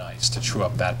snow and ice to true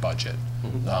up that budget.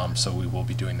 So we will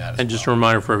be doing that as well. And just a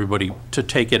reminder for everybody, to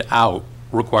take it out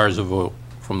requires a vote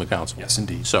from the council. Yes,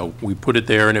 indeed. So we put it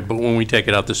there, but when we take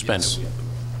it out to spend it.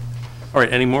 All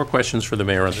right, any more questions for the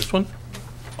mayor on this one?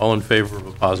 All in favor of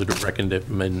a positive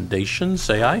recommendation,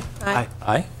 say aye. Aye.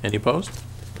 Aye. Any opposed?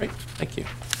 Great, thank you.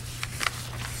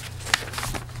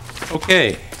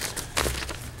 Okay.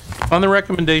 On the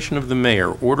recommendation of the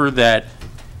mayor, order that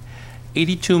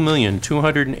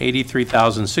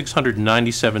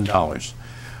 $82,283,697,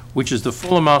 which is the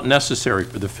full amount necessary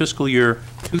for the fiscal year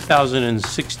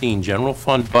 2016 general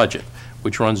fund budget,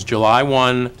 which runs July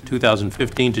 1,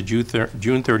 2015 to June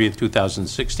 30th,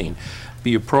 2016,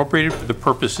 be appropriated for the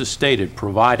purposes stated,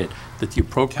 provided that the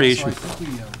appropriation... Council,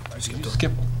 I think we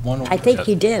skipped one. I think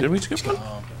you did. Did we skip one?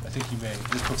 I think you may,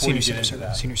 just before Senior you get into service,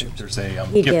 that, senior there's a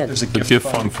He gift, did. there's a The gift gift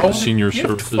fund. fund for senior Gift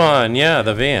services. fund, yeah,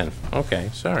 the van. Okay,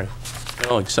 sorry.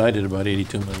 All excited about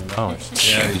 $82 million.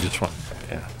 Yeah, you just want.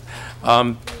 Yeah.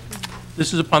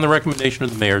 This is upon the recommendation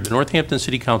of the mayor. The Northampton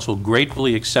City Council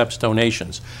gratefully accepts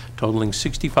donations totaling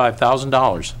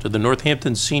 $65,000 to the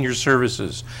Northampton Senior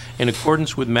Services in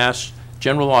accordance with Mass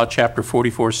General Law, Chapter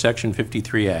 44, Section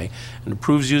 53A, and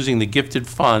approves using the gifted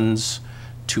funds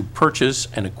to purchase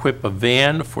and equip a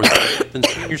van for the Northampton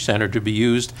Senior Center to be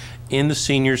used in the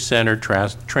Senior Center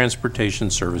Transportation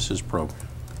Services Program.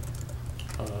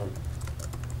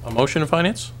 A motion of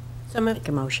finance? So moved. Make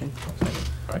a motion.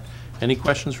 All right. Any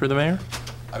questions for the mayor?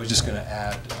 I was just going to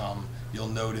add, you'll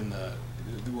note in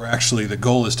we're actually, the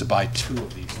goal is to buy 2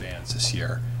 of these vans this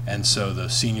year. And so the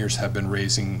seniors have been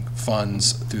raising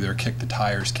funds through their Kick the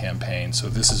Tires campaign. So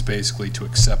this is basically to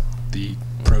accept the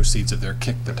proceeds of their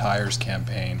Kick the Tires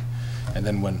campaign. And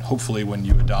then hopefully when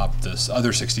you adopt this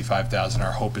other $65,000,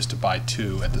 our hope is to buy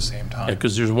 2 at the same time.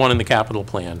 Because there's one in the capital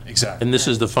plan. Exactly. And this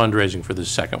is the fundraising for the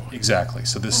second one. Exactly.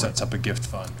 So this sets up a gift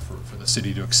fund for the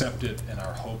city to accept it, and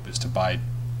our hope is to buy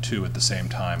 2 at the same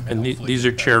time. And these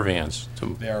are chair vans.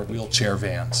 They are wheelchair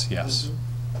vans, yes.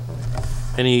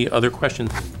 Any other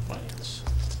questions in finance?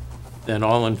 Then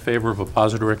all in favor of a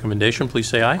positive recommendation, please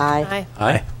say aye. Aye.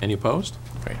 Aye. Any opposed?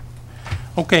 Great.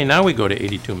 Okay, now we go to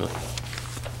 $82 million.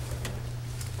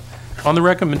 On the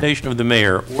recommendation of the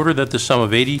mayor, order that the sum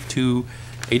of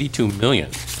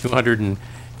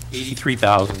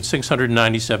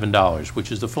 $82,283,697,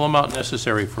 which is the full amount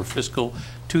necessary for fiscal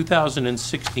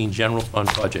 2016 general fund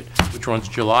budget, which runs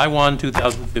July 1,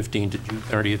 2015 to June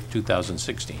 30th,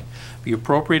 2016, be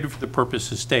appropriated for the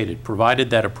purposes stated, provided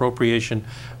that appropriation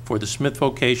for the Smith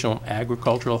Vocational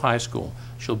Agricultural High School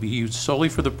shall be used solely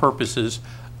for the purposes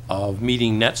of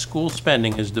meeting net school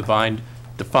spending as defined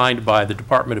by the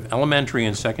Department of Elementary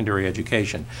and Secondary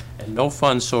Education, and no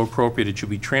funds so appropriated should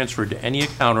be transferred to any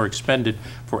account or expended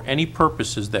for any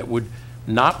purposes that would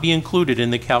not be included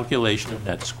in the calculation of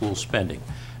net school spending.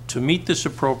 To meet this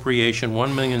appropriation,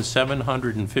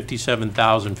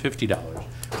 $1,757,050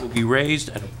 will be raised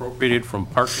and appropriated from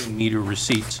parking meter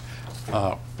receipt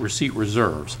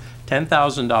reserves,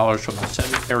 $10,000 from the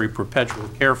Cemetery Perpetual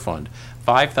Care Fund,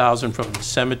 $5,000 from the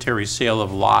Cemetery Sale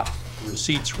of Lot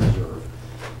Receipts Reserve,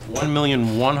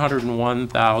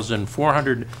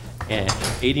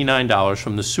 $1,101,489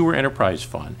 from the Sewer Enterprise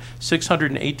Fund,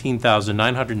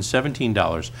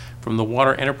 $618,917 from the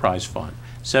Water Enterprise Fund,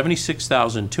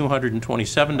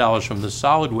 $76,227 from the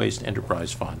Solid Waste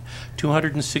Enterprise Fund,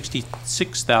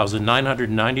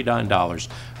 $266,999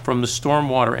 from the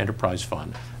Stormwater Enterprise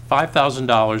Fund,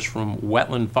 $5,000 from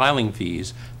wetland filing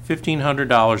fees,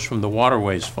 $1,500 from the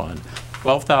Waterways Fund,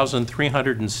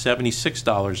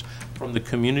 $12,376 from the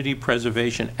Community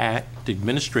Preservation Act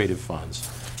administrative funds,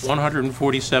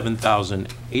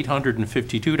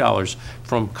 $147,852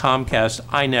 from Comcast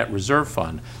iNet Reserve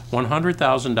Fund,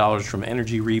 $100,000 from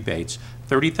energy rebates,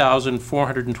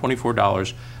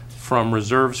 $30,424 from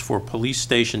reserves for police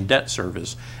station debt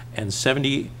service, and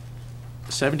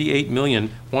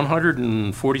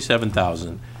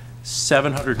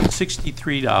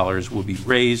 $78,147,763 will be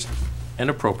raised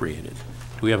and appropriated.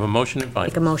 Do we have a motion and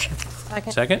finance? Make a motion.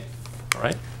 Second? All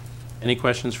right. Any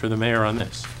questions for the mayor on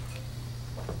this?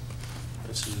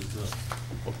 This is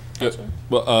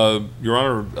Well, Your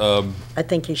Honor, I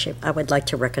think he should, I would like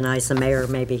to recognize the mayor.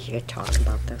 Maybe he could talk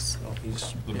about this.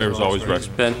 the mayor's always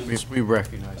recommended. We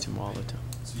recognize him all the time.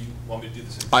 So you want me to do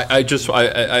this? I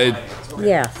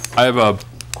Yeah. I have a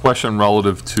question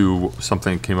relative to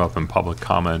something that came up in public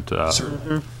comment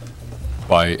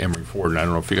by Emery Ford, and I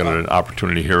don't know if you got an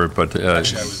opportunity to hear it, but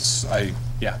Actually,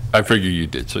 I figure you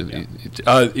did. So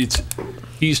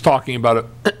he's talking about it.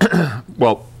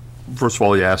 Well, first of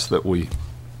all, he asked that we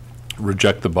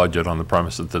reject the budget on the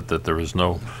premise that there is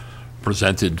no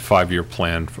presented 5-year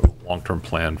plan, long-term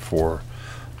plan for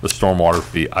the stormwater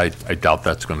fee. I doubt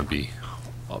that's going to be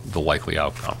the likely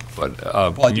outcome. But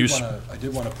well, I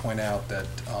did want to point out that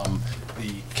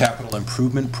the capital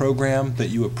improvement program that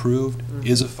you approved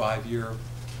is a 5-year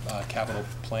capital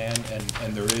plan,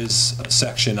 and there is a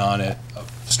section on it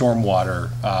of stormwater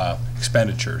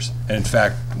expenditures. And in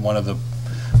fact, one of the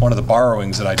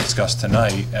borrowings that I discussed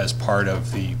tonight as part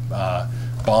of the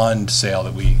bond sale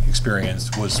that we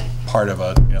experienced was part of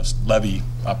a levy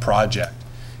project.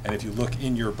 And if you look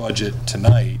in your budget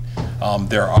tonight,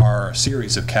 there are a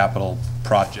series of capital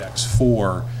projects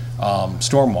for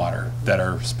stormwater that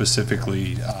are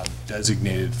specifically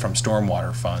designated from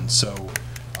stormwater funds.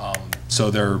 So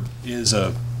there is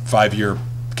a 5-year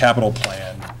capital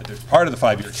plan. There's part of the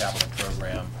 5-year capital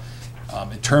program.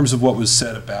 In terms of what was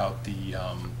said about the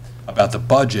about the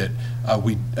budget,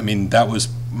 I mean, that was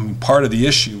part of the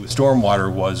issue with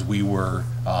stormwater was we were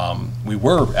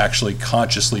actually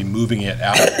consciously moving it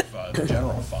out of the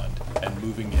general fund and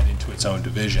moving it into its own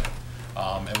division.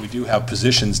 And we do have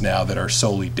positions now that are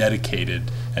solely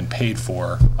dedicated and paid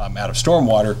for out of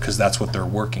stormwater because that's what they're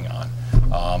working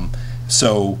on.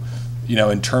 So, you know,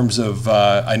 in terms of,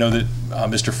 I know that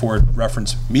Mr. Ford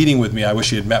referenced meeting with me. I wish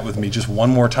he had met with me just one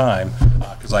more time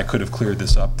because I could have cleared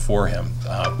this up for him.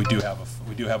 We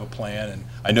do have a plan, and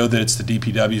I know that it's the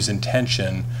DPW's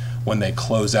intention when they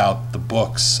close out the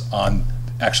books on.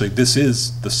 Actually, this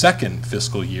is the second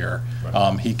fiscal year.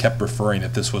 He kept referring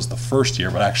that this was the first year,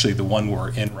 but actually the one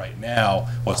we're in right now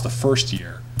was the first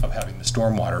year of having the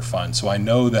stormwater fund. So I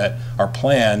know that our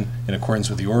plan, in accordance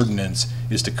with the ordinance,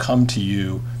 is to come to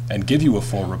you and give you a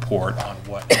full report on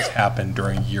what has happened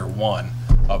during year one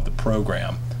of the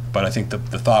program. But I think the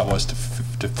thought was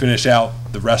to finish out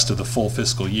the rest of the full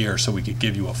fiscal year so we could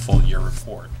give you a full year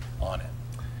report on it.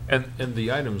 And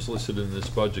the items listed in this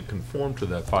budget conform to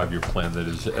that 5-year plan that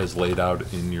is as laid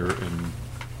out in your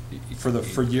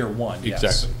for year one. Yes.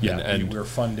 Exactly. Yeah, and we're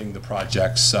funding the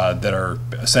projects that are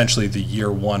essentially the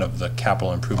year one of the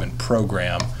capital improvement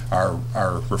program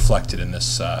are reflected in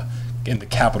this in the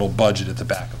capital budget at the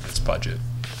back of this budget.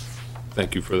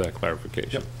 Thank you for that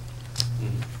clarification. Yep.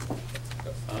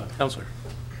 Councilor.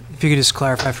 If you could just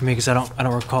clarify for me, because I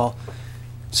don't recall.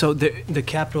 So the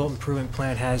capital improvement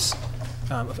plan has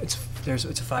it's a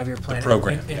 5-year plan. The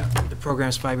program, and the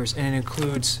program's 5 years, and it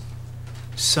includes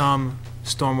some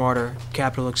stormwater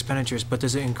capital expenditures, but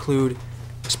does it include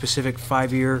a specific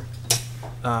 5-year,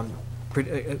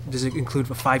 does it include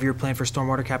a 5-year plan for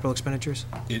stormwater capital expenditures?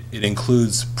 It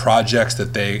includes projects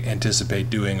that they anticipate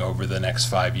doing over the next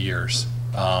 5 years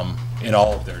in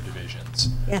all of their divisions.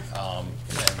 Yeah. And,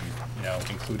 you know,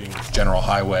 including general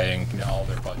highway and, you know, all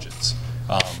their budgets.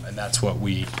 And that's what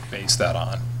we base that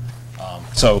on.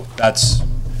 So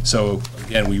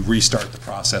again, we restart the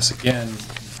process again.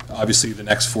 Obviously, the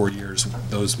next 4 years,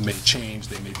 those may change,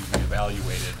 they may be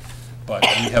reevaluated, but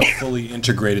we have fully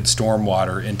integrated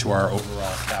stormwater into our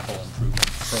overall capital improvement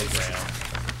program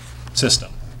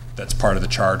system. That's part of the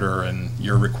charter, and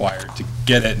you're required to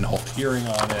get it and hold a hearing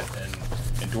on it and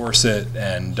endorse it,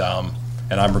 and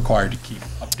I'm required to keep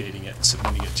updating it and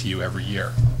submitting it to you every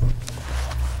year.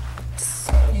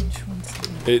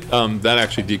 That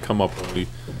actually did come up when we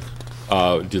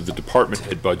did the department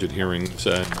head budget hearings,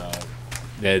 and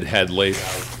Ned had laid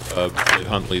out, Ned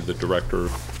Huntley, the director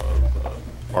of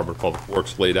Department of Public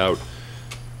Works, laid out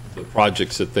the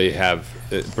projects that they have,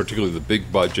 particularly the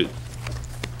big budget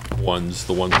ones,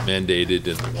 the ones mandated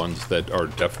and the ones that are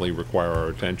definitely require our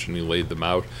attention. He laid them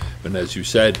out. And as you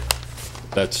said,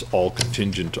 that's all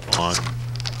contingent on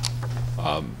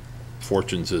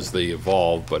fortunes as they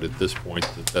evolve, but at this point,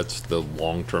 that's the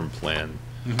long-term plan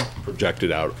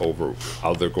projected out over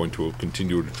how they're going to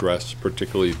continue to address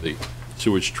particularly the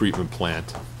sewage treatment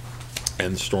plant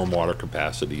and stormwater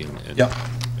capacity and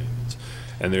maintenance.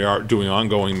 And they are doing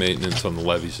ongoing maintenance on the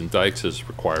levees and dikes as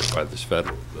required by the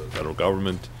federal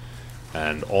government,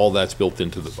 and all that's built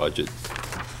into the budget.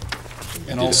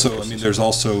 And also, I mean,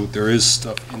 there is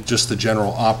stuff in just the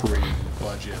general operating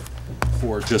budget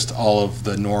for just all of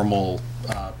the normal,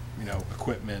 you know,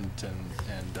 equipment and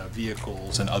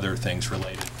vehicles and other things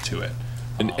related to it.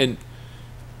 And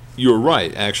you're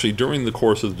right, actually, during the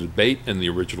course of the debate and the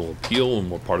original appeal,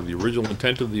 and what part of the original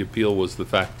intent of the appeal was the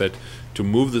fact that to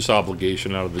move this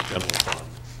obligation out of the general fund,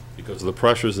 because of the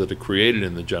pressures that it created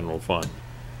in the general fund,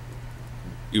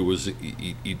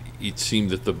 it seemed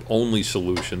that the only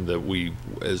solution that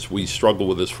as we struggled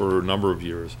with this for a number of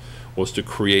years, was to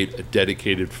create a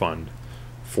dedicated fund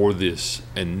for this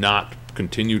and not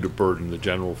continue to burden the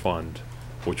general fund,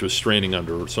 which was straining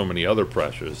under so many other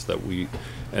pressures, that we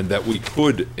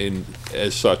could,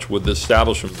 as such, with the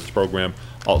establishment of this program,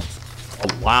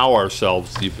 allow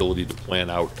ourselves the ability to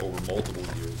plan out over multiple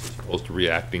years as opposed to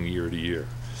reacting year to year.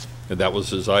 And that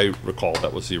was, as I recall,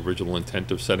 that was the original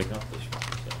intent of setting up this fund.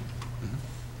 So.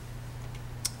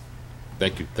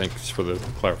 Thank you. Thanks for the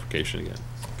clarification again.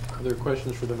 Other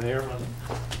questions for the mayor?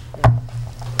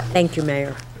 Thank you,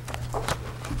 Mayor.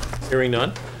 Hearing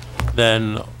none,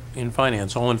 then in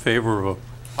finance, all in favor of a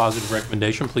positive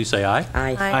recommendation, please say aye.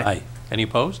 Aye. Aye. Any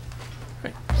opposed?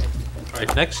 Great. All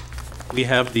right, next we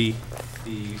have the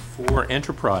 4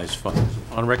 enterprise funds.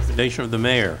 On recommendation of the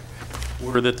mayor,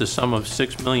 order that the sum of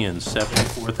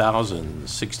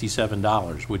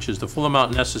 $6,074,067, which is the full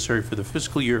amount necessary for the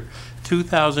fiscal year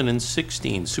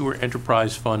 2016 sewer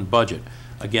enterprise fund budget,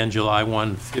 again July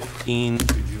 1, 15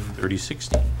 to June 30,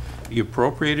 16, be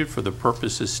appropriated for the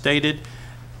purposes stated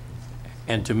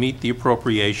and to meet the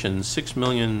appropriation,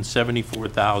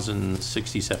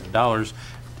 $6,074,067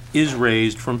 is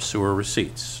raised from sewer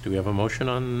receipts. Do we have a motion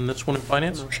on this one in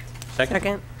finance? Motion.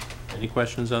 Second. Any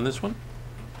questions on this one?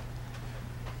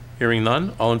 Hearing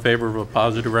none, all in favor of a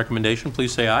positive recommendation,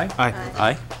 please say aye. Aye.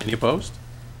 Aye. Any opposed?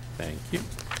 Thank you.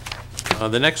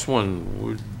 The next one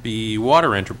would be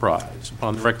water enterprise.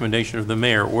 Upon the recommendation of the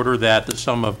mayor, order that the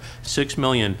sum of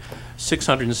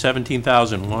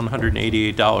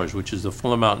 $6,617,188, which is the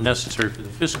full amount necessary for the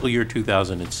fiscal year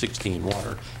 2016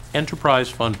 water enterprise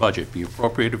fund budget, be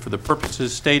appropriated for the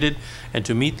purposes stated, and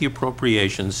to meet the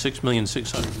appropriations,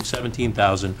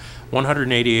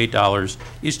 $6,617,188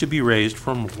 is to be raised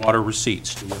from water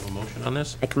receipts. Do we have a motion on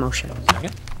this? Make a motion.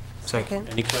 Second? Second.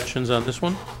 Any questions on this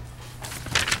one?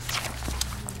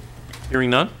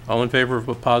 Hearing none, all in favor of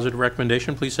a positive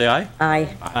recommendation, please say aye.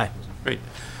 Aye. Aye. Great.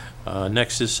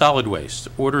 Next is solid waste.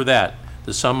 Order that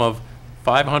the sum of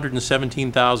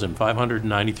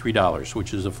 $517,593,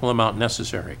 which is the full amount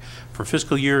necessary for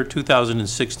fiscal year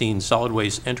 2016 solid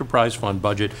waste enterprise fund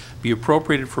budget, be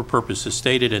appropriated for purposes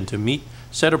stated, and to meet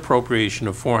said appropriation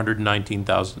of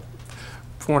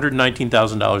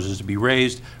 $419,000 is to be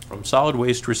raised from solid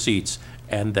waste receipts,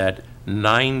 and that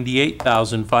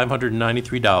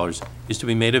 $98,593 is to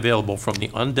be made available from the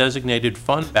undesignated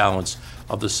fund balance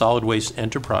of the solid waste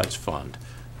enterprise fund.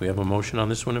 We have a motion on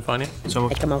this one in finance? So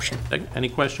make a motion. Any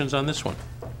questions on this one?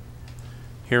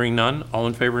 Hearing none, all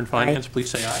in favor in finance, please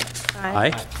say aye.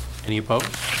 Aye. Any opposed?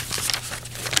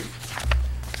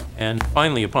 And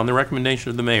finally, upon the recommendation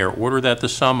of the mayor, order that the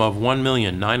sum of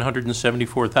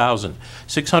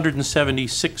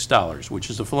 $1,974,676, which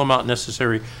is the full amount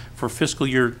necessary for fiscal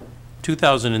year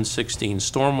 2016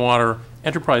 stormwater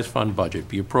enterprise fund budget,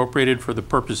 be appropriated for the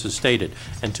purposes stated,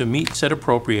 and to meet said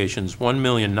appropriations,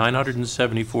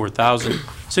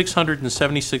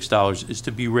 $1,974,676 is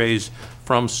to be raised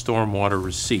from stormwater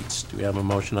receipts. Do we have a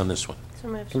motion on this one? So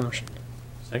moved. Motion.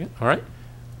 Second. All right.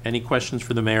 Any questions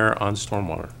for the mayor on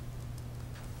stormwater?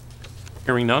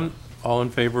 Hearing none, all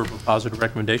in favor of a positive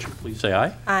recommendation, please say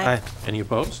aye. Aye. Any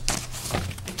opposed?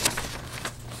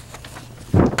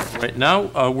 Right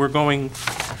now, we're going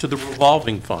to the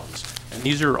revolving funds, and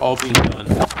these are all being done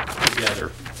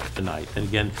together tonight. And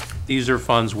again, these are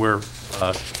funds where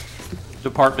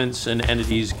departments and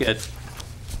entities get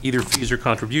either fees or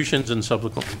contributions and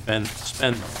subsequently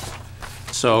spend them.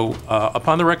 So,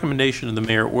 upon the recommendation of the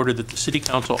mayor, order that the city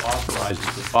council authorizes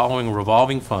the following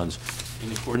revolving funds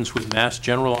in accordance with Mass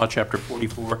General Law, Chapter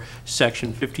 44,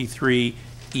 Section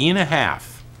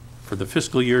 53E1/2 for the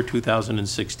fiscal year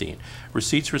 2016.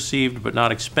 Receipts received but not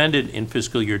expended in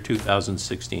fiscal year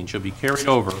 2016 shall be carried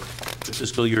over to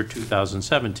fiscal year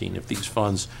 2017 if these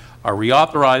funds are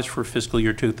reauthorized for fiscal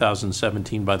year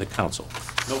 2017 by the council.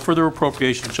 No further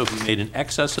appropriation shall be made in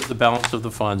excess of the balance of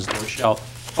the funds, nor shall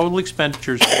total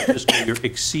expenditures for the fiscal year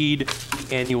exceed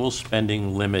the annual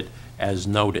spending limit as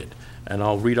noted. And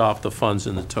I'll read off the funds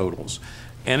and the totals.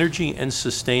 Energy and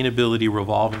Sustainability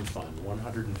Revolving Fund,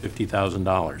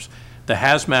 $150,000. The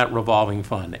Hazmat Revolving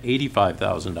Fund,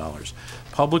 $85,000.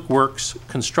 Public Works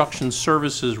Construction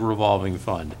Services Revolving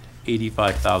Fund,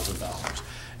 $85,000.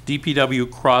 DPW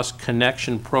Cross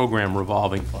Connection Program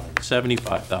Revolving Fund,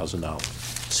 $75,000.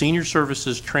 Senior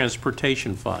Services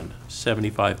Transportation Fund,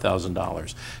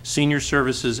 $75,000. Senior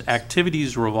Services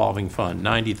Activities Revolving Fund,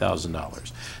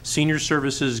 $90,000. Senior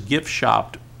Services Gift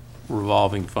Shop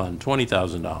Revolving Fund,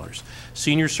 $20,000.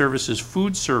 Senior Services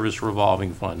Food Service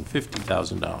Revolving Fund,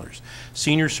 $50,000.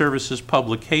 Senior Services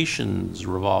Publications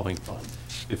Revolving Fund,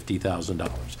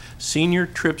 $50,000. Senior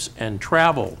Trips and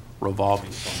Travel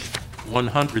Revolving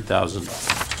Fund,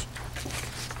 $100,000.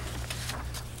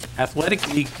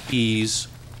 Athletic League Fees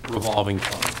Revolving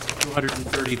Fund,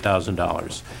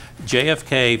 $230,000.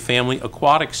 JFK Family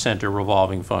Aquatic Center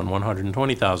Revolving Fund,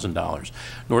 $120,000.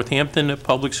 Northampton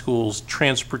Public Schools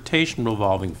Transportation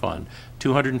Revolving Fund,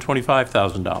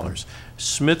 $225,000.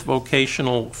 Smith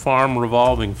Vocational Farm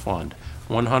Revolving Fund,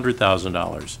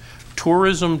 $100,000.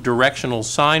 Tourism Directional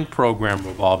Sign Program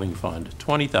Revolving Fund,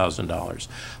 $20,000.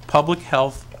 Public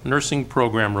Health Nursing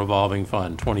Program Revolving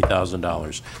Fund,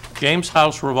 $20,000. James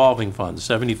House Revolving Fund,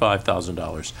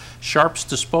 $75,000. Sharps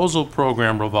Disposal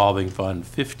Program Revolving Fund,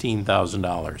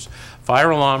 $15,000.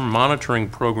 Fire Alarm Monitoring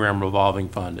Program Revolving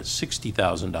Fund,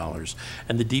 $60,000.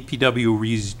 And the DPW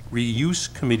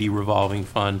Reuse Committee Revolving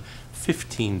Fund,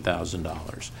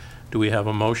 $15,000. Do we have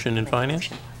a motion in finance?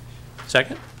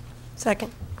 Second?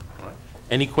 Second.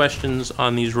 Any questions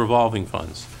on these revolving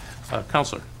funds?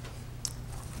 Counselor?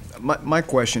 My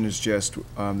question is just,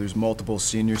 there's multiple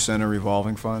senior center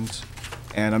revolving funds,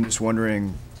 and I'm just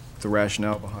wondering the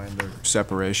rationale behind their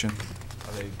separation.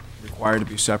 Are they required to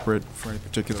be separate for any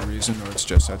particular reason, or it's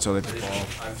just that's how they've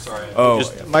evolved? I'm sorry. Oh,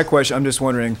 my question, I'm just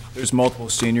wondering, there's multiple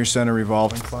senior center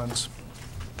revolving funds?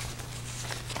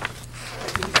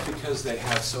 Because they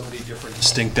have so many different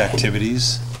distinct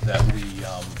activities that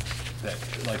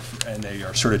and they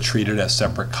are sort of treated as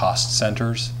separate cost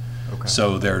centers. Okay.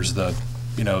 So there's the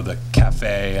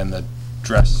cafe and the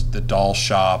doll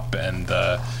shop and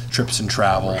the trips and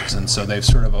travels, and so they've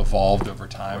sort of evolved over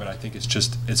time, and I think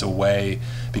it's a way,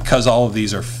 because all of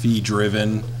these are fee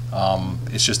driven,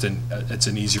 it's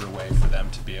an easier way for them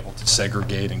to be able to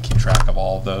segregate and keep track of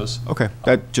all of those. Okay,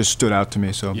 that just stood out to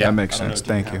me, so that makes sense.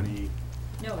 Thank you.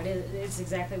 No, it's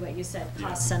exactly what you said.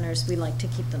 Cost centers, we like to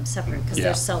keep them separate because Yeah.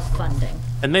 they're self-funding.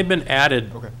 And they've been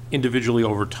added individually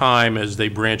over time as they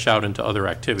branch out into other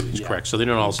activities, correct? So they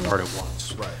don't all start at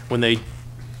once. Right. When they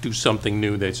do something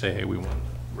new, they say, hey, we want to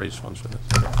raise funds for this.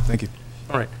 Thank you.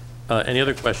 All right. Any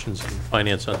other questions in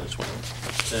finance on this one?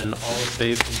 Then all in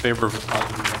favor of a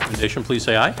positive recommendation, please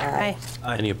say aye. Aye.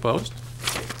 Any opposed?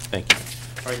 Thank you.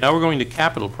 All right, now we're going to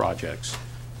capital projects.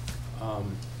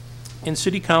 In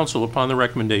City Council, upon the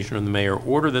recommendation of the mayor,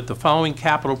 order that the following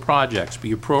capital projects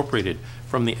be appropriated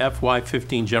from the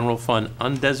FY15 General Fund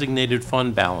undesignated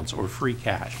fund balance or free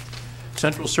cash.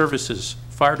 Central Services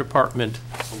Fire Department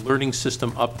Alerting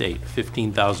System Update,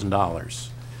 $15,000.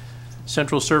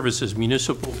 Central Services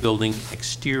Municipal Building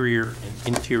Exterior and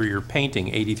Interior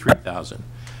Painting, $83,000.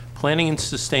 Planning and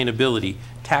Sustainability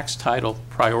Tax Title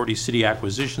Priority City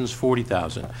Acquisitions,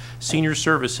 $40,000. Senior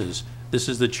Services, this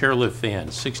is the chairlift van,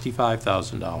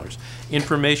 $65,000.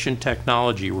 Information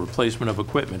Technology Replacement of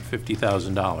Equipment,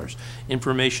 $50,000.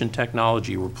 Information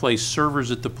Technology Replace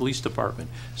servers at the Police Department,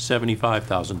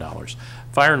 $75,000.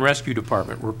 Fire and Rescue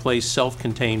Department Replace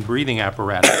self-contained breathing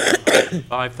apparatus,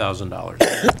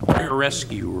 $5,000. Fire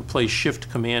Rescue Replace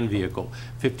shift command vehicle,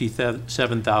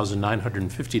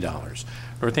 $57,950.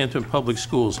 Northampton Public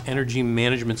Schools Energy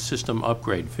Management System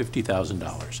Upgrade,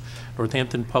 $50,000.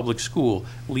 Northampton Public School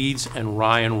Leeds and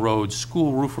Ryan Road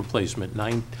School Roof Replacement,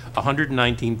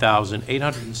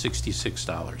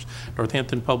 $119,866.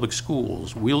 Northampton Public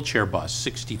Schools Wheelchair Bus,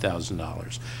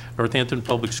 $60,000. Northampton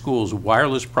Public Schools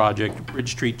Wireless Project Bridge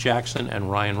Street Jackson and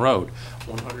Ryan Road,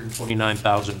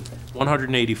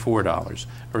 $129,184.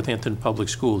 Northampton Public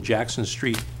School Jackson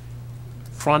Street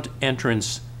Front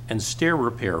Entrance and Stair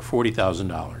Repair,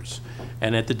 $40,000.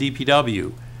 And at the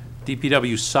DPW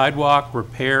Sidewalk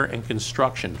Repair and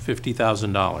Construction,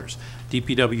 $50,000.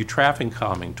 DPW Traffic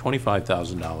Calming,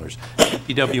 $25,000.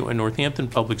 DPW and Northampton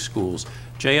Public Schools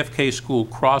JFK School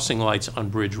Crossing Lights on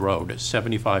Bridge Road,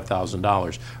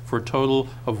 $75,000, for a total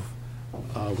of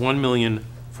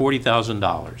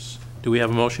 $1,040,000. Do we have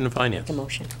a motion to finance? The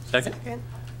motion. Second? All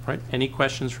right, any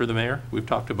questions for the mayor? We've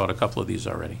talked about a couple of these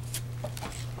already.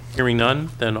 Hearing none,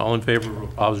 then all in favor of a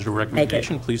positive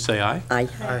recommendation, please say aye. Aye.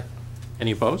 Aye.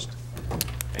 Any opposed?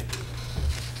 Okay.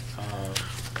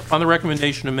 Upon the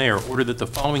recommendation of mayor, order that the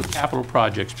following capital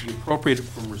projects be appropriated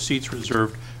from receipts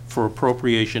reserved for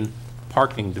appropriation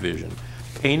parking division.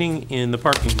 Painting in the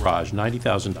parking garage,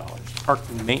 $90,000.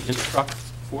 Parking maintenance truck,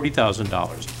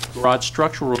 $40,000. Garage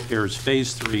structural repairs,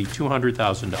 phase 3,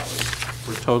 $200,000,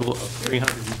 for a total of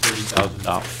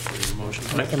 $330,000.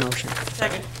 Motion. Make a motion.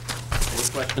 Second. Any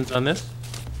questions on this?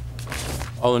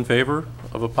 All in favor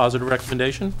of a positive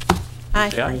recommendation? Aye.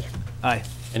 Say aye. Aye.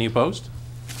 Any opposed?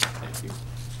 Thank you.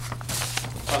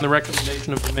 On the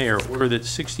recommendation of the mayor, order that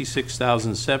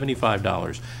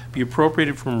 $66,075 be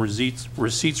appropriated from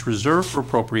receipts reserved for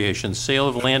appropriation, sale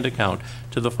of land account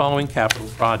to the following capital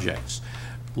projects.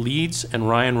 Leeds and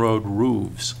Ryan Road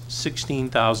roofs,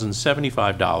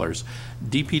 $16,075.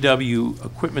 DPW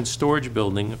Equipment Storage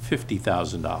Building,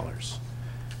 $50,000.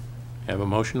 Have a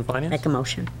motion, finance? Make a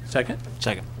motion. Second?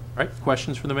 Second. All right,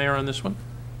 questions for the mayor on this one?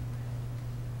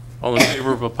 All in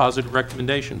favor of a positive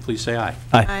recommendation, please say aye.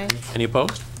 Aye. Any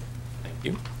opposed? Thank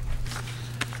you.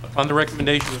 Upon the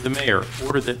recommendation of the mayor,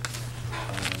 order that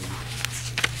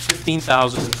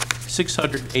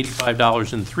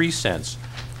 $15,685.03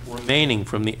 remaining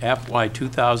from the FY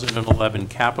 2011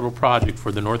 capital project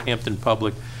for the Northampton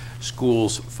Public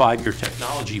Schools 5-year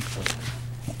technology plan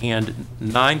and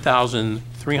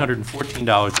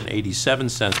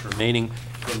 $9,314.87 remaining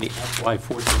from the FY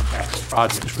 14 capital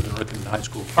projects for the Northampton High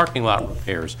School parking lot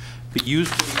repairs be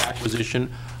used for the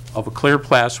acquisition of a Clear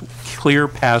Pass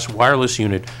wireless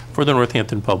unit for the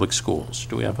Northampton Public Schools.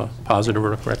 Do we have a positive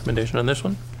recommendation on this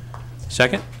one?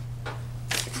 Second?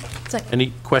 Second.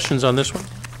 Any questions on this one?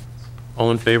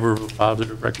 All in favor of a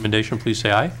positive recommendation, please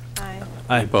say aye. Aye.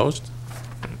 Aye. Opposed?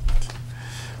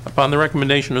 Upon the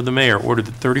recommendation of the mayor, order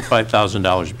that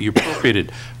 $35,000 be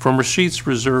appropriated from receipts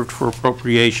reserved for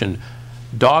appropriation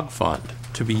dog fund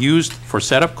to be used for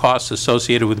setup costs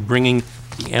associated with bringing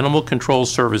the animal control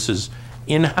services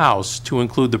in-house to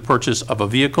include the purchase of a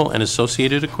vehicle and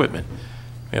associated equipment.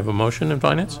 We have a motion in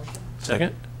finance?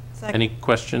 Second? Any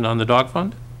question on the dog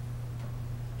fund?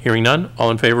 Hearing none,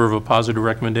 all in favor of a positive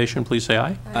recommendation, please say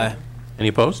aye. Aye. Any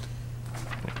opposed?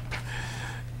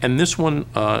 And this one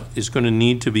is going to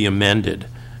need to be amended,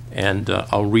 and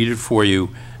I'll read it for you,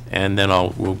 and then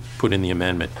we'll put in the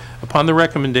amendment. Upon the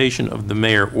recommendation of the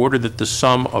mayor, order that the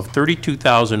sum of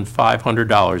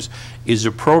 $32,500 is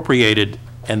appropriated,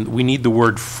 and we need the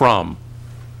word "from"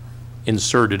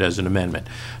 inserted as an amendment.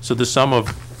 So the sum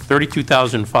of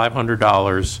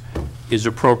 $32,500 is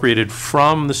appropriated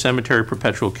from the Cemetery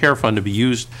Perpetual Care Fund to be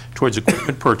used towards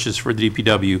equipment purchase for the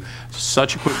DPW,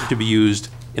 such equipment to be used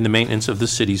in the maintenance of the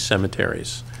city's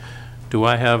cemeteries. Do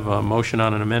I have a motion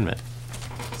on an amendment?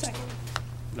 Second.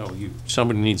 No,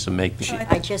 somebody needs to make.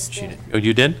 I just did. Oh,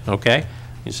 you did? Okay.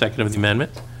 You second of the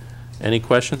amendment? Any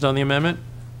questions on the amendment?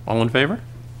 All in favor?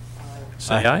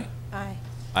 Say aye. Aye.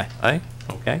 Aye. Aye,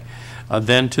 okay.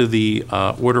 Then to the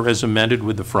order as amended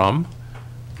with the from.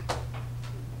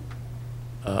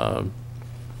 A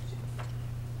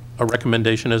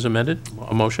recommendation as amended?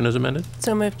 A motion as amended?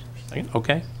 So moved. Second,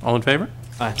 okay. All in favor?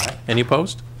 Aye. Any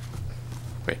opposed?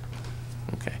 Great,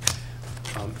 okay.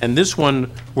 And this one,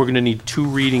 we're going to need 2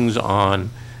 readings on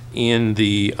in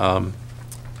the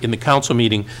council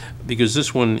meeting, because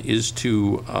this one is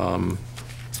to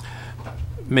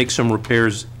make some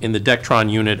repairs in the Dectron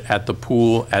unit at the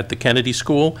pool at the Kennedy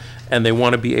School, and they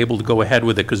want to be able to go ahead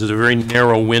with it because there's a very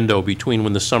narrow window between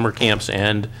when the summer camps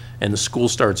end and the school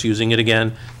starts using it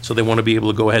again. So they want to be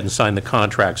able to go ahead and sign the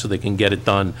contract so they can get it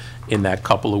done in that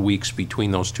couple of weeks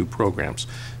between those 2 programs.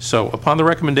 So upon the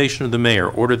recommendation of the mayor,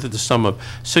 order that the sum of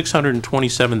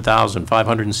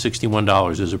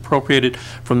 $627,561 is appropriated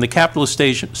from the Capital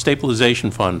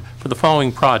Stabilization Fund for the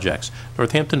following projects: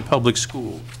 Northampton Public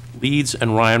School, Leeds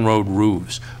and Ryan Road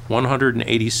roofs,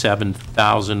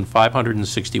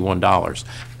 $187,561.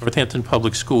 Northampton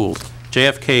Public Schools,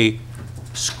 JFK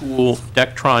School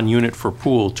Dectron unit for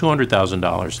pool,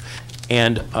 $200,000.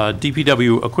 And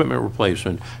DPW equipment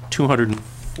replacement,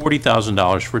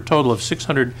 $240,000, for a total of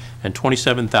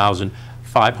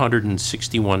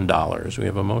 $627,561. We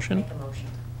have a motion? Make a motion.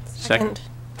 Second.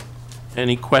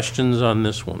 Any questions on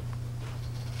this one?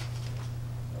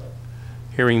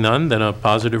 Hearing none, then a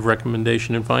positive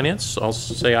recommendation in finance. I'll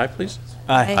say aye, please.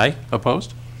 Aye. Aye.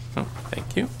 Opposed? Oh,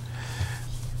 thank you.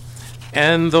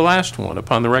 And the last one,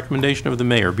 upon the recommendation of the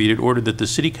mayor, be it ordered that the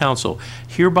city council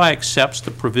hereby accepts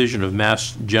the provision of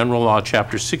Mass General Law,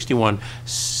 Chapter 61,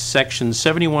 Section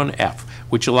 71F,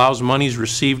 which allows monies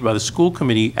received by the school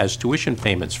committee as tuition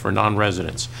payments for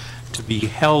non-residents to be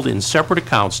held in separate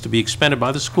accounts to be expended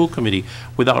by the school committee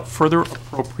without further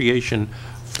appropriation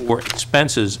for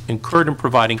expenses incurred in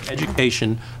providing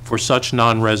education for such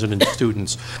non-resident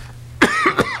students.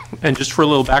 And just for a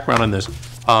little background on this,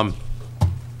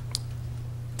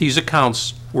 these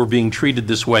accounts were being treated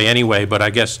this way anyway, but I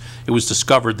guess it was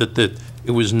discovered that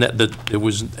it was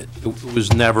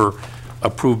never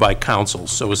approved by council.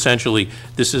 So essentially,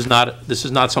 this is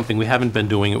not something we haven't been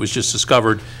doing. It was just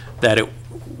discovered that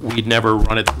we'd never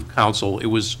run it through council. It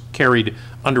was carried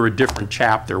under a different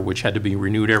chapter, which had to be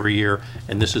renewed every year,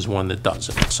 and this is one that does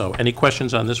it. So any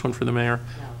questions on this one for the mayor?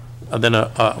 Then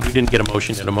we didn't get a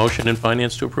motion. Get a motion in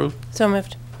finance to approve? So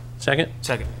moved. Second?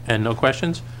 Second. And no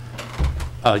questions?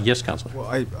 Yes, Councilor.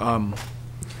 Well,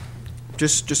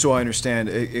 just so I understand,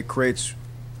 it creates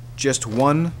just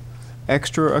one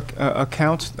extra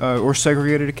account or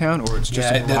segregated account, or it's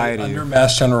just a variety? Under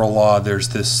Mass General Law, there's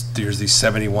these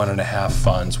 71.5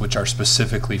 funds, which are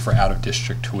specifically for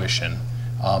out-of-district tuition.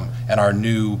 And our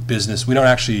new business, we don't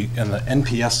actually, on the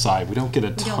NPS side, we don't get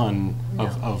a ton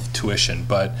of tuition,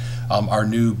 but our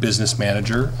new business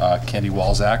manager, Candy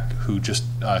Walzak, who just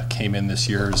came in this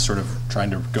year, is sort of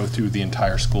trying to go through the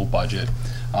entire school budget.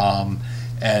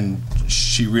 And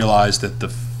she realized that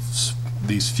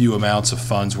these few amounts of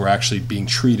funds were actually being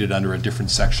treated under a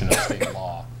different section of state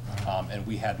law. And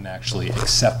we hadn't actually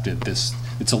accepted this.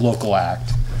 It's a local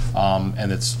act,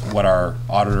 and it's what our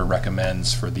auditor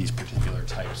recommends for these particular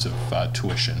types of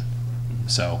tuition.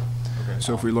 So, okay,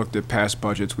 so if we looked at past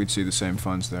budgets, we'd see the same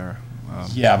funds there.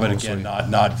 Yeah, but again,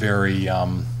 not very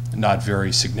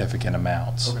significant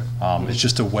amounts. Okay. It's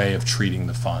just a way of treating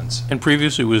the funds. And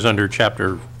previously it was under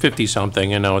Chapter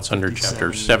 50-something, and now it's under Chapter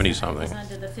 70-something. It's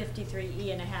under the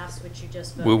 53E and a half, which you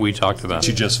just voted. We talked about.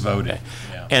 You just voted.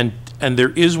 Yeah. And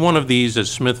there is one of these at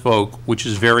Smith Oak, which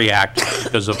is very active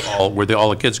because of where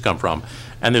all the kids come from.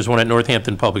 And there's one at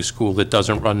Northampton Public School that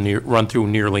doesn't run through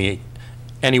nearly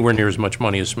anywhere near as much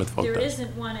money as Smith Folk There does.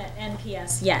 isn't one at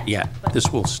NPS yet. Yeah, but-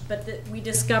 this will But we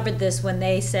discovered this when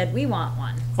they said, we want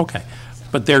one. Okay,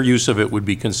 but their use of it would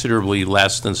be considerably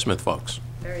less than Smith Folk's.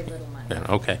 Very little money. Yeah,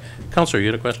 okay. Counselor, you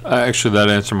had a question? Actually, that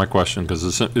answered my question,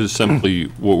 because it's simply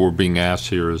what we're being asked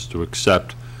here is to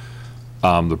accept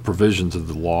the provisions of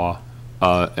the law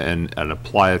and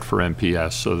apply it for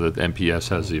MPS so that MPS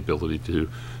has the ability to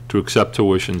accept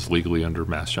tuitions legally under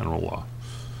Mass General Law.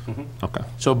 Okay.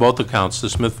 So both accounts, the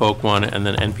Smith Folk one and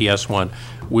then NPS one,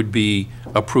 would be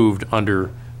approved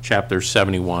under Chapter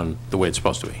 71 the way it's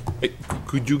supposed to be. Hey,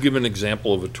 could you give an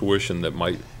example of a tuition that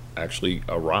might actually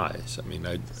arise? I mean,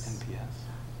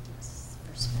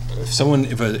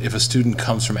 If a student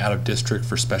comes from out of district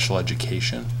for special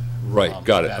education. Right,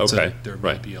 got it, that's okay, there may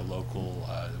right. be a local,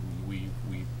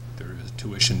 there is a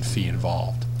tuition fee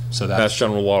involved. So that's. Mass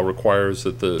General Law requires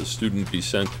that the student be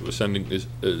sent to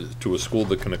a school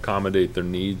that can accommodate their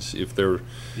needs if their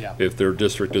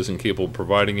district isn't capable of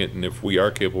providing it, and if we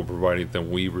are capable of providing it, then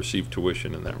we receive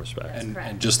tuition in that respect.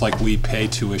 And just like we pay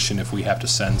tuition if we have to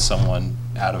send someone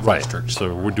out of Right, district.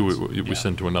 so we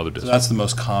send to another So district. that's the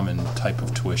most common type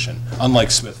of tuition,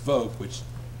 unlike Smith Folk, which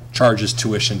charges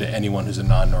tuition to anyone who's a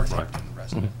non-Northampton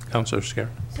resident. Counselor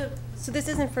Scarrett? So this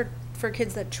isn't for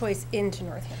kids that choice into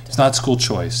Northampton? It's not school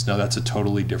choice. No, that's a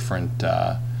totally different,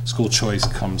 school choice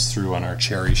comes through on our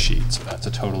cherry sheet, so that's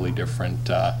a totally different,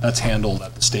 that's handled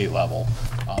at the state level.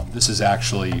 This is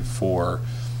actually for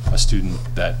a student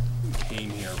that came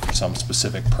here for some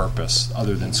specific purpose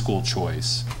other than school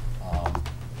choice.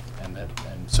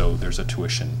 And so there's a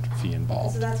tuition fee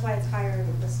involved. So that's why it's higher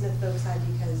than the Smith Folk side,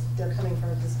 because they're coming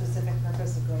for the specific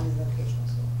purpose of going to the vocational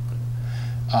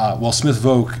school? Well, Smith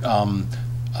Voc,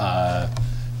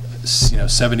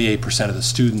 78% of the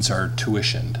students are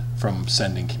tuitioned from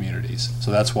sending communities.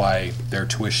 So that's why their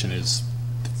tuition is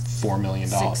 $4 million,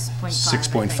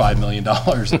 $6.5 million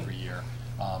every year.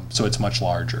 So it's much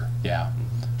larger, yeah.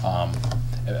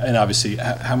 And obviously,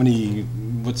 how many,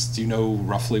 do you know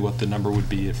roughly what the number would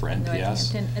be for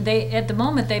NPS? They, at the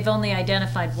moment, they've only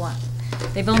identified one.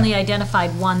 They've only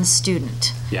identified one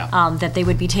student that they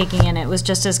would be taking in. It was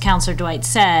just as Counselor Dwight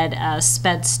said, a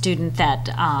sped student that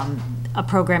a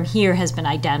program here has been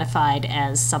identified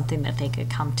as something that they could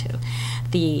come to.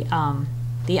 The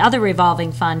other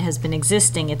revolving fund has been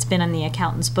existing. It's been in the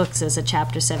accountant's books as a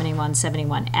Chapter 71,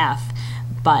 71F,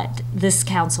 but this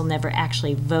council never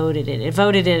actually voted it. It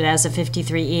voted it as a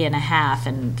 53E and a half,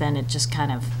 and then it just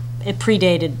kind of, it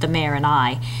predated the mayor and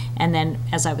I. And then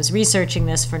as I was researching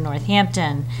this for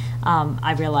Northampton,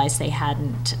 I realized they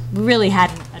really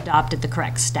hadn't adopted the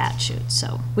correct statute.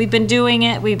 So we've been doing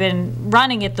it, we've been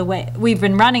running it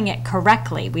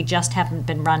correctly, we just haven't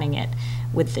been running it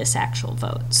with this actual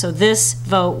vote. So this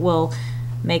vote will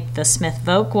make the Smith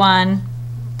Voc one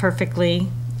perfectly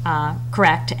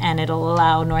correct, and it'll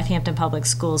allow Northampton Public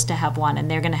Schools to have one,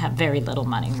 and they're going to have very little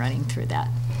money running through that.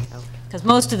 Because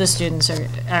most of the students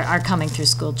are coming through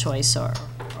school choice or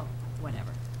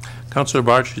whatever. Counselor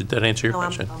Barge, did that answer your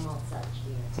question? I'm all set.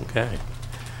 Okay.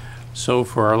 So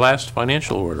for our last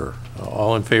financial order,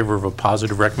 all in favor of a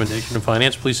positive recommendation of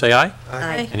finance, please say aye.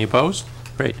 Aye. Any opposed?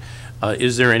 Great.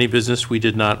 Is there any business we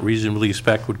did not reasonably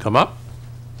expect would come up?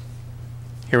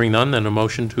 Hearing none, then a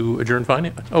motion to adjourn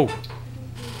finance. Oh.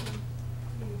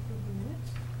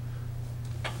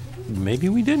 Maybe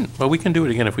we didn't. Well, we can do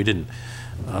it again if we didn't.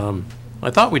 I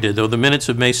thought we did, though. The minutes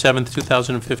of May 7th,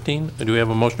 2015. Do we have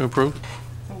a motion to approve?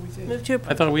 Move to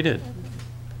approve. I thought we did.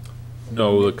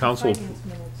 No, the council.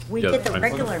 We did the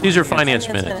regular. These are finance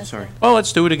minutes. Sorry. Well,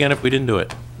 let's do it again if we didn't do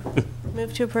it.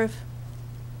 Move to approve.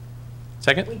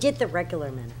 Second? We did the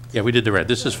regular minute. Yeah, we did the red.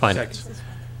 This is finance.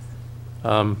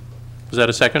 Was that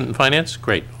a second in finance?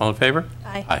 Great. All in favor?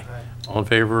 Aye. Aye. All in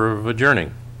favor of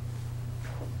adjourning?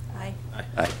 Aye.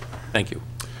 Aye. Thank you.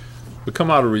 We come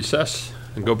out of recess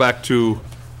and go back to,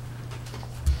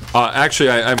 actually,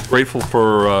 I'm grateful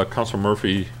for Councilor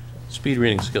Murphy. Speed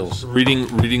reading skills.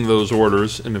 Reading those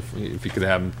orders, and if you could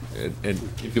have them, and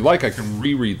if you like, I can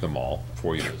reread them all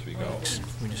for you as we go.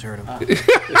 We just heard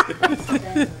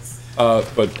them.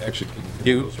 But actually,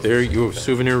 you have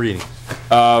souvenir reading.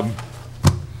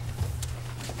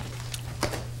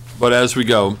 But as we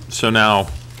go, so now,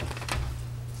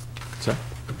 sorry.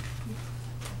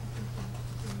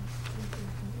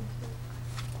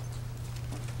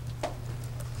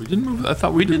 We didn't move. I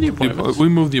thought we did the appointments. We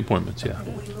moved the appointments. Yeah.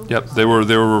 Yep. They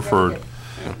were referred.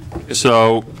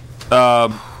 So,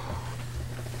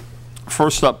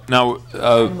 first up now.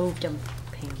 I moved them.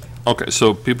 Okay.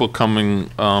 So people coming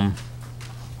who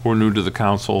are new to the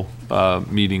council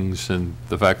meetings, and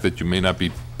the fact that you may not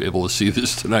be be able to see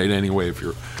this tonight anyway if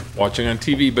you're watching on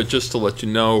TV, but just to let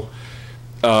you know,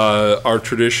 our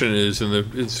tradition is,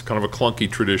 it's kind of a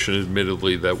clunky tradition,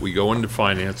 admittedly, that we go into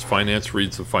finance. Finance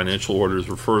reads the financial orders,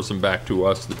 refers them back to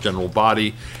us, the general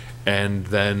body, and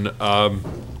then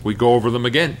we go over them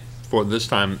again for this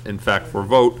time, in fact, for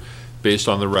vote, based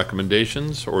on the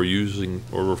recommendations or using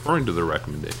or referring to the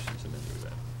recommendations in any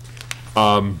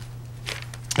event.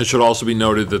 It should also be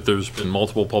noted that there's been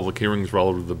multiple public hearings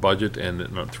relative to the budget,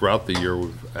 and throughout the year,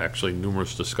 we've actually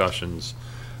numerous discussions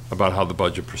about how the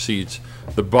budget proceeds.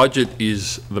 The budget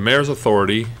is the mayor's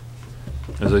authority.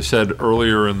 As I said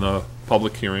earlier in the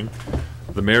public hearing,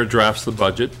 the mayor drafts the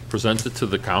budget, presents it to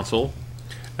the council,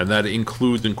 and that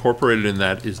includes, incorporated in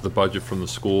that is the budget from the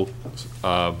school,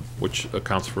 which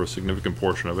accounts for a significant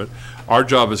portion of it. Our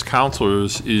job as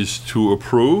councilors is to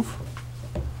approve,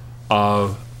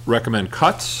 recommend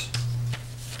cuts,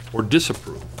 or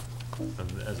disapprove.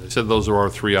 And as I said, those are our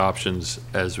three options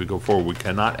as we go forward. We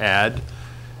cannot add,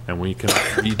 and we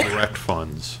cannot redirect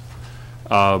funds.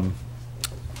 And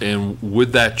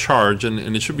with that charge, and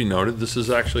it should be noted, this is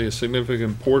actually a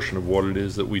significant portion of what it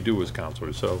is that we do as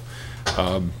councilors. So,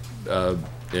 and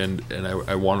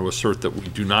I want to assert that we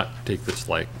do not take this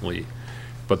lightly,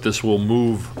 but this will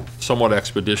move somewhat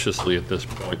expeditiously at this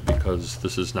point because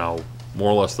this is now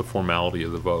more or less the formality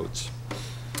of the votes.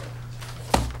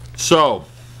 So,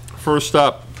 first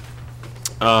up,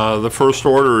 the first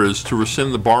order is to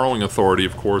rescind the borrowing authority,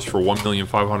 of course, for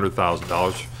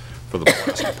 $1,500,000 for the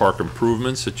Pulaski Park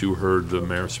improvements that you heard the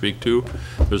mayor speak to.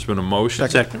 There's been a motion.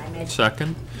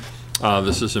 Second.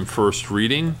 This is in first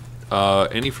reading.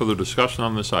 Any further discussion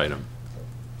on this item?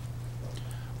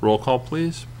 Roll call,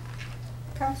 please.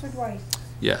 Counselor Dwight?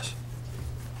 Yes.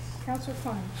 Counselor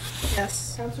Klein?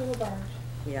 Yes. Counselor Labarge?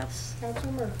 Yes.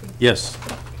 Counselor Murphy? Yes.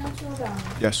 Counselor O'Donnell?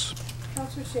 Yes.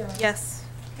 Counselor Shara? Yes.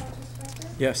 Counselor Spector?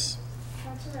 Yes.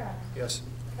 Counselor Adams? Yes.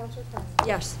 Counselor Carney?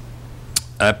 Yes.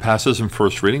 That passes in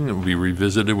first reading. It will be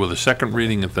revisited with a second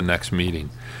reading at the next meeting.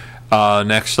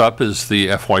 Next up is the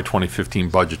FY 2015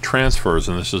 budget transfers,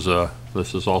 and this is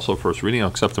also first reading. I'll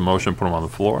accept the motion and put them on the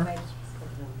floor.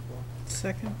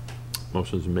 Second.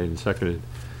 Motion's been made and seconded.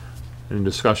 Any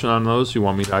discussion on those? You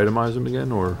want me to itemize them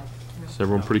again, or is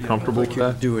everyone pretty comfortable with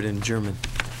that? Do it in German.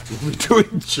 We do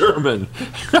it in German.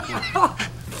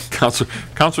 Councilor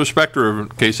Spector, in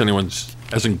case anyone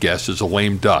hasn't guessed, is a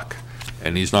lame duck,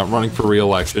 and he's not running for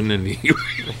re-election, and he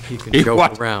can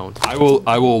joke around. I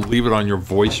will leave it on your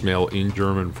voicemail in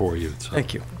German for you. So.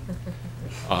 Thank you.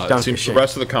 It seems the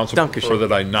rest of the council prefer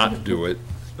that I not do it.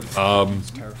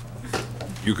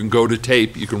 You can go to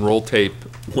tape, you can roll tape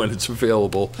when it's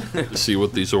available to see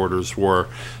what these orders were.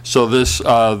 So this,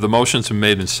 the motion's been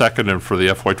made and seconded for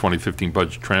the FY 2015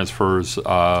 budget transfers.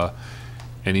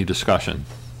 Any discussion?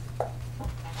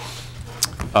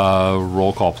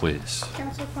 Roll call, please.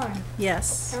 Counselor Klein?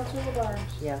 Yes. Counselor Labarge?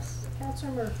 Yes.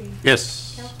 Counselor Murphy?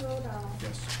 Yes. Counselor O'Donnell?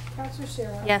 Yes. Counselor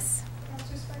Shara? Yes.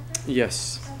 Counselor Spector?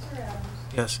 Yes. Counselor Adams?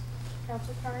 Yes.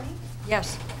 Counselor Carney?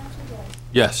 Yes. Counselor Dwight?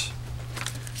 Yes.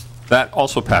 That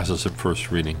also passes at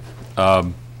first reading.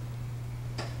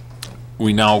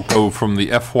 We now go from the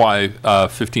FY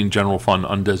 15 general fund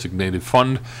undesignated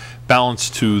fund balance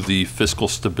to the fiscal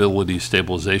stability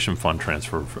stabilization fund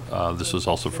transfer. This is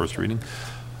also first reading.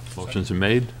 Motion's been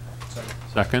made.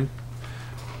 Second.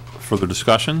 Further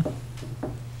discussion?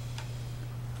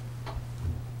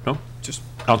 No? Just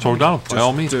Councilor O'Donnell, by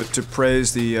all means. To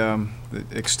praise the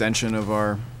extension of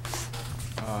our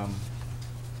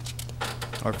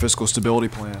fiscal stability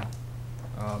plan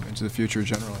into the future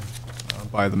generally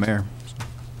by the mayor. So,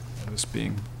 this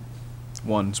being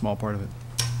one small part of it.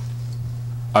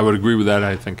 I would agree with that.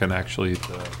 I think, and actually,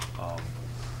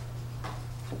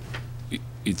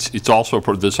 it's also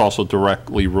this also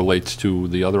directly relates to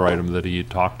the other item that he had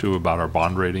talked to about our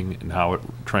bond rating and how it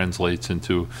translates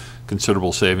into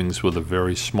considerable savings with a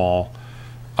very small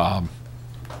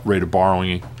rate of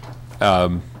borrowing.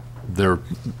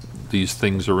 These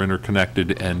things are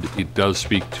interconnected, and it does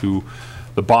speak to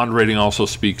the bond rating. Also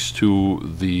speaks to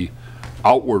the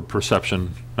outward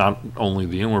perception, not only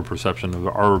the inward perception of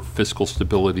our fiscal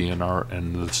stability and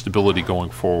the stability going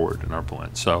forward in our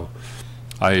plan. So,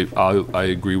 I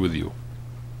agree with you.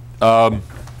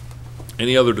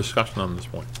 Any other discussion on this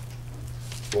point?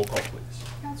 Roll call, please.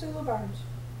 Counselor Labarge?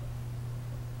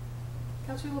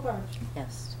 Counselor Labarge?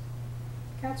 Yes.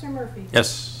 Counselor Murphy?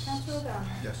 Yes. Counselor O'Donnell?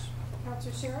 Yes.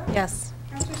 Counselor Shara? Yes.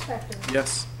 Counselor Spector?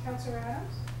 Yes. Counselor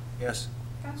Adams? Yes.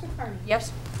 Counselor Carney?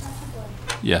 Yes. Counselor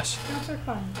Dwight? Yes. Counselor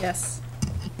Klein? Yes.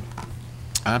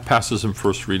 That passes in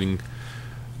first reading.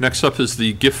 Next up is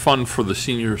the gift fund for the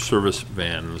senior service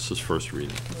van. This is first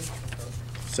reading.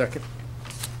 Second.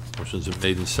 Motion's been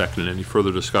made and seconded. Any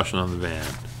further discussion on the van?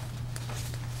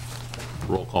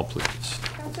 Roll call, please.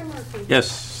 Counselor Murphy?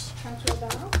 Yes. Counselor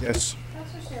O'Donnell? Yes.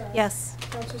 Counselor Shara? Yes.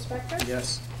 Counselor Spector?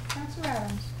 Yes. Counselor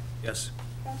Adams? Yes.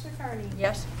 Counselor Carney?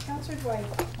 Yes. Counselor Dwight?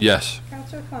 Yes.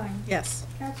 Counselor Klein? Yes.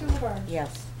 Counselor LaBarge?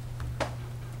 Yes.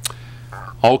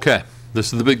 Okay,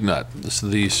 this is the big nut. This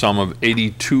is the sum of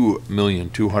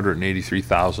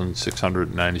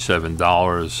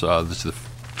 $82,283,697. This is the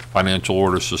financial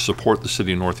orders to support the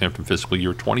City of Northampton fiscal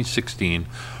year 2016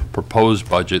 proposed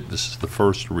budget. This is the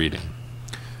first reading.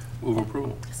 Move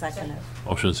approval. Second.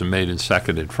 Motion's been made and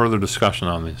seconded. Further discussion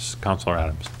on this? Councilor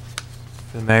Adams.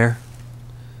 The mayor?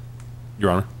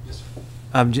 Your Honor.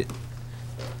 A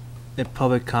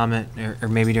public comment, or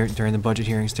maybe during the budget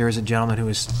hearings, there was a gentleman who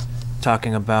was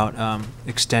talking about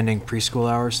extending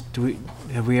preschool hours. Do we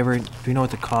know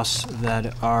what the costs of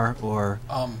that are, or?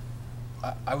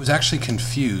 I was actually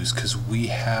confused because we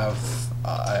have,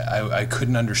 I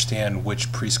couldn't understand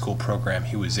which preschool program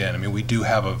he was in. I mean, we do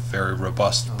have a very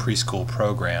robust preschool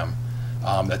program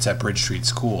that's at Bridge Street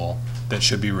School that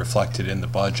should be reflected in the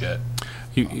budget.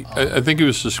 I think he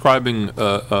was describing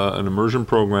an immersion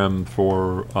program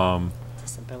for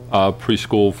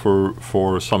preschool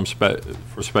for some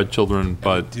sped children,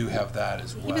 but we do have that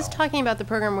as well. He was talking about the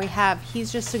program we have.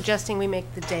 He's just suggesting we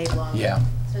make the day long. Yeah.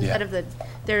 So instead of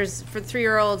there's for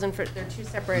 3-year-olds and they're two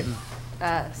separate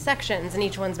sections, and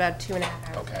each one's about 2.5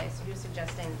 hours a day. So he was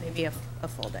suggesting maybe a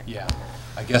full day. Yeah.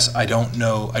 I guess I don't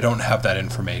know, I don't have that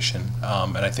information.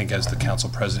 And I think as the council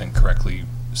president correctly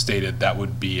stated, that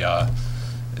would be a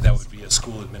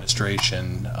school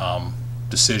administration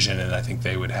decision, and I think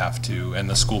they would have to, and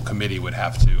the school committee would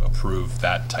have to approve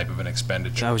that type of an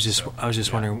expenditure. I was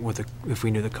just wondering if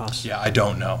we knew the cost. Yeah, I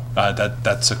don't know.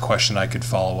 That's a question I could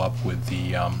follow up with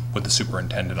the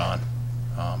superintendent on,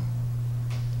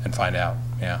 and find out.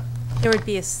 Yeah. There would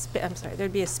be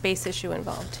there'd be a space issue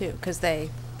involved too, because there's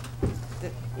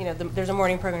a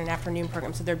morning program and an afternoon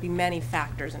program, so there'd be many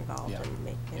factors involved.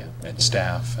 Yeah. And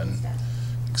staff and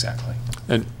exactly.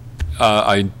 And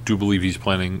I do believe he's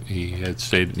planning. He had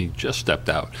stated, and he just stepped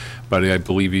out, but I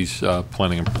believe he's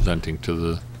planning on presenting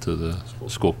to the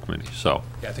school committee. So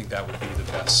yeah, I think that would be the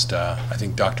best. I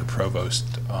think Dr.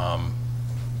 Provost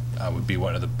would be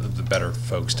one of the better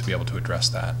folks to be able to address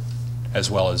that,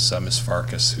 as well as Ms.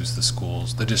 Farkas, who's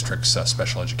the district's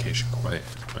special education coordinator.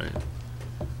 Right.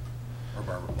 Or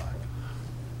Barbara Black.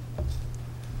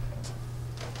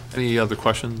 Any other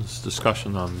questions,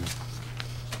 discussion on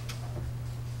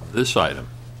this item?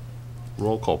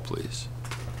 Roll call, please.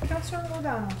 Counselor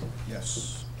O'Donnell?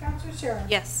 Yes. Counselor Shara?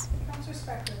 Yes. Counselor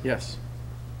Spector? Yes.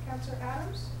 Counselor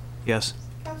Adams? Yes.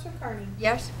 Counselor Carney?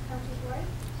 Yes. Counselor Dwight?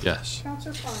 Yes.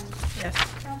 Counselor Klein? Yes.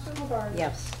 Counselor LaBarge?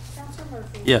 Yes. Counselor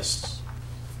Murphy? Yes.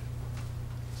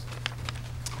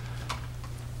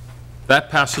 That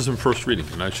passes in first reading,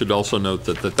 and I should also note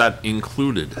that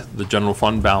included the general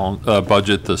fund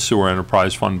budget, the sewer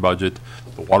enterprise fund budget,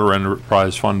 the water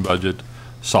enterprise fund budget,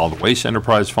 solid waste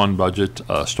enterprise fund budget,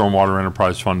 stormwater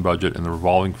enterprise fund budget, and the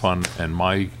revolving fund. And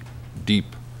my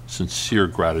deep, sincere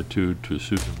gratitude to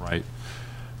Susan Wright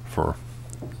for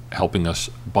helping us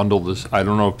bundle this. I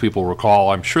don't know if people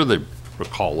recall, I'm sure they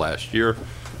recall last year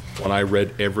when I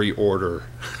read every order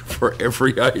for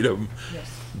every item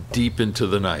deep into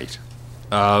the night.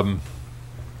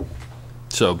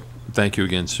 So thank you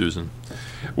again, Susan.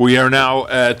 We are now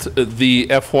at the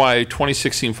FY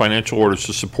 2016 financial orders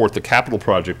to support the capital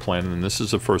project plan, and this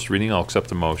is the first reading. I'll accept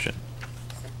the motion.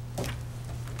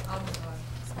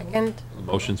 Second. The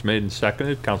motion's made and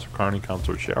seconded. Councilor Carney,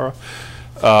 Councilor Shara.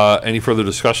 Any further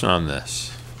discussion on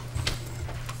this?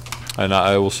 And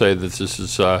I will say that this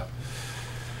is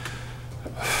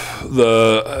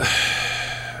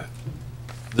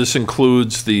this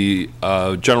includes the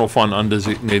general fund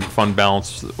undesignated fund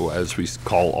balance, as we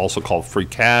also call free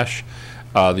cash,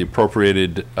 the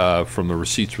appropriated from the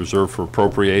receipts reserved for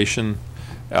appropriation,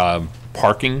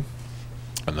 parking,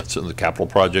 and that's in the capital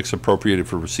projects appropriated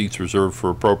for receipts reserved for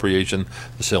appropriation,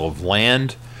 the sale of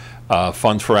land,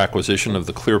 funds for acquisition of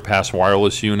the ClearPass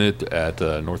wireless unit at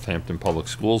Northampton Public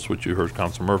Schools, which you heard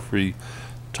Councilor Murphy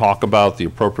talk about, the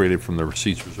appropriated from the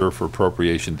receipts reserved for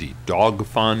appropriation, the dog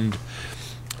fund,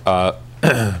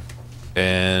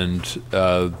 and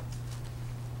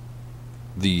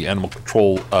the animal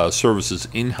control services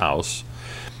in-house,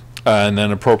 and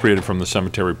then appropriated from the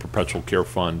cemetery perpetual care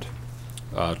fund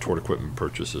toward equipment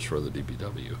purchases for the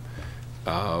DPW.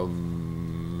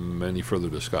 Any further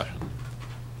discussion?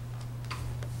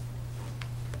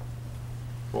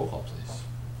 Roll call, please.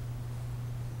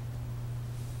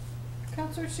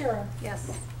 Counselor Shara?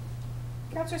 Yes.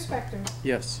 Counselor Spector?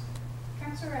 Yes.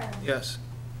 Counselor Adams? Yes.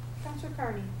 Counselor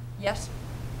Carney? Yes.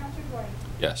 Counselor Dwight?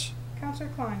 Yes. Counselor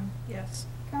Klein? Yes.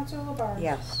 Counselor Labarge?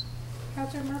 Yes.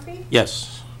 Counselor Murphy?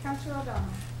 Yes. Counselor O'Donnell?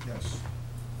 Yes.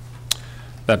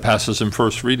 That passes in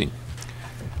first reading.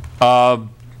 Where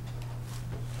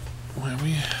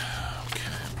we?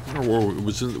 Okay. Where were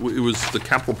we? It was the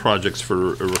capital projects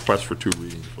for a request for 2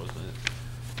 readings, wasn't it?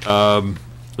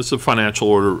 This is a financial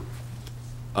order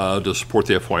to support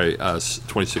the FY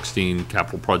 2016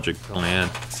 capital project plan.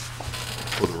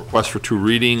 For the request for 2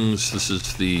 readings, this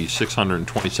is the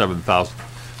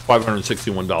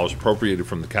 $627,561 appropriated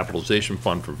from the capitalization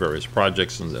fund for various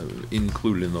projects, and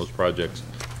included in those projects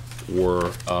were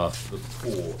the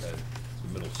pool at the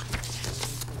middle school.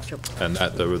 And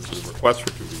that there was a request for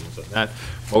 2 readings on that.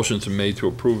 Motions are made to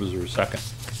approve. Is there a second?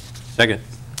 Second.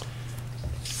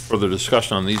 Further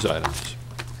discussion on these items?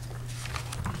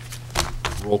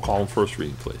 Roll call on first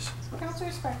reading, please.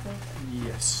 Counselor Spector?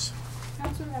 Yes.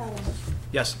 Counselor Adams?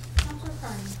 Yes. Counselor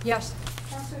Carney? Yes.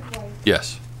 Counselor Dwight?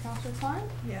 Yes. Counselor Klein?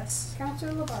 Yes.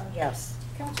 Counselor Labarge? Yes.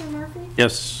 Counselor Murphy?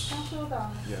 Yes. Counselor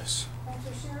O'Donnell? Yes.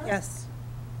 Counselor Shara? Yes.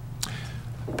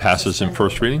 Passes in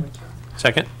first reading.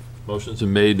 Second. Motion's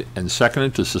been made and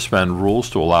seconded to suspend rules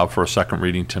to allow for a second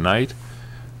reading tonight.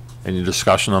 Any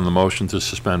discussion on the motion to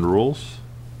suspend rules?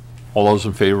 All those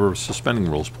in favor of suspending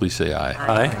rules, please say aye.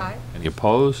 Aye. Any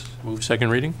opposed? Move second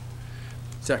reading.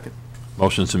 Second.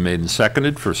 Motion's been made and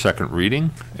seconded for second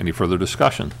reading. Any further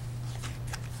discussion?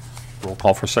 Roll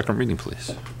call for second reading,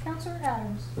 please. Counselor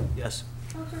Adams? Yes.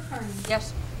 Counselor Carney?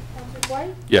 Yes. Counselor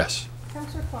Dwight? Yes.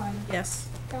 Counselor Klein? Yes.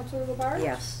 Counselor Labarge?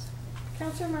 Yes.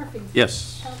 Counselor Murphy?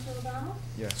 Yes. Counselor O'Donnell?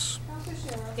 Yes. Counselor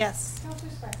Shara? Yes.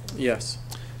 Counselor Spector? Yes.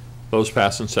 Those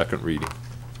pass in second reading.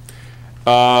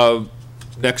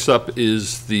 Next up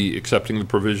is the accepting the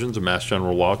provisions of Mass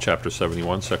General Law, Chapter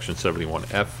 71, Section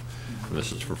 71F. And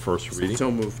this is for first reading. So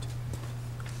moved.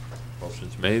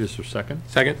 Motion's made. Is there a second?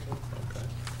 Second. Okay.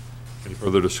 Any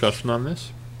further discussion on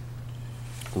this?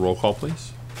 Roll call,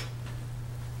 please.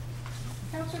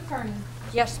 Counselor Carney?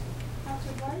 Yes.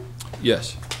 Counselor Dwight?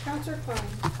 Yes. Counselor Klein?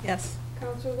 Yes.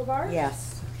 Counselor Labarge?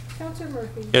 Yes. Counselor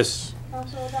Murphy? Yes.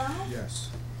 Counselor O'Donnell? Yes.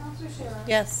 Counselor Shara?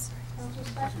 Yes. Counselor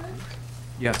Spector?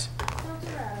 Yes.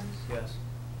 Counselor Adams? Yes.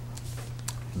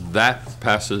 That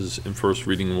passes in first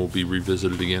reading and will be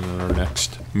revisited again in our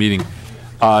next meeting.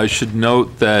 I should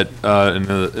note that, and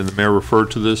the mayor referred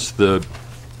to this, the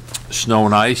snow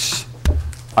and ice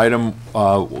item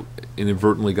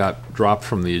inadvertently got dropped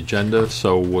from the agenda,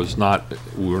 so we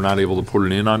were not able to put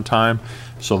it in on time.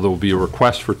 So there will be a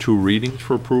request for 2 readings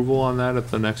for approval on that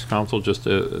at the next council,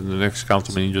 in the next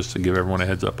council meeting, just to give everyone a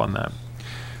heads up on that.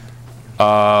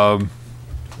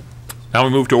 Now we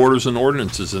move to orders and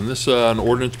ordinances, and this an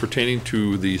ordinance pertaining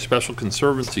to the Special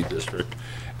Conservancy District,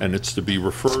 and it's to be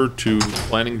referred to the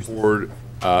Planning Board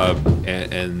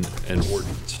and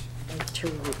ordinance.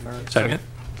 Second.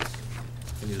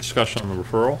 Any discussion on the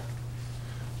referral?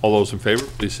 All those in favor,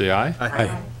 please say aye.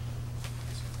 Aye.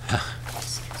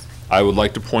 I would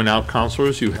like to point out,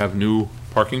 councilors, you have new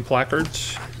parking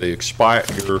placards. They expire,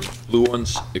 your blue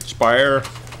ones expire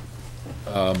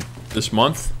this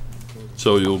month,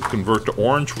 so you'll convert to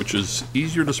orange, which is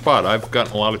easier to spot. I've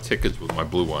gotten a lot of tickets with my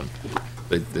blue one.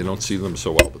 They don't see them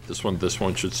so well, but this one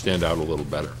should stand out a little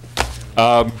better.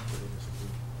 There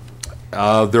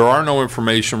are no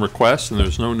information requests, and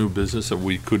there's no new business that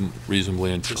we couldn't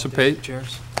reasonably anticipate.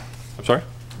 Chairs? I'm sorry?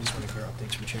 I just want to hear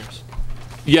updates from chairs.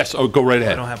 Yes, oh, go right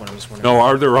ahead. I don't have one, I just wondering. No,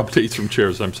 are there updates from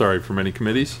chairs, I'm sorry, from any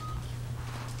committees?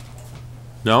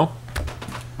 No?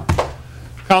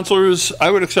 Councilors, I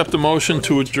would accept a motion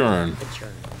to adjourn.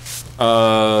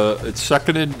 It's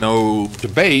seconded, no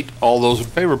debate. All those in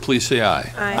favor, please say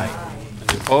aye. Aye.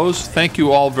 Any opposed? Thank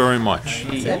you all very much.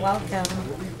 You're welcome.